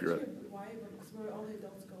totally like up your alley. Why? Because where all the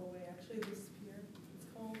adults go away, actually disappear. It's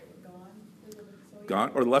called Gone.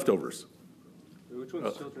 Gone or The Leftovers? Which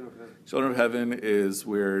one's Children of Heaven? Children of Heaven is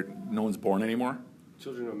where no one's born anymore.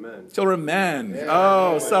 Children of Men. Children of Men.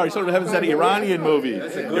 Oh, sorry. Children of Heaven is that Iranian movie.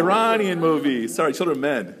 Iranian movie. Sorry, Children of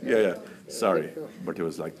Men. Yeah. Sorry, but it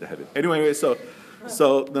was like the heaven. Anyway, so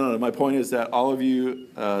no. My point is that all of you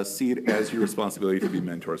see it as your responsibility to be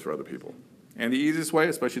mentors for other people. And the easiest way,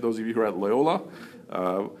 especially those of you who are at Loyola,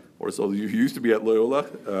 or those of you who used to be at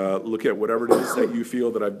Loyola, look at whatever it is that you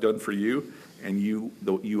feel that I've done for you, and you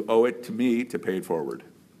owe it to me to pay it forward.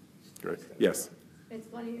 Right? Yes. It's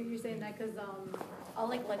funny you're saying that because I'll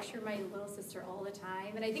like lecture my little sister all the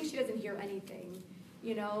time, and I think she doesn't hear anything.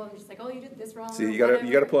 You know, I'm just like, oh, you did this wrong. See, you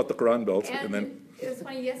gotta pull out the Quran belt, and then. It was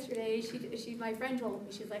funny yesterday. She my friend told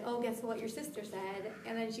me, she's like, oh, guess what your sister said,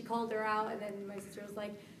 and then she called her out, and then my sister was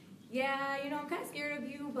like, yeah, you know, I'm kind of scared of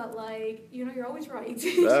you, but like, you know, you're always right.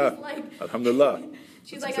 She's like, alhamdulillah.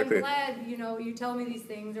 She's That's like, exactly. I'm glad, you know, you tell me these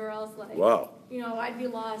things, or else like, Wow. you know, I'd be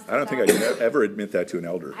lost. I don't think I can ever admit that to an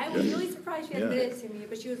elder. I was really surprised she Yeah. admitted it to me,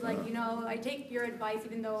 but she was like, you know, I take your advice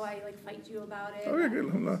even though I like fight you about it. Oh, yeah, good,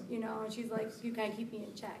 alhamdulillah. You know, and she's like, you kind of keep me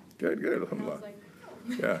in check. Good, And I alhamdulillah. was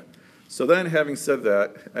like, Yeah. So then, having said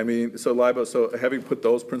that, I mean, so Liba, so having put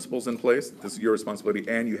those principles in place, this is your responsibility,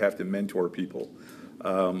 and you have to mentor people.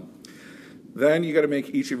 Then you got to make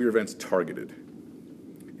each of your events targeted.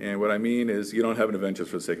 And what I mean is you don't have an event just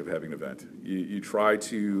for the sake of having an event. You try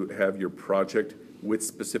to have your project with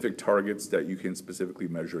specific targets that you can specifically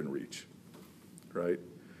measure and reach, right?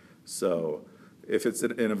 So if it's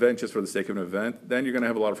an event just for the sake of an event, then you're going to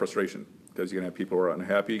have a lot of frustration because you're going to have people who are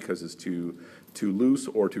unhappy because it's too loose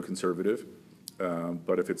or too conservative.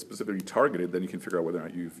 But if it's specifically targeted, then you can figure out whether or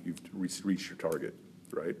not you've reached your target,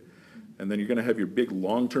 right? And then you're going to have your big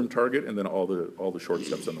long-term target and then all the short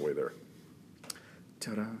steps on the way there.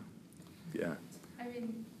 Ta-da. Yeah. I've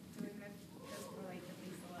been doing this for like at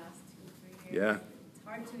least the last 2 or 3 years. Yeah. It's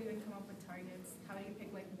hard to even come up with targets. How do you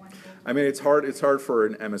pick like one goal? I mean, it's hard for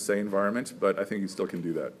an MSA environment, but I think you still can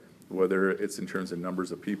do that. Whether it's in terms of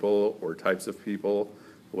numbers of people or types of people,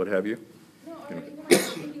 what have you. No, or You know. even like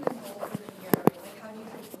continuing goals in a year. Like how do you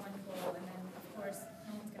pick one goal and then of course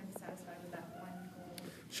no one's gonna be satisfied with that one goal.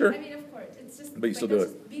 Sure. I mean, of course, it's just. But you still do that's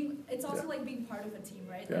it. just being, it's also Yeah. like being part of a team,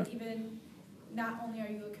 right? Yeah. Like even, not only are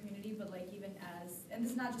you a community, but like even as, and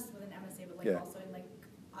this is not just within MSA, but like Yeah. also in like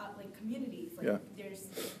communities. Like Yeah. there's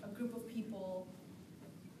a group of people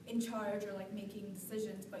in charge or like making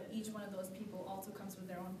decisions, but each one of those people also comes with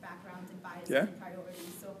their own backgrounds and biases Yeah. and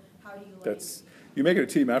priorities. So how do you like? You make it a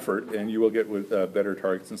team effort, and you will get with better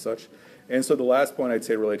targets and such. And so the last point I'd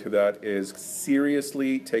say related to that is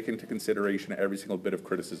seriously take into consideration every single bit of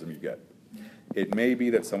criticism you get. It may be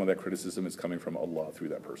that some of that criticism is coming from Allah through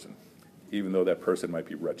that person, even though that person might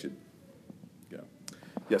be wretched. Yeah.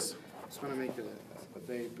 Yes. I just want to make a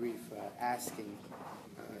very brief asking.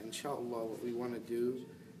 Inshallah, what we want to do,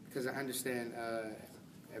 because I understand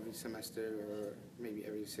every semester or maybe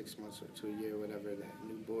every 6 months or to a year or whatever, that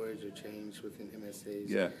new boards are changed within MSAs.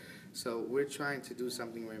 Yeah. So we're trying to do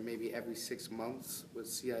something where maybe every 6 months with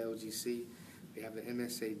CIOGC, we have an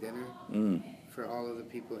MSA dinner for all of the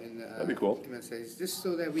people in the That'd be cool. MSAs, just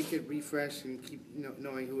so that we could refresh and keep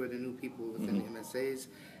knowing who are the new people within the MSAs,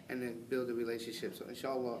 and then build a relationship. So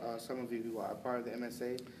inshallah, some of you who are part of the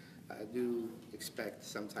MSA do expect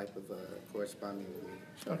some type of corresponding with me.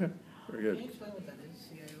 Okay. Very good. Can you explain what that is,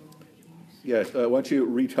 CIOGC? Yeah. Why don't you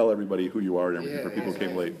retell everybody who you are and everything for people who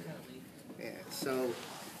came late? Yeah, so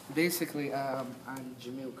basically, I'm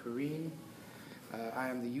Jamil Kareem. I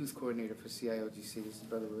am the youth coordinator for CIOGC. This is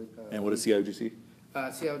Brother. And what is CIOGC?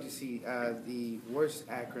 CIOGC, the worst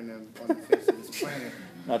acronym on the face of this planet.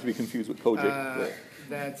 Not to be confused with COGIC.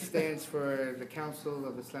 That stands for the Council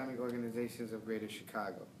of Islamic Organizations of Greater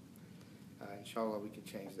Chicago. Inshallah, we could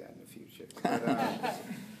change that in the future. But,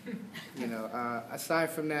 aside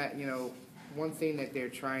from that, one thing that they're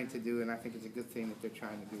trying to do, and I think it's a good thing that they're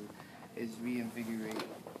trying to do, is reinvigorate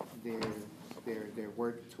their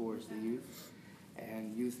work towards the youth.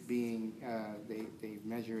 And youth being, they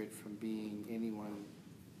measure it from being anyone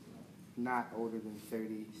not older than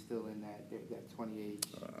 30, still in that 28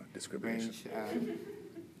 Discrimination. range.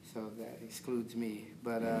 So that excludes me.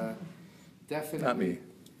 But definitely. Not me.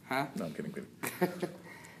 Huh? No, I'm kidding.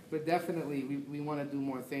 But definitely, we want to do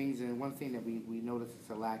more things, and one thing that we notice is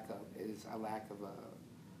a lack of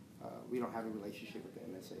we don't have a relationship with the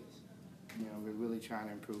MSAs. We're really trying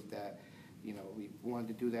to improve that. We wanted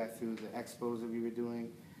to do that through the expos that we were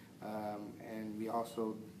doing, and we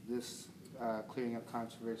also, this Clearing Up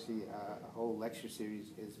Controversy, a whole lecture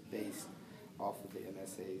series is based off of the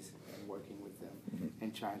MSAs and working with them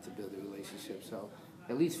and trying to build a relationship. So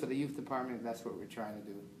at least for the youth department, that's what we're trying to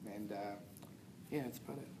do. And yeah, that's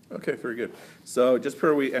about it. Okay, very good. So just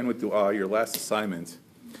before we end with dua, your last assignment.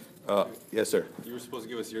 Yes, sir. You were supposed to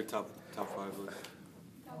give us your top 5 list.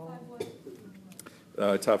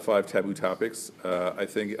 Top 5 taboo topics. I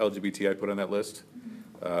think LGBT I'd put on that list.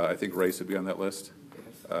 I think race would be on that list.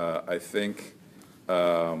 I think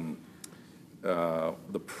the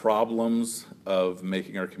problems of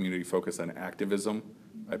making our community focus on activism,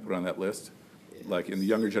 I put on that list. Like in the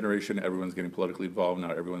younger generation, everyone's getting politically involved. Now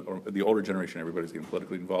everyone, or the older generation, everybody's getting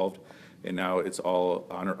politically involved. And now it's all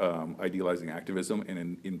idealizing activism.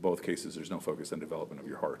 And in both cases, there's no focus on development of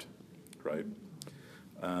your heart, right?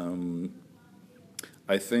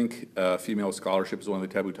 I think female scholarship is one of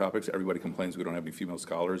the taboo topics. Everybody complains we don't have any female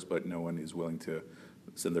scholars, but no one is willing to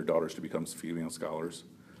send their daughters to become female scholars.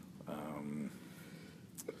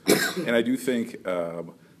 And I do think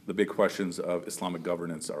the big questions of Islamic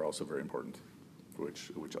governance are also very important,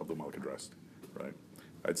 which Abdul Malik addressed, right?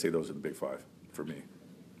 I'd say those are the big 5 for me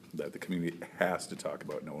that the community has to talk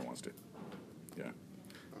about. No one wants to. Yeah.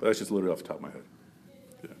 But that's just literally off the top of my head.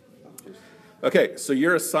 Yeah. Okay, so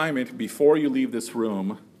your assignment before you leave this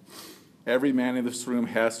room, every man in this room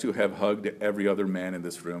has to have hugged every other man in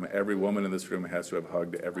this room. Every woman in this room has to have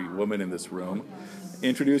hugged every woman in this room.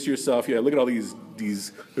 Introduce yourself. Yeah, look at all these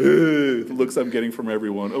looks I'm getting from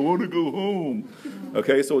everyone. I want to go home.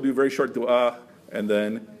 Okay, so we'll do a very short dua, and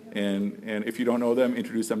then, and if you don't know them,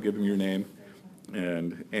 introduce them, give them your name,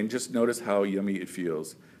 and just notice how yummy it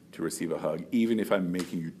feels to receive a hug, even if I'm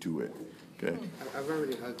making you do it. Okay. I've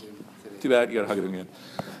already hugged him today. Too bad, you gotta hug it again.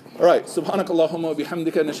 All right. Subhanakallahumma wa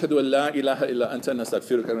bihamdika nashhadu an la ilaha illa anta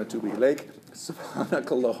nastaghfiruka wa natubu ilayk.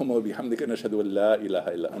 Subhanakallahumma wa bihamdika nashhadu an la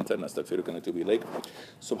ilaha illa anta nastaghfiruka wa natubu ilayk.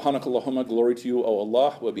 Subhanakallahumma, glory to you, O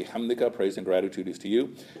Allah, wa bihamdika, praise and gratitude is to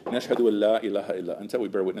you. Nashhadu an la ilaha illa anta, we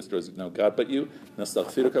bear witness there is no God but you.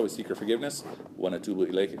 Nastaghfiruka, we seek your forgiveness. Wa natubu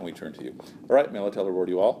ilayk, and we turn to you. All right, may Allah ta'ala reward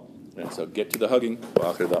you all. And so get to the hugging.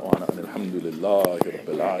 Wa akhir da'wana alhamdulillahi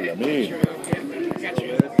rabbil alameen.